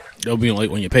fuck out of here. They'll be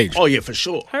on your page. Oh yeah, for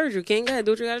sure. Heard you, King. Go ahead,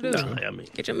 do what you got to do. Nah, I mean,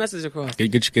 Get your message across.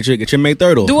 Get your May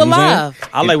 3rd off. Do a live.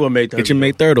 I like what made Get your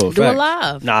May 3rd off. Do a Facts.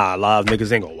 live. Nah, live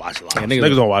niggas ain't gonna watch live. Yeah,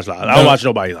 niggas don't watch live. I don't watch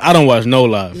nobody live. I don't watch no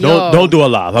live. Yo. Don't do a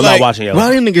live. I'm not watching your Why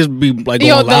live. do niggas be like Yo,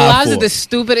 going the live lives for? is the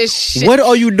stupidest shit. What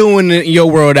are you doing in your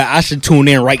world that I should tune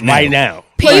in right now? Right now.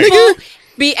 People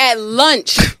be at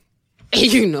lunch.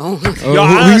 You know. Yo,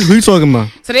 Who you talking about?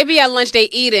 So they be at lunch, they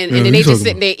eating, and Yeah, then who they you just talking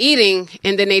sitting there eating,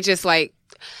 and then they just like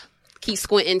keep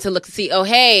squinting to look to see, oh,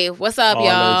 hey, what's up, Oh, I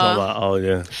know what you're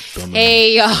y'all? talking about. Oh yeah.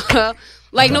 Hey, y'all.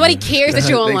 Like, nobody cares that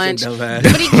you're on lunch.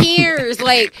 Nobody cares.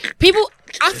 Like, people,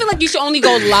 I feel like you should only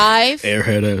go live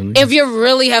Airhead. if you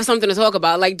really have something to talk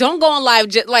about. Like, don't go on live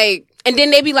just like, and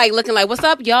then they be like looking like, what's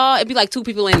up, y'all? It'd be like 2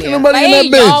 people in there. Nobody like, in hey,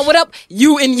 that bitch. y'all, what up?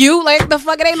 You and you? Like, the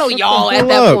fuck? It ain't no y'all at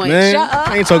that point. Man. Shut up.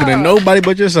 I ain't talking to nobody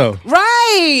but yourself.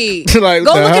 Right. Like,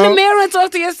 Go the look in hell? the mirror and talk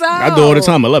to yourself. I do all the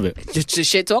time. I love it. Just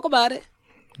shit, talk about it.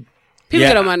 People Yeah.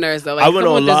 get on my nerves though. Like, I went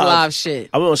come on with this live. live shit.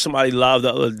 I went on somebody live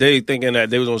the other day thinking that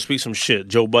they was gonna speak some shit,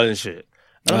 Joe Budden shit.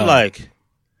 And I'm like,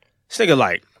 this nigga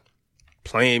like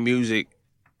playing music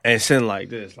and sitting like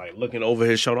this, like looking over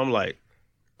his shoulder. I'm like,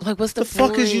 Like, what's the the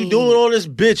fuck is you point? doing on this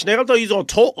bitch, nigga? I thought you was gonna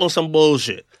talk on some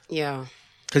bullshit. Yeah.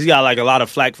 Cause he got like a lot of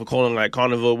flack for calling like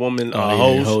carnival woman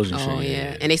hoes. and shit. Oh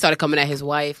yeah. And they started coming at his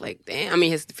wife. Like, damn. I mean,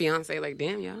 his fiance. Like,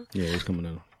 damn, y'all. Yeah, it's coming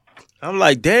out. I'm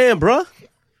like, damn, bruh.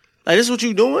 Like, this what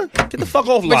you doing? Get the fuck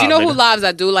off live, But you know who nigga. lives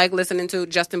I do like listening to?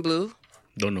 Justin Blue.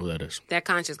 Don't know who that is. That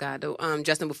conscious guy, though.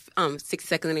 Justin, 60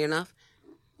 Seconds Ain't Enough.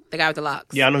 The guy with the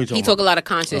locks. Yeah, I know who you're He talking talk a lot of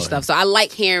conscious stuff. So I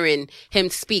like hearing him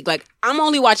speak. Like, I'm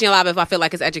only watching live if I feel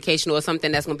like it's educational or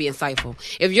something that's going to be insightful.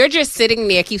 If you're just sitting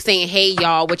there, keep saying, hey,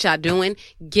 y'all, what y'all doing?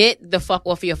 Get the fuck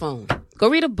off your phone. Go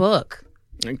read a book.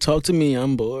 Like, talk to me.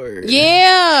 I'm bored.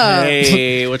 Yeah.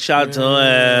 Hey, what y'all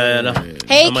doing?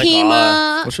 Hey, Oh my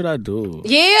Kima. What should I do?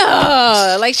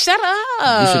 Yeah. Like, shut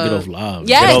up. You should get off live.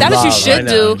 Yes, Get off that's what you live should right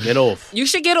do. now. Get off. You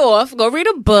should get off, go read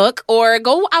a book, or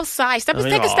go outside. Take a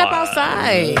step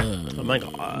outside. Oh my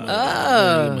god.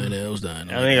 My nails done.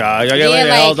 Oh my god. I gotta get Yeah, my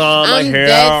nails like, on, my I'm hair.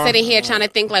 dead sitting here trying to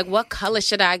think, like, what color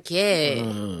should I get?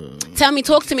 Tell me,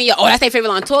 talk to me. Oh, that's their favorite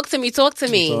line. Talk to me, talk to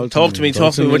me. Talk to me.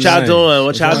 What y'all tonight. doing?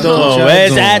 What y'all What doing? y'all Where's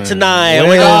doing? that tonight? Where Oh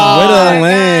my god. the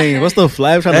lane? What's the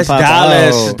flag trying That's to pop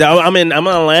Dallas. out? I'm in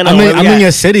Atlanta. I'm Where we in at?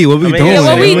 your city. What we I'm in doing? your Yo,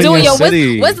 what I'm we in doing? your Yo,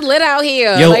 city. what's lit out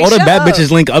here? Yo, Like, all the shut bad up. bitches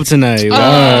link up tonight. Oh,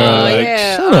 Like,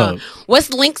 yeah. shut up. What's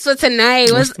links for tonight?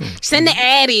 Send the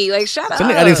Addy. Like, shut up. Send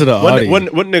the Addy to the What audience.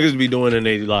 niggas be doing in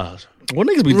their lives? What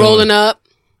niggas be Rolling doing? up.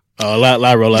 Oh, a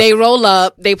lot roll up. They roll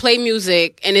up, they play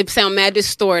music, and it sound mad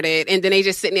distorted, and then they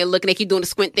just sitting there looking. They keep doing the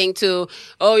squint thing too.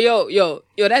 Oh, yo,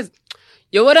 that's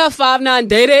what up, 5'9"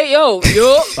 Day, yo.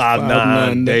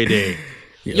 5'9" Day.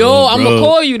 Yo, I'm gonna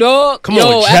call you, dog. Come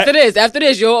yo, on, Jack. after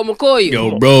this, yo, I'm gonna call you.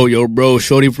 Yo, bro,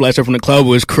 Shorty flashed up from the club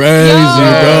was crazy, Yo,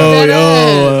 bro.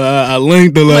 that I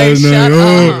linked the like, last night. shut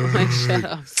yo. up. Like, shut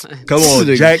up, son. Come on,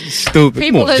 This Jack. nigga Stupid.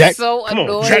 People Come on, are Jack. so Come on,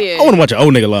 annoying. Jack. I want to watch an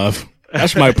old nigga live.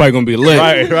 That's probably gonna be lit.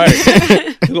 Right.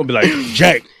 He gonna be like,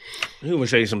 Jack. He gonna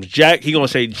say some Jack. He gonna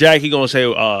say Jack. He gonna say,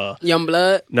 Young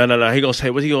blood. no. He gonna say,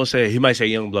 what's he gonna say? He might say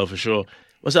young blood for sure.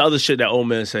 What's the other shit that old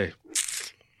man say?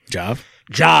 Job.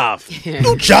 Jive.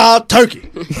 You jive turkey.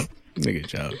 Nigga,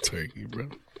 job turkey, bro.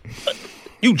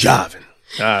 You jiving.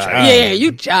 Yeah,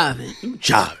 you jiving. You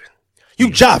jiving. You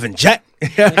jiving, Jack.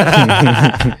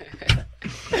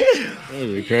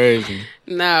 That'd be crazy.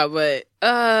 Nah, but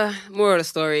moral of the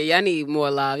story, y'all need more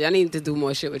live. Y'all need to do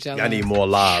more shit with y'all. I lives. need more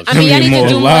lives. I mean, y'all need need to more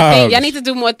do more lives. things. Y'all need to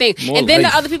do more things. More And then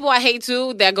life. the other people I hate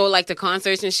too that go like to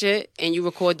concerts and shit, and you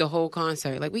record the whole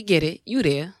concert. Like, we get it. You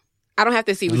there. I don't have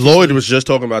to see what you Lloyd see. was just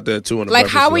talking about that too. On the Like,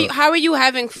 Breakfast how Club. are you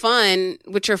having fun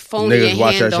with your phone Niggas in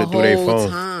watch your hand that the shit through their whole phone.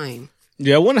 time?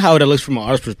 Yeah, I wonder how that looks from an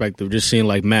artist perspective. Just seeing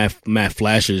like mad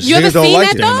flashes. You ever Niggas don't seen like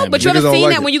that it. though? But you Niggas ever don't seen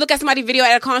like that it. when you look at somebody's video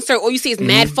at a concert, or you see his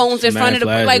mad phones in Mad front of the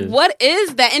flashes. like, what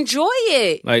is that? Enjoy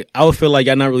it. Like I would feel like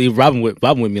y'all not really robbing with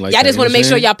me like Y'all that. just want to you know make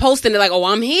sure what I'm y'all posting it like, oh,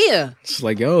 I'm here. It's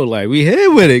like, yo, like we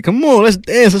here with it. Come on, let's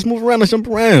dance, let's move around, let's jump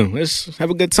around, let's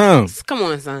have a good time. Come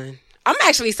on, son. I'm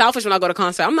actually selfish when I go to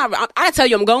concert. I tell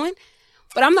you I'm going,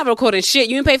 but I'm not recording shit.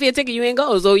 You didn't pay for your ticket, you ain't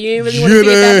go, so you ain't really want to You see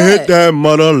it done that hit bad. that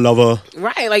mother lover.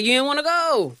 Right, like you didn't want to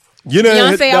go. You know,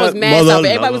 Beyonce, I was mad. mother,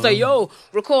 Everybody was like, "Yo,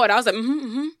 record." I was like,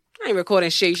 I ain't recording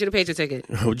shit. You should have paid your ticket.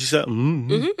 What you said?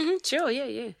 Chill,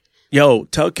 yeah. Yo,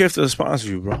 tell Kif to sponsor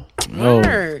you, bro.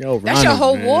 Word. That's your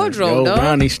whole wardrobe, dog.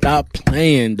 Ronnie, stop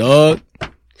playing, dog.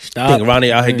 Stop. Think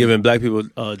Ronnie out here giving black people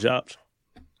jobs?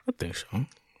 I think so.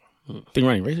 Think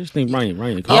Ronnie racist? Think Ronnie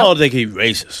I don't think he's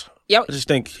racist. Yep. I just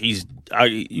think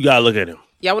you gotta look at him.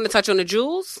 Y'all want to touch on the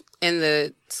Jules and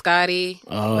the Scotty?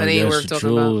 Oh, that ain't yes, worth the talking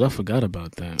Jules. about. I forgot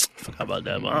about that. How about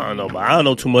that? But I don't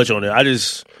know too much on it. I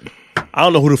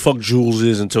don't know who the fuck Jules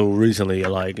is until recently.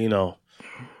 Like, you know.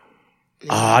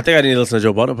 I think I need to listen to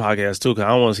Joe Budden podcast too, because I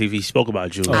don't want to see if he spoke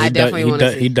about Jules. I definitely want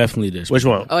to see. He definitely did. Which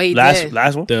one? Oh, he last did.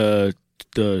 Last one? The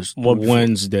One before.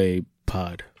 Wednesday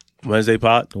pod. Wednesday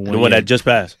pod? The one yeah. that just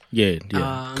passed. Yeah.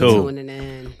 I'm Cool. tuning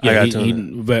in. I Yeah, got he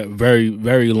very,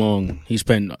 very long. He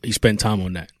spent time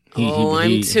on that.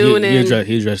 I'm tuning in.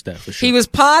 He addressed that for sure. He was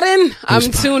potting. I'm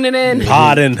tuning in.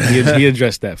 Pardon. he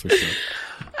addressed that for sure.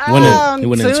 I'm He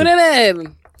went tuning into-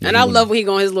 in. And I love when he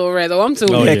go on his little red. I'm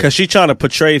tuning Yeah, in. because she trying to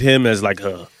portray him as like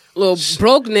a Little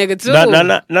broke nigga, too.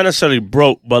 not necessarily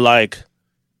broke, but like,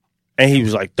 and he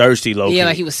was like thirsty, low. Yeah,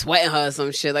 like he was sweating her or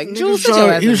some shit. Like, He Jules, was sit your trying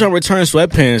ass he was down. trying to return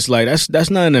sweatpants. Like that's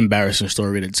not an embarrassing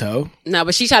story to tell. No,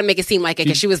 but she tried to make it seem like it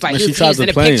because she was like, But he she was tried using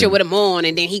to a play picture him. with him on,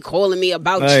 and then he calling me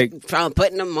about Like-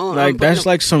 putting them on. Like that's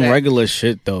like some regular. regular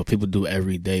shit though. People do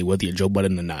every day, whether you're Joe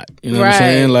Budden or not. You know Right. what I'm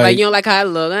saying? Like, you don't like how I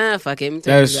look. Fuck him.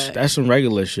 that's some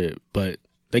regular shit. But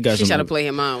they got She tried to some. play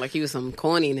him out like he was some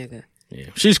corny nigga. Yeah,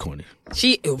 she's corny.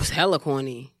 It was hella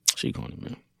corny. She corny,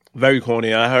 man. Very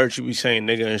corny. I heard she be saying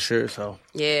nigga and shit. So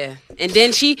Yeah, and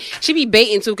then she be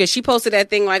baiting too because she posted that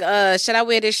thing like, should I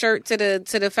wear this shirt to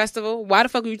the festival? Why the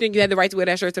fuck do you think you had the right to wear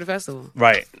that shirt to the festival?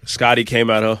 right, Scotty came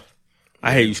at her.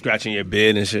 I hear you scratching your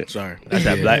beard and shit. Sorry. That's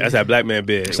that black. That's that black man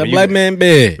beard. It's a black man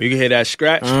bed. You can hear that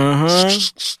scratch.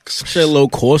 Shit, a little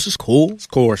coarse is cool. Of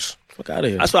course. Fuck out of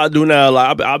here. That's what I do now.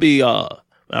 Like I'll be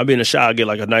in the shower, get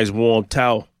like a nice warm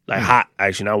towel, like hot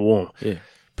actually, not warm. Yeah.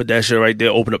 Put that shit right there.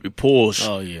 Open up your pores.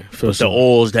 Oh yeah. Put the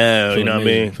oils down. feel You know what I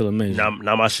amazing, mean? feel amazing.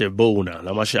 Now my shit bull now.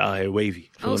 Now my shit out here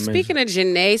wavy. Oh, speaking of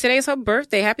Janae, today's her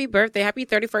birthday. Happy birthday. Happy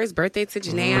 31st birthday to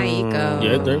Janae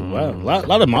Aiko. Yeah, wow. A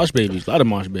lot of March babies. A lot of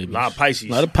March babies. A lot of Pisces.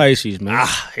 A lot of Pisces, man. I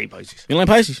hate Pisces. You don't like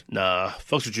Pisces? Nah,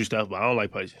 fucks with you stuff, but I don't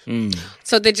like Pisces.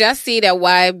 So did y'all see that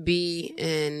YB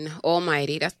and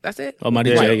Almighty? That's it.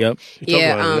 Almighty Yeah. J, yep. You talking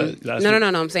Yeah. about it last No.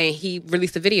 week? I'm saying he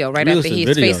released a video right He after released a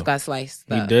his video. face got sliced.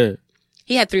 He did.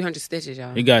 He had 300 stitches,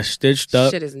 y'all. He got stitched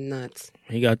up. Shit is nuts.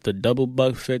 He got the double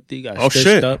buck 50. Got Oh, stitched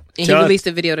shit. up. And he John- released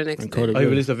a video the next And day. Cody Oh, you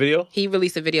released a video? He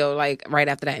released a video like right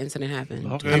after that incident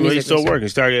happened. Okay, Her well, music he's still was- working.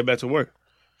 He's starting to get back to work.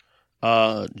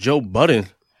 Joe Budden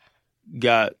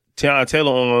got Tiana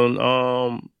Taylor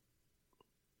on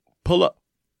Pull Up.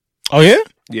 Oh yeah.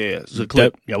 Yeah, it's a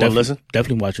clip. Y'all want to listen?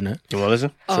 Definitely watching that. You want to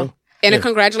listen? Oh. And a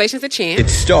congratulations to Chance. It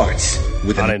starts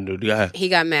with I an didn't do. Go ahead. He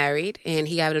got married and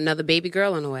he got another baby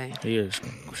girl on the way. He is.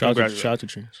 Shout out to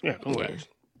Chance. Yeah, congrats.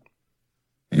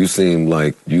 You seem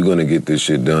like you're gonna get this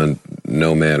shit done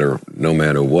no matter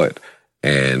what.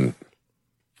 And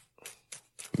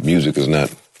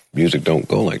music don't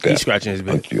go like that. He's scratching his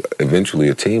back. Eventually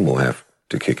a team will have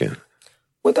to kick in.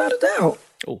 Without a doubt.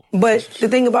 Oh. But the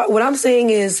thing about what I'm saying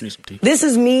is, Need some tea. this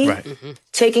is me Right.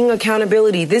 taking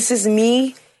accountability. This is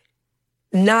me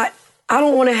I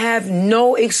don't want to have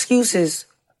no excuses.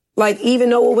 Like, even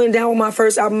though what went down with my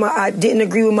first album, I didn't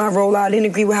agree with my rollout. I didn't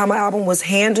agree with how my album was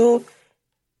handled.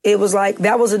 It was like,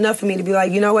 that was enough for me to be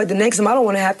like, you know what, the next time I don't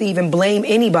want to have to even blame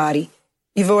anybody.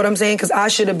 You feel what I'm saying? Because I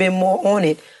should have been more on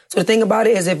it. So the thing about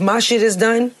it is, if my shit is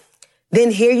done,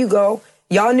 then here you go.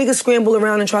 Y'all niggas scramble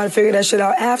around and try to figure that shit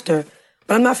out after.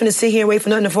 But I'm not finna sit here and wait for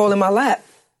nothing to fall in my lap.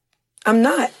 I'm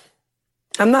not.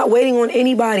 I'm not waiting on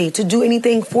anybody to do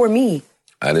anything for me.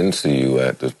 I didn't see you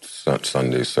at the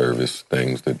Sunday service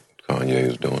things that Kanye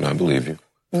is doing. I believe you.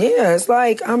 Yeah, it's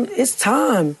like, it's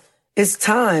time. It's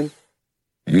time.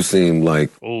 You seem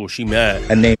like Oh, she mad.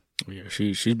 a name. Yeah,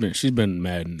 she's been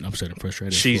mad and upset and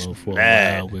frustrated She's for a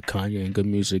mad. while with Kanye and good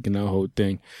music and that whole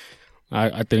thing.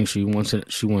 I think she wants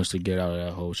to get out of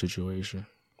that whole situation.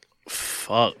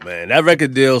 Fuck, man. That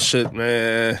record deal shit,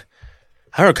 man.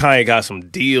 I heard Kanye got some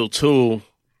deal, too.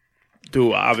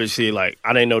 Dude, obviously, like,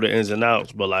 I didn't know the ins and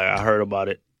outs, but, like, I heard about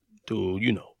it through,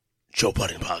 Joe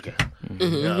Budden podcast.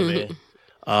 You know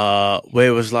what I mean? Where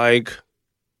it was like,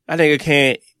 I think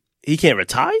he can't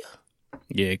retire?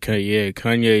 Yeah,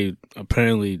 Kanye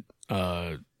apparently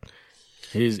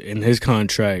in his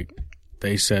contract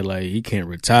they said like he can't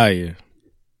retire,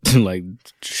 like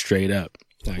straight up.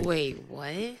 Like, Wait,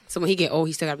 what? So when he get old,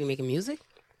 he still gotta be making music?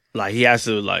 Like, he has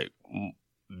to, like,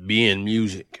 be in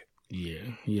music. Yeah,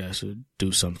 he has to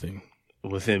do something.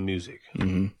 within music.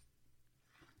 Hmm.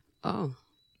 Oh.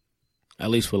 At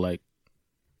least for like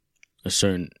a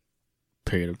certain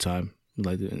period of time,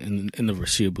 like in the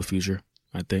foreseeable future,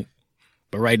 I think.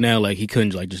 But right now, like he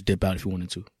couldn't like just dip out if he wanted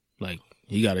to. Like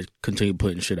he got to continue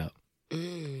putting shit out.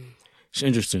 It's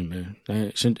interesting, man.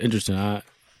 It's interesting.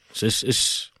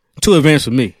 It's too advanced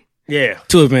for me. Yeah.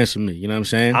 Too advanced for me. You know what I'm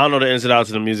saying? I don't know the ins and outs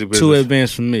of the music business. Too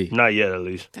advanced for me. Not yet, at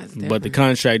least. That's But the different.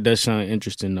 contract does sound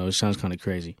interesting, though. It sounds kind of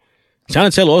crazy.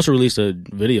 Tiana Taylor also released a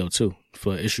video, too,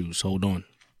 for Issues. Hold on.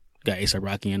 Got A$AP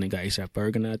Rocky in it, got A$AP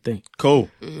Ferg in it, I think. Cool.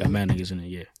 Got mad niggas in it,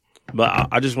 yeah. But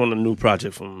I just want a new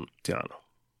project from Tiana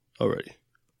already.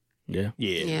 Yeah.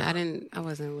 Yeah. Yeah, I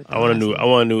wasn't with I want a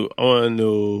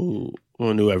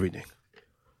new everything.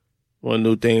 Want a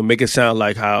new thing. Make it sound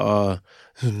like how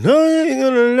No, you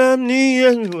gonna love me.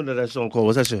 What is that song called?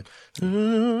 What's that shit?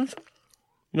 You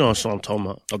know what song I'm talking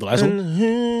about? Oh, the last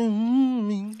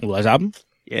one? The last album?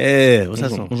 Yeah, what's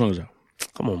that What song? song is that?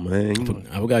 Come on, man. You know.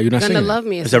 I forgot. You're not Gonna singing. Love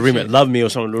Me. or It's a some remix. shit. Love Me or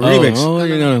something. The Oh, remix. oh,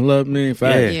 you're gonna love me.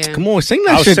 Fine. Yeah. Come on, sing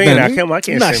I that was shit singing then. that. I can't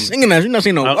You're not sing. singing that. You're not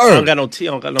singing no I word. don't got no tea.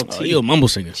 I don't got no Oh, tea. you a mumble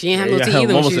singer. She ain't have Yeah, no yeah, tea either when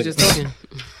she almost was just like- talking.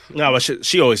 No, but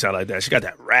she always sound like that. She got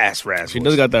that rasp. She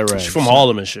does got that right. She's from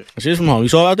Harlem and shit. She's from Harlem. You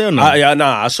saw her out there or no?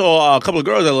 I saw a couple of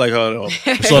girls that like her. Though.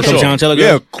 saw a couple Tiana Taylor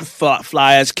girls? Yeah,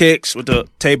 fly ass kicks with the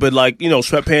tapered like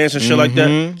sweatpants and shit like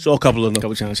that. Saw a couple of them.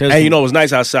 Couple Tiana Taylor. And it was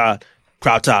nice outside.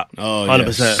 Crop top. Oh,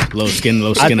 100%. yes. Low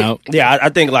skin out. Yeah, I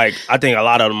think a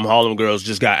lot of them Harlem girls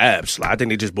just got abs. Like, I think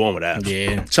they just born with abs.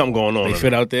 Yeah. Something going on. They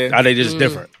fit out there. They just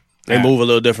different. They move a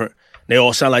little different. They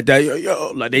all sound like that.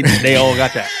 Yo, like they all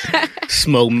got that.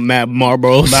 Smoke mad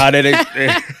Marlboros. Nah, they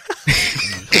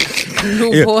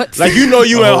Newports. like you in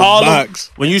whole Harlem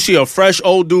box. when you see a fresh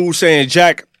old dude saying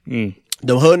Jack.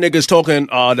 The hood niggas talking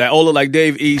that all look like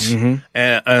Dave East,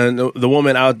 and the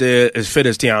woman out there is fit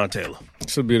as Tiana Taylor.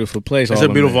 It's a beautiful place. It's a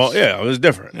beautiful, it's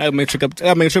different. I gotta make a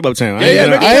trip uptown. Yeah,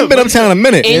 make a I ain't trip. been uptown in a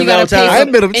minute. And you gotta pay I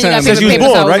ain't been and you gotta uptown pay Since for you was paper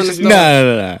born, towels right? in the store.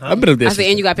 Nah. I've been up there. I said,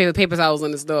 and you gotta pay for paper towels in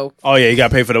the store. Oh yeah, you got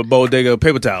to pay for the bodega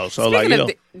paper towels. So Speaking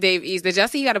like of Dave East, did y'all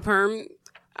see he got a perm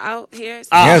out here? He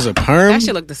has a perm. That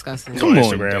shit look disgusting. Come on,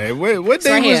 Instagram. Dave. What It's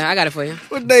right Dave here. I got it for you.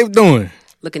 What Dave doing?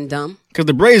 Looking dumb. Because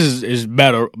the braids is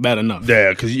bad enough. yeah,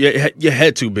 because your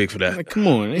head too big for that. Like, come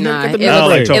on. Ain't Nah, got it the I don't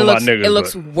like looks, talking it about looks, niggas, it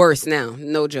looks but- worse now.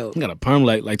 No joke. He got a perm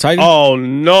like Tiger. Oh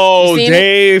no, You seen it?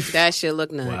 Dave! That shit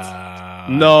look nuts. Wow.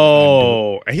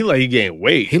 No, and he gained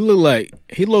weight. He look like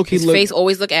His face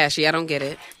always look ashy. I don't get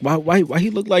it. Why he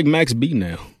look like Max B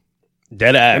now?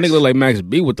 Dead ass. That nigga look like Max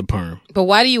B with the perm. But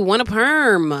why do you want a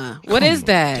perm? What is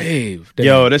that? Dave.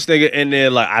 Yo, this nigga in there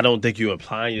like I don't think you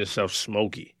applying yourself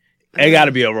smoky. It got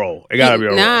to be a role. It got to be a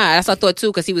role. Nah, that's what I thought too,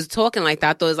 because he was talking like that.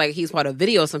 I thought it was like he's part of a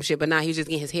video or some shit, but nah, he was just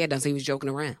getting his hair done, so he was joking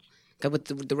around. With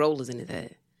the rollers in his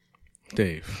head.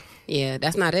 Dave. Yeah,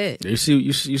 that's not it. You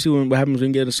see what happens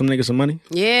when you get some nigga some money?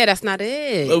 Yeah, that's not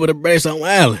it. Over the braids on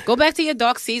Allen. Go back to your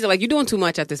dark season. Like, you're doing too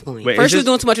much at this point. Wait, First, is you was this-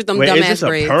 doing too much with them Wait, is dumbass this a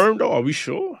braids. perm though? Are we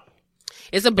sure?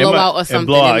 It's a blowout or something.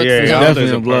 blowout, It looks yeah, dumb. I don't think Definitely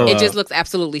it's a blowout. It just looks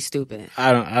absolutely stupid.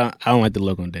 I don't like the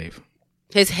look on Dave.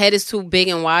 His head is too big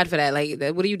and wide for that. Like,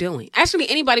 what are you doing? Actually,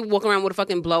 anybody walking around with a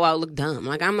fucking blowout look dumb.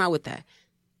 Like, I'm not with that.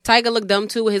 Tiger look dumb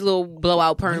too with his little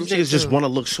blowout perm. These shit, niggas just too. want to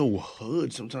look so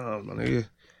hood sometimes, my nigga.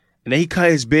 And then he cut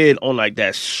his beard on like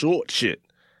that short shit,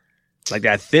 like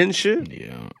that thin shit.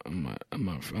 Yeah, I'm not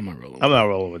rolling. I'm not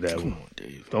rolling with that. Come on,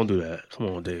 Dave. Don't do that. Come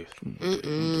on, Dave.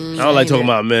 Mm-mm. I don't like Ain't talking it.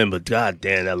 about men, but god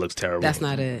damn, that looks terrible. That's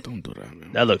not it. Don't do that,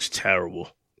 man. That looks terrible.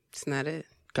 It's not it.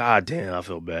 God damn, I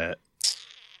feel bad.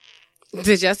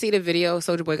 Did y'all see the video?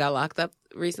 Soulja Boy got locked up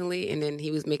recently, and then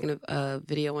he was making a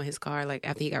video on his car, like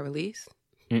after he got released.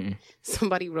 Mm-mm.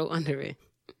 Somebody wrote under it,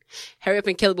 "Hurry up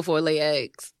and kill it before it lay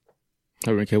eggs." I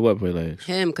don't care what play legs.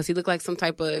 Him, because he looked like some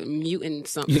type of mutant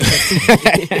something.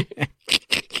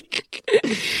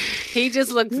 He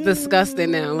just looks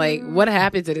disgusting now. Like, what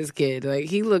happened to this kid? Like,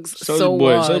 he looks so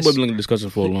washed. Soulja Boy been looking disgusting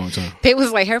for a long time. They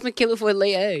was like, "Hurry up and kill it before it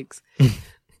lay eggs."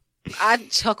 I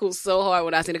chuckled so hard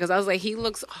when I seen it because I was like, he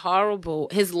looks horrible.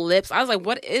 His lips. I was like,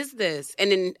 what is this?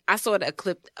 And then I saw a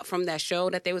clip from that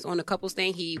show that they was on the couples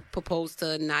thing. He proposed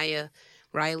to Nia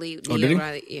Riley. Oh, Nia did he?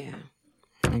 Riley. Yeah.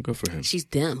 Oh, good for him. She's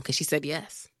dumb because she said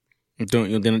yes. You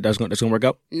think that's gonna work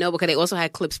out? No, because they also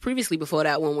had clips previously before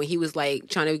that one when he was like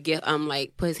trying to get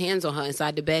like put his hands on her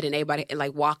inside the bed and everybody and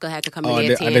like Walker had to come in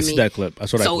there. I did see that clip. I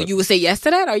saw that So clip. you would say yes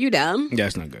to that? Are you dumb? Yeah,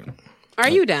 it's not good. Are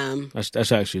you dumb?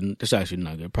 That's actually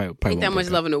not good. Probably Ain't that won't much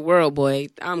work love in the world, boy.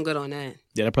 I'm good on that. out.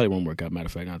 Yeah, that probably won't work out. Matter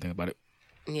of fact, now I think about it.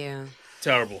 Yeah.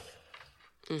 Terrible.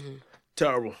 Mm-hmm.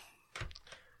 Terrible.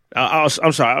 I'm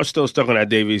sorry. I was still stuck on that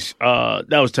Davies. That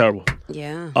was terrible.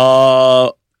 Yeah.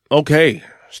 Okay.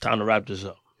 It's time to wrap this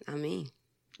up. I mean.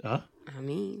 Huh? I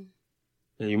mean.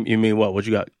 You mean what? What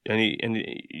you got? You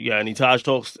got any Taj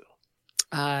talks?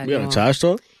 We on a Taj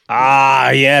talk?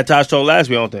 Yeah, Taj talk last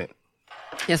week, I don't think.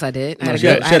 Yes, I did. I No, had she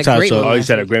a had Taj great talk. one. Oh, you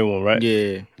said a great one, right?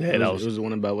 Yeah. Yeah, it was the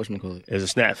one about whatchamacallit. Is it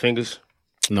Snap Fingers?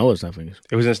 No, it's not fingers.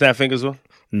 It was in Snap Fingers one?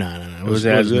 Nah. It was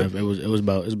that good? It was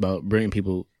about bringing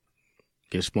people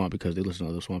get smart because they listen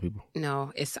to other smart people.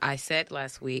 No, I said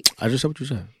last week. I just said what you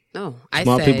said. No, I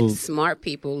Smart said people- smart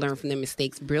people learn from their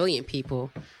mistakes. Brilliant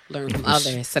people learn from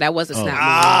others. So that was a snap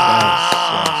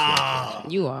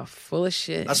moment. You are full of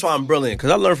shit. That's why I'm brilliant,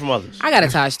 because I learn from others. I got a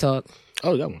Taj talk.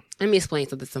 Oh, that one. Let me explain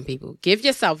something to some people. Give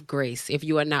yourself grace if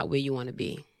you are not where you want to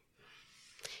be.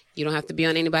 You don't have to be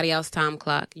on anybody else's time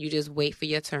clock. You just wait for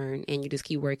your turn and you just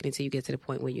keep working until you get to the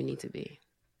point where you need to be.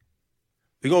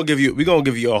 We're gonna give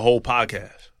you a whole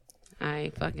podcast. All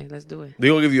right, fuck it, let's do it. They're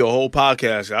gonna give you a whole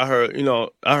podcast. I heard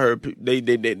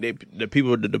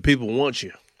the people want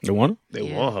you. The one? They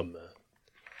Yeah. want her, man.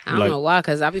 I don't Like- know why,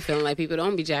 because I be feeling like people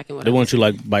don't be jacking with They us. want you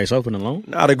like by yourself and alone?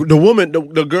 Nah, the woman,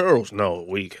 the girls, no,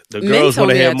 weak. The Men girls told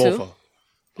want to me hear that more too. from.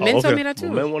 Men told me that too.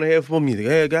 Well, men want to hear from me.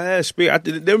 Hey, go ahead, speak. I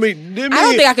don't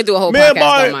think I could do a whole podcast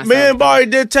by myself. Me and Barry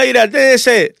did tell you that. They didn't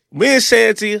say it. We didn't say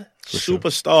it to you.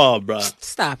 Superstar, bro.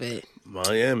 Stop it. Man,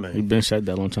 yeah, You man. been said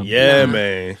that a long time. Yeah,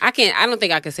 man. I don't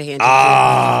think I can sit here and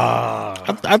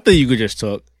I think you could just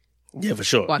talk. Yeah, for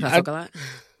sure. watch I talk a lot.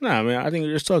 Nah, man, I think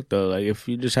you just talk though. Like if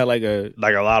you just had like a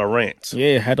Like a lot of rants.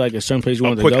 had like a certain place you A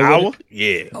wanted quick to go. hour? with it.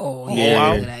 Yeah. Oh, A yeah. whole I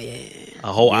hour? could do that, yeah.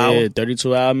 A whole hour? Yeah,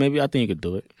 32 hours maybe. I think you could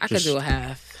do it. I could do a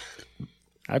half.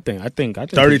 I think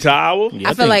 30 to hour? Yeah,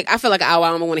 I feel like an hour. I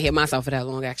don't want to hear myself for that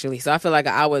long, actually. So I feel like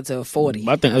an hour to 40.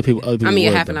 I think other people. I mean,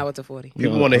 would, half an though. hour to 40.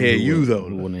 People want to hear you, though.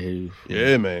 Want to hear you.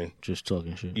 Yeah, man. Just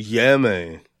talking shit. Yeah,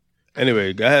 man.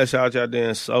 Anyway, go ahead, shout out there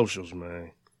in socials,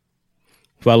 man.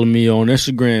 Follow me on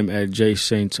Instagram at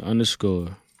jsaints_.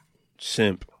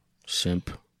 Simp.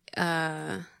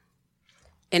 And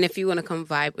if you want to come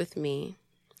vibe with me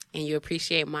and you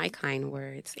appreciate my kind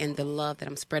words and the love that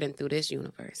I'm spreading through this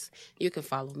universe, you can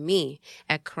follow me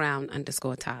at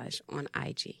crown_Taj on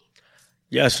IG.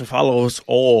 Yes, and follow us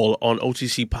all on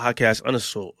OTC Podcast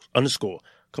 _.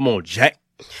 Come on, Jack.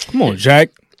 Come on,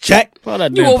 Jack. Jack. Follow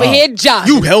that You damn over pop. here jiving.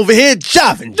 You over here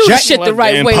jiving, Do Jack. shit the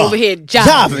right Damn way pop. over here jiving.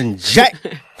 Jiving, Jack.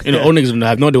 You know, old niggas don't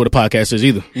have no idea what a podcast is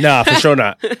either. Nah, for sure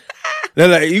not. They're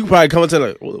like, you probably come into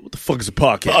like, what the fuck is a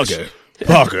podcast?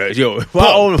 Podcast. Yo,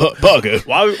 Podcast.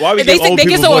 why we They give old get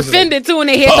people so voices like, offended too when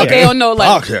they hear stuff they don't know,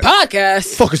 like Podcast.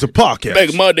 podcast. fuck is a podcast? Back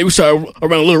in my day, we started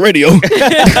around a little radio. Had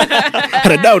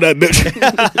to doubt that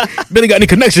bitch. Billy got any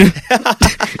connection?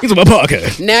 He's on my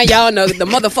podcast. Now y'all know the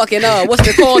motherfucking what's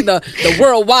it called, the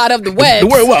worldwide of the web. The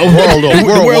world wide world. The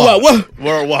world wide what?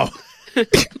 World, wow.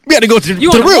 We had to go to the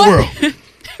on the real what? world.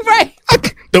 Right.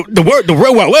 The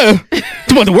world wide web.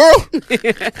 Come on, the world.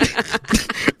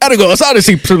 I had to go outside to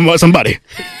see somebody.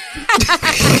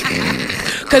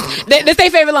 Because that's their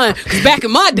favorite line. 'Cause back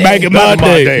in my day, Back in my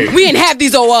day. we didn't have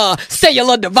these old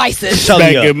cellular devices.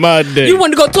 Back in my day. You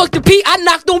wanted to go talk to Pete? I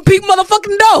knocked on Pete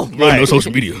motherfucking door. Right. No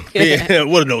social media. Yeah,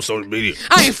 what a no social media.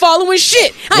 I ain't following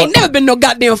shit. I ain't never been no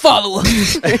goddamn follower.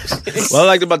 What I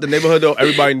liked about the neighborhood though,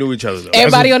 everybody knew each other though.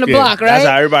 Everybody on the block, That's how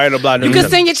right? everybody on the block knew You each can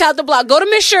other. send your child to the block. Go to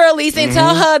Miss Shirley's and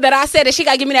tell her that I said that she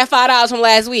got to give me that $5 from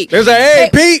last week. They was like, hey,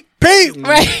 Pete,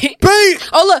 Right. Pete.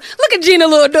 Oh, look at Gina,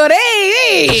 little daughter.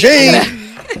 Hey. Gene.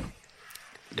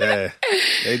 Yeah,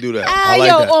 they do that. I like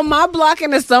that. On my block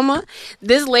in the summer,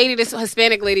 this lady, this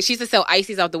Hispanic lady, she used to sell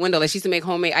ices out the window. Like, she used to make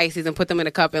homemade ices and put them in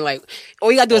a cup, and like,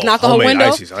 all you gotta do is knock on her Homemade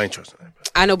window. ices. I ain't trusting that.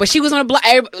 I know, but she was on the block.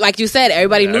 Like you said,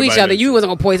 everybody knew each everybody other. knew. You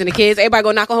wasn't gonna poison the kids. Everybody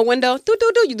go knock on her window. Do.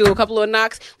 You do a couple of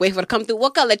knocks. Wait for her to come through.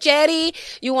 What color? Cherry?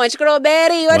 You want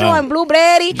strawberry? What you want?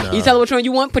 Blueberry? You tell her which one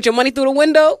you want. Put your money through the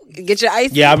window. Get your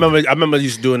ice. Yeah, I remember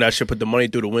used to doing that shit. Put the money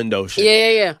through the window. Shit.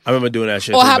 Yeah. I remember doing that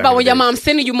shit. Or too how back about in when the your day. mom's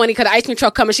sending you money because the ice cream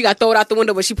truck coming, she got to throw it out the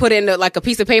window, but she put it in like a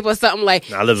piece of paper or something like.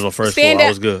 Nah, I lived on the first Stand floor. I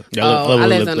up. was good. Yeah, I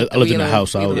lived I lived in the we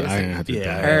house. So I lived didn't have to.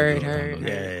 Yeah, Heard. Yeah,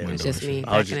 It's just me.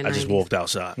 I back in the just 90s. walked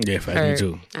outside. Yeah, fact, me Heard.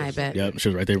 too. I bet. Yep, she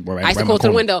was right there. Right, I used to right call my to the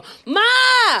corner. window,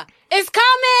 Ma, it's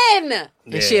coming, and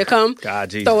Yeah. she'll come, God,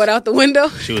 Jesus. throw it out the window.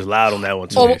 She was loud on that one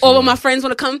too. Or when my friends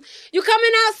want to come, you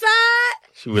coming outside?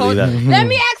 She really that. Let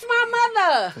me ask my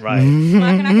mother. Right. Ma,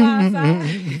 can I go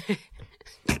outside?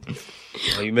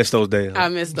 Oh, you missed those days. I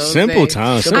miss those Simple days.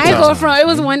 times. I Simple ain't going times. from. It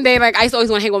was one day like I used to always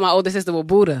want to hang with my older sister with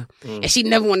Buddha, and she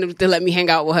never wanted to let me hang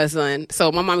out with her son.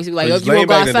 So my mom used to be like, But "Yo, it's if you want to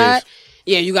go lame back in the outside."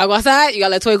 Yeah, you gotta go outside. You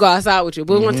gotta let Toy go outside with you.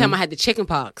 But one time I had the chicken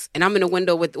pox, and I'm in the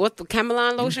window with what's the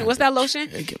Camelon lotion? What's that lotion?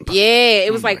 Yeah,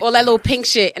 it was like all that little pink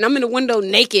shit, and I'm in the window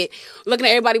naked, looking at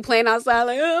everybody playing outside.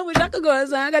 Like, oh, I wish I could go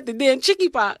outside. I got the damn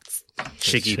chicken pox.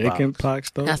 Chicken pox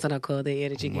though. That's what I called it. Yeah,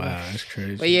 the chicken pox. Wow, that's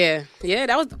crazy. But yeah,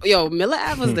 that was Miller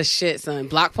Ave was the shit, son.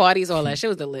 Block parties, all that shit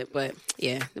was the lit. But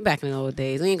yeah, back in the old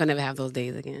days, we ain't gonna never have those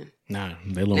days again. Nah,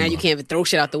 they long Now gone. you can't even throw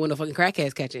shit out the window. Fucking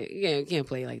crackheads catch it. You can't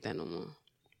play like that no more.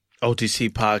 OTC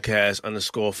Podcast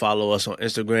 _ follow us on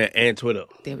Instagram and Twitter.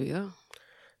 There we go.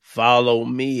 Follow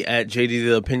me at JD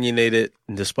the Opinionated.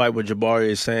 Despite what Jabari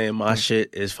is saying, my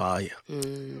shit is fire.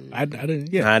 I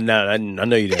didn't. Yeah, I know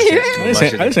you didn't. I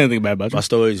didn't say anything bad about you. My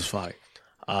stories is fire.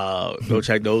 Go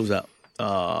check those out.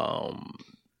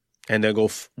 And then go.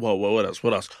 What else?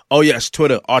 What else? Oh yes,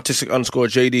 Twitter artistic _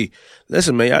 JD.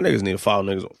 Listen, man, y'all niggas need to follow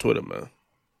niggas on Twitter, man.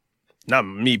 Not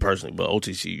me personally, but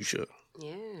OTC you should.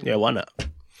 Yeah, why not?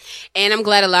 And I'm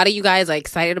glad a lot of you guys are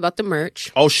excited about the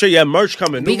merch. Oh shit, yeah, merch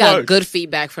coming. We New got merch. good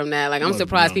feedback from that. Like, I'm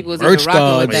surprised people was merch even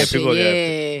rocking with gods. that Yeah, people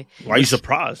shit. Yeah. Why are you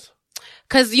surprised?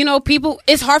 Because, people,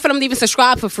 it's hard for them to even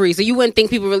subscribe for free. So you wouldn't think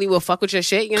people really will fuck with your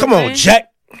shit. You know Come what on, I'm saying?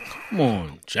 Jack. Come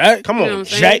on, Jack. Come You know on, what I'm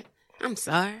saying? Jack. I'm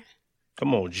sorry.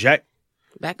 Come on, Jack.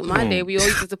 Back in my day, we all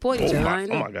used to support each other. I Oh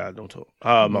know. my God, don't talk.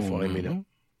 My fault. I didn't mean that.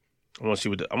 I want to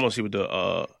see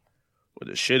what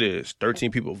the shit is.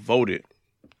 13 people voted.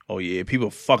 Oh yeah, people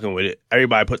fucking with it.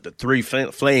 Everybody put the 3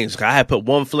 flames. I had put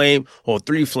 1 flame or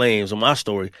 3 flames on my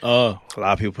story. A lot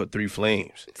of people put 3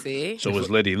 flames. See? So it's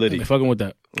litty. They fucking with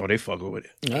that. Oh, they fucking with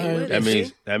it. All right.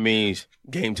 That means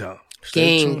game time.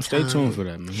 Stay Game tuned for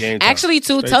that, man. Game time. Actually,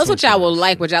 too, Stay tell us what tuned y'all for will that.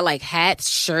 like. Would y'all like hats,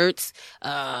 shirts,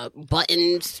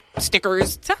 buttons,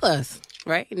 stickers? Tell us.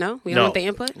 Right? No? We don't No. want the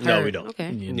input? No, Heard. we don't. Okay.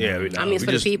 Yeah, we I mean, it's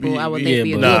for the just- people. I would Yeah, think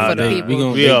we would but do it for the they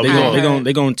people.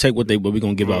 they gonna take what we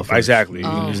gonna give out. First. Exactly.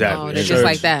 Oh, exactly. they're just Shirts.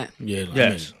 like that. Yeah.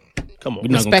 Yes. Come on. We're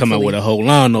not gonna come out with a whole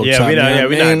line no Yeah, time. we not. Yeah,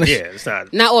 we man. not. Yeah, it's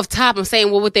not. Not off top. I'm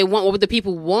saying, what would they want? What would the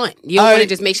people want? You don't want to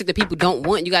just make sure the people don't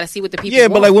want. You got to see what the people Yeah,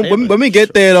 want. but like when we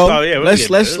get there though, Oh, yeah, we'll let's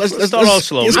get there. Let's start off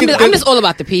slow. let's I'm get just all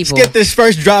about the people. Let's get this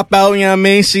first drop out. You know what I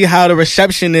mean? See how the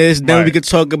reception is. Then Right. we could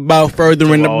talk about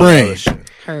furthering the All brand. other shit.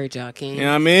 Heard y'all, King. You know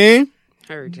what I mean?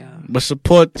 Heard y'all. But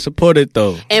support it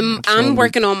though. And I'm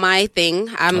working on my thing.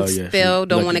 I'm Oh, yeah. still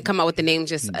don't Lucky. want to come out with the name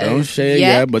just Don't say it yet.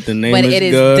 yet, but the name But is it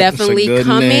is good. It's a definitely good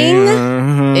coming. name.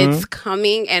 Uh-huh. It's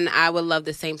coming, and I would love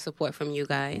the same support from you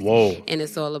guys. Whoa. And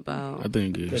it's all about I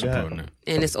think you're supporting that.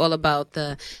 and it's all about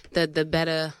the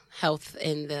better health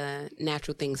and the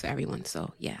natural things for everyone.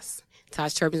 So yes,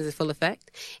 Taj Turbans is in full effect,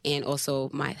 and also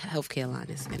my healthcare line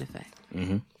is in effect.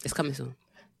 Mm-hmm. It's coming soon.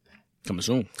 Coming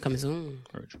soon. Coming soon.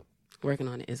 Working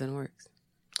on it. It's in the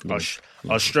works.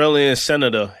 Australian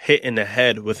senator hit in the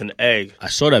head with an egg I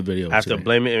saw that video after today.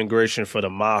 blaming immigration for the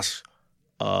mosque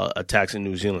attacks in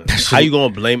New Zealand. How you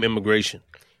gonna blame immigration?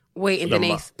 Wait, and then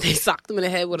they socked him in the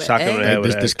head with Socked an him in egg. the head Like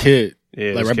with an this egg. kid, Yeah,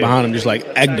 like this right kid. behind him, just like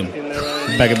egged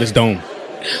him back of his dome.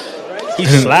 He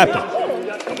slapped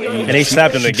him, and they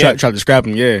slapped him She again. tried to scrap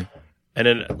him. Yeah, And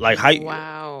then like how?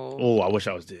 Wow. Oh, I wish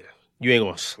I was there. You ain't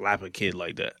gonna slap a kid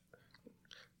like that.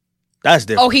 That's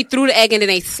different. Oh, he threw the egg and then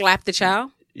they slapped the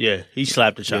child? Yeah, he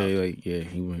slapped the child.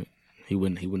 he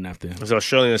wouldn't have to. It's an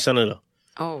Australian senator.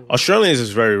 Oh. Australians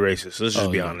is very racist. Let's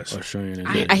just be yeah. honest. Australian,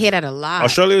 I hear that a lot.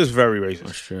 Australia is very racist.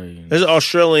 Australian. There's an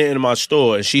Australian in my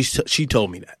store, and she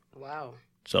told me that. Wow.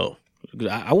 So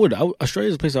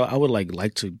Australia's a place I would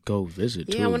like to go visit.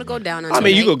 Yeah, too, I want to go man. down on I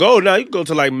mean, you could go now. You could go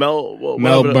to like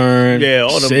Melbourne, yeah,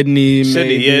 all them, Sydney,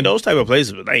 Sydney, maybe. yeah, those type of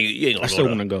places. But you ain't gonna I still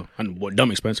go want there. to go. I know,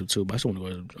 dumb expensive too, but I still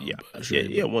want to go.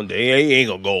 Yeah, one day you ain't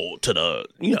gonna go to the,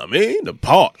 you know what I mean, the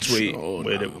parks where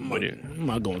I'm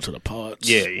not going to the parts.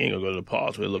 yeah, you ain't gonna go to the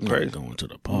parks where it look I'm crazy. not going to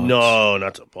the parts. No,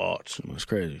 not the parks. That's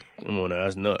crazy. Come on, now,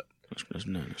 that's nut. That's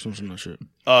nuts. Some nut shit.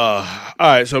 All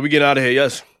right, so we get out of here.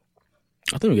 Yes,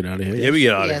 I think we get out of here. yeah, we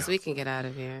get out of Yes, here. we can get out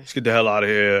of here. Let's get the hell out of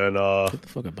here and Get the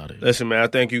fuck up out of here. listen, man. I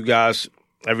thank you guys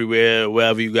everywhere,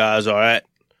 wherever you guys are at.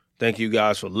 Thank you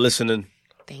guys for listening.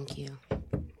 Thank you.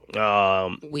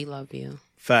 We love you.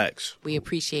 Facts. We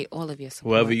appreciate all of your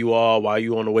support. Wherever you are, while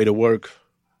you on the way to work.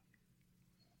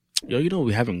 Yo, you know what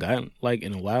we haven't gotten like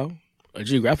in a while? A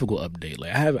geographical update.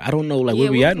 Like I don't know like Yeah,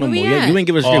 where we at no where we more. at? You ain't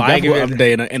give us a Oh, I ain't geographical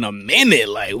give update in a minute.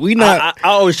 Like we not. I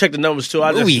always check the numbers too.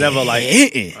 I just we never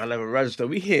hitting. I never register.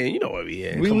 We here. You know where we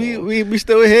here. We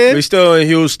still here. We still in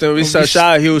Houston. We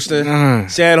shot at Houston. Uh-huh.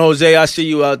 San Jose, I see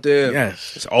you out there.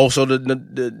 Yes. It's also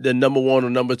the number one or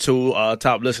number two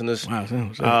top listeners.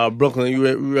 Wow. Brooklyn, you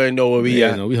already know where we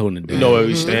Yeah, at. no, we holding it down. You know where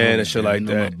we stand and shit Yeah, like you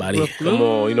know my that. body. Come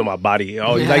on, you know my body.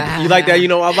 Oh, you like that? You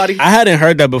know my body? I hadn't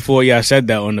heard that before. Yeah, I said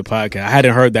that on the podcast. I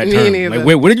hadn't heard that Me term. neither.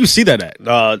 Like, where did you see that at?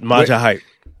 Maja Hype.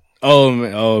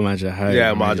 Maja Hype.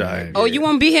 Yeah, Maja Hype. Oh, you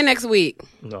won't be here next week.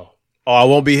 No. Oh, I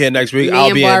won't be here next week. Me I'll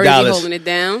and be in Barry be Dallas. holding it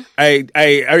down. Hey,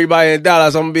 everybody in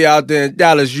Dallas, I'm gonna be out there in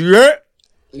Dallas. You heard?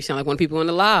 You sound like one of the people in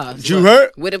the live. You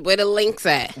heard? Where the links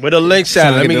at? Where the links at?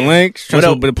 Trying to Let get me the links. Where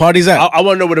Where the party's at. I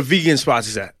want to know where the vegan spots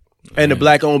is at, and the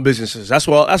black-owned businesses. That's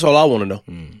all I want to know.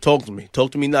 Talk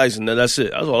to me nice, and then that's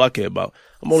it. That's all I care about.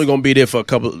 I'm only gonna be there for a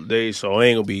couple of days, so it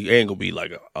ain't gonna be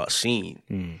like a scene.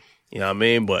 You know what I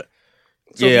mean? But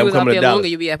So if yeah, you I'm was out coming there to Dallas. longer,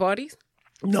 you be at parties?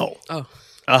 No, Oh.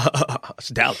 it's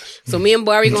Dallas. So me and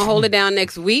Barry gonna hold it down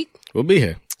next week. We'll be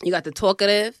here. You got the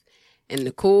talkative and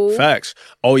the cool. Facts.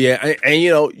 Oh yeah, and you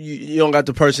know you don't got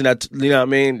the person that you know what I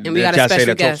mean. And we got a that say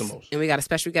special that talks guest. the most. And we got a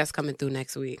special guest coming through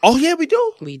next week. Oh yeah, we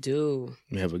do. We do.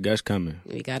 We have a guest coming.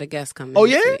 We got a guest coming. Oh,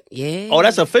 next yeah? week. Yeah. Oh,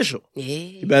 that's official. Yeah.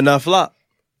 You better not flop.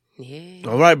 Yeah.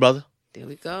 All right, brother. There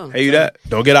we go. Hey, you that?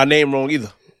 Don't get our name wrong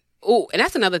either. Oh, and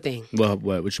that's another thing.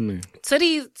 What you mean?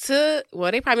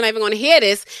 Well, they probably not even going to hear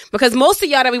this because most of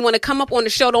y'all that we want to come up on the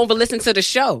show don't even listen to the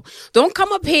show. Don't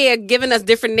come up here giving us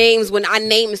different names when our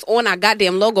name is on our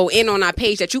goddamn logo and on our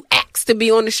page that you asked to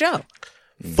be on the show.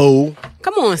 Fool.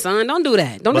 Come on, son. Don't do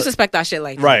that. Don't disrespect our shit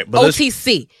like that. Right, but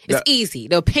OTC. It's easy.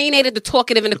 The opinionated, the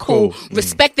talkative, and the cool.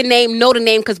 Respect the name, know the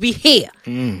name, because we here.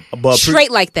 But Straight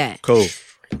like that. cool.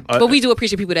 But we do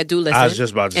appreciate people that do listen. I was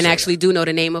just about to and say actually do know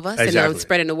the name of us Exactly. and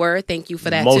spreading the word. Thank you for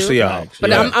that Most too. of y'all. But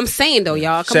Yeah. I'm saying though,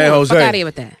 y'all, come San on, Jose. fuck out of here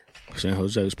with that. San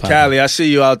Jose's popping. Cali, I see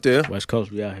you out there. West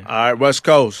Coast, we out here. All right, West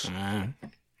Coast.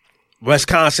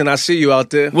 Wisconsin, I see you out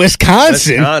there.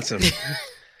 Wisconsin?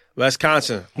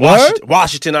 Wisconsin. Word?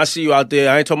 Washington, I see you out there.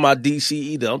 I ain't talking about D.C.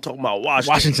 either. I'm talking about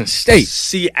Washington. Washington State.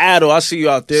 Seattle, I see you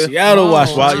out there. Seattle,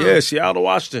 Washington. Yeah, Seattle,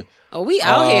 Washington. Oh, we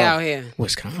out here.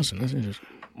 Wisconsin. That's interesting.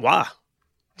 Why?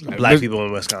 Black people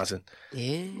in Wisconsin.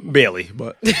 Yeah. Barely,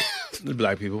 but the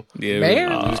black people. Yeah,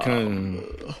 Barely. Wisconsin.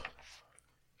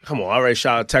 Come on, I already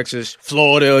shot out Texas,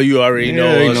 Florida. You already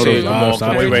know. you know See, the come on, vibes, come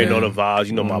on. You already know yeah. the vibes.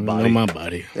 You know my body. Know my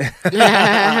body.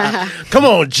 Come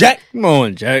on, Jack. Come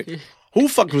on, Jack. Who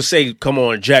fuck would say "Come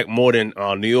on, Jack" more than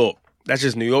New York? That's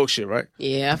just New York shit, right?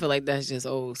 Yeah, I feel like that's just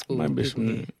old school. Might be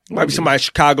some. Might be somebody in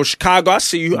Chicago. Chicago, I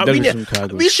see you. I mean, Definitely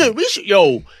Chicago. we should.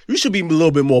 Yo, you should be a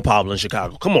little bit more popular in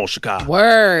Chicago. Come on, Chicago.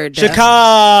 Word.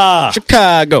 Chicago.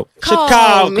 Call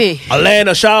Chicago. me.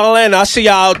 Atlanta, shout Atlanta. I see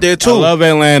y'all out there too. I love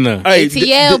Atlanta. Hey,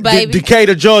 ATL, baby.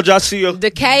 Decatur, Georgia. I see you.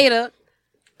 Decatur.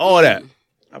 All that.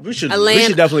 We should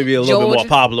Atlanta, definitely be a little bit more Georgia.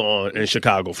 popular in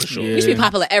Chicago for sure. We should be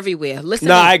popular everywhere. Listen.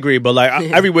 No, up. I agree, but like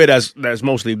everywhere that's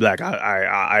mostly black,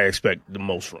 I expect the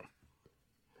most from.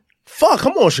 Fuck,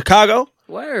 come on, Chicago.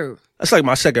 Word. That's like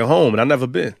my second home, and I've never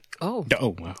been. Oh.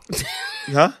 Oh, wow.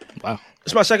 Huh? Wow.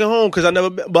 It's my second home because I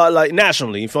never been, but like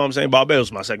nationally, you feel what I'm saying? Barbados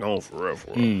is my second home for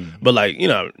real. But like, you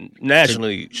know,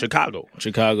 nationally, Chicago.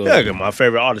 Chicago. Yeah, my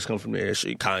favorite artists come from there.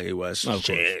 Shit, Kanye West, Of course.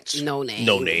 Chance, No Name.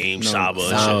 No Name, Saba.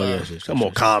 Oh, shit. yes, Come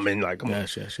on, Common, like come on.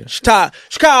 Yes.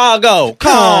 Chicago,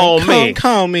 call me.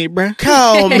 Call me, bruh.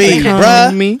 Call me, Call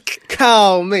bruh. me.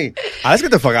 Call me. All right, let's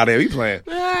get the fuck out of here. We playing.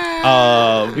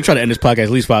 We try to end this podcast at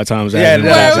least 5 times. Yeah, after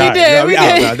that we ass. did, Yeah, we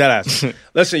out, did. man, that ass.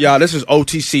 Listen, y'all, this is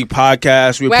OTC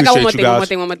Podcast. We Wait, I got appreciate one more you thing,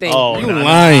 guys. one more thing. Oh, You nah,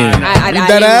 lying. I You am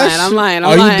dead ass? lying. I'm lying.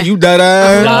 Are lying. you dead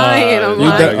ass? I'm lying. I'm You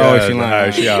lying. dead- oh, she All lying.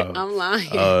 right, she out. I'm lying.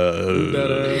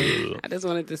 I just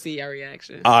wanted to see your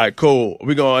reaction. All right, cool.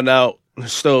 We going out.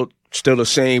 Still the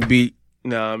same beat.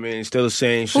 You know what I mean? Still the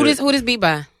same shit. Who this beat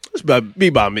by? It's be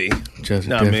by me. Just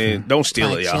Nah, man. different. Don't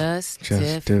steal By it, y'all. Just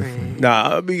Just different.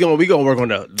 Nah, we gonna work on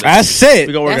the That's it.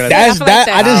 We gonna work on That's that. it. That's I feel like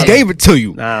that. I just that. gave it to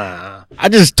you. Nah. I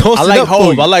just tossed I it like up for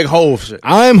Hove. you. I like Hove shit.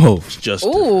 I'm Hove. Just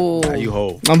Ooh. Nah, you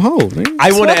Hove. I'm Hove. Man.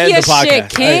 I want to Talk end your the podcast. shit,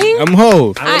 King. Hey, I'm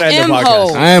Hove. I wanna I end the am podcast.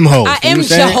 Hove. I am Hove. I You know am what I'm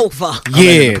saying? Jehovah.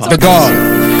 Yeah, the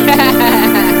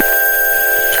God.